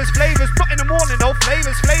flavors. Not in the morning, no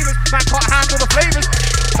flavors. Man can't handle the flavors.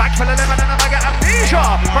 Bag full of lemon and a bag of amnesia.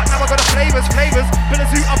 But now I got the flavors. Bill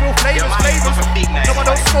suitable flavors. No, I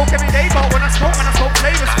don't smoke every day, but when I smoke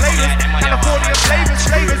flavors. Californian flavors.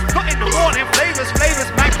 Not in the morning, flavors.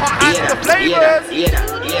 Man can't handle the flavors.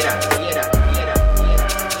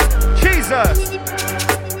 Jesus.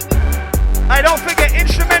 I don't forget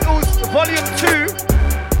Instrumentals Volume 2,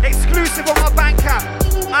 exclusive on my Bandcamp,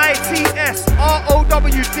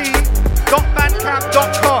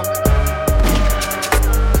 itsrowd.bandcamp.com.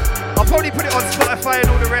 I'll probably put it on Spotify and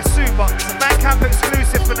all the rest soon, but it's a Bandcamp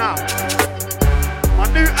exclusive for now. My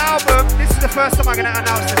new album, this is the first time I'm going to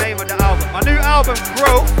announce the name of the album. My new album,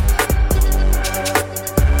 Growth,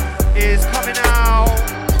 is coming out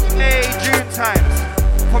May, June times.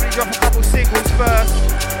 Probably drop a couple singles first.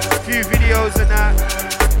 Few videos and that.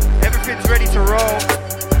 Everything's ready to roll.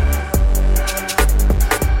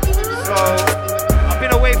 So I've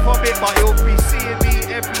been away for a bit, but you'll be seeing me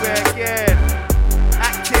everywhere again.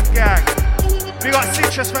 Active gang. We got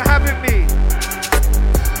Citrus for having me.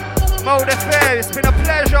 Mode FM, it's been a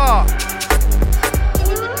pleasure.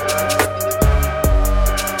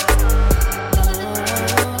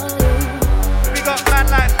 We got man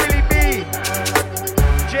like Philly B,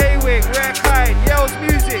 J-Wig, Rare Kind, Yells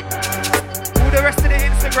Music, all the rest of the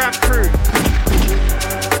Instagram crew.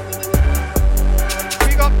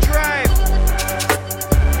 We got Drive,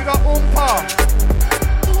 we got Oompa,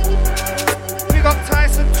 we got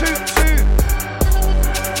Tyson Toot Toot,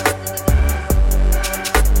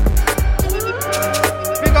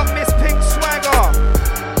 we got Miss Pink Swagger,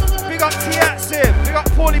 we got Tiatsim, we got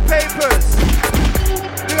Paulie Papers,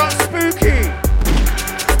 we got Spooky,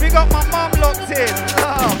 we got my mum locked in.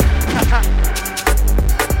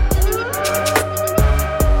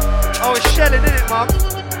 Oh, it's shelling, isn't it, mum?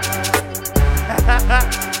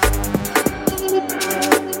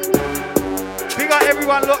 We got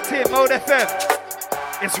everyone locked in, Mode FM.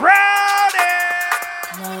 It's rowdy!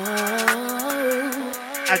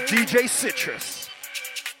 At DJ Citrus.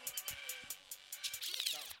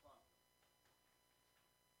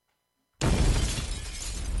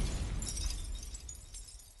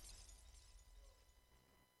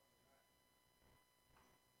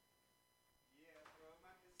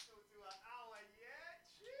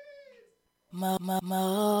 Mo.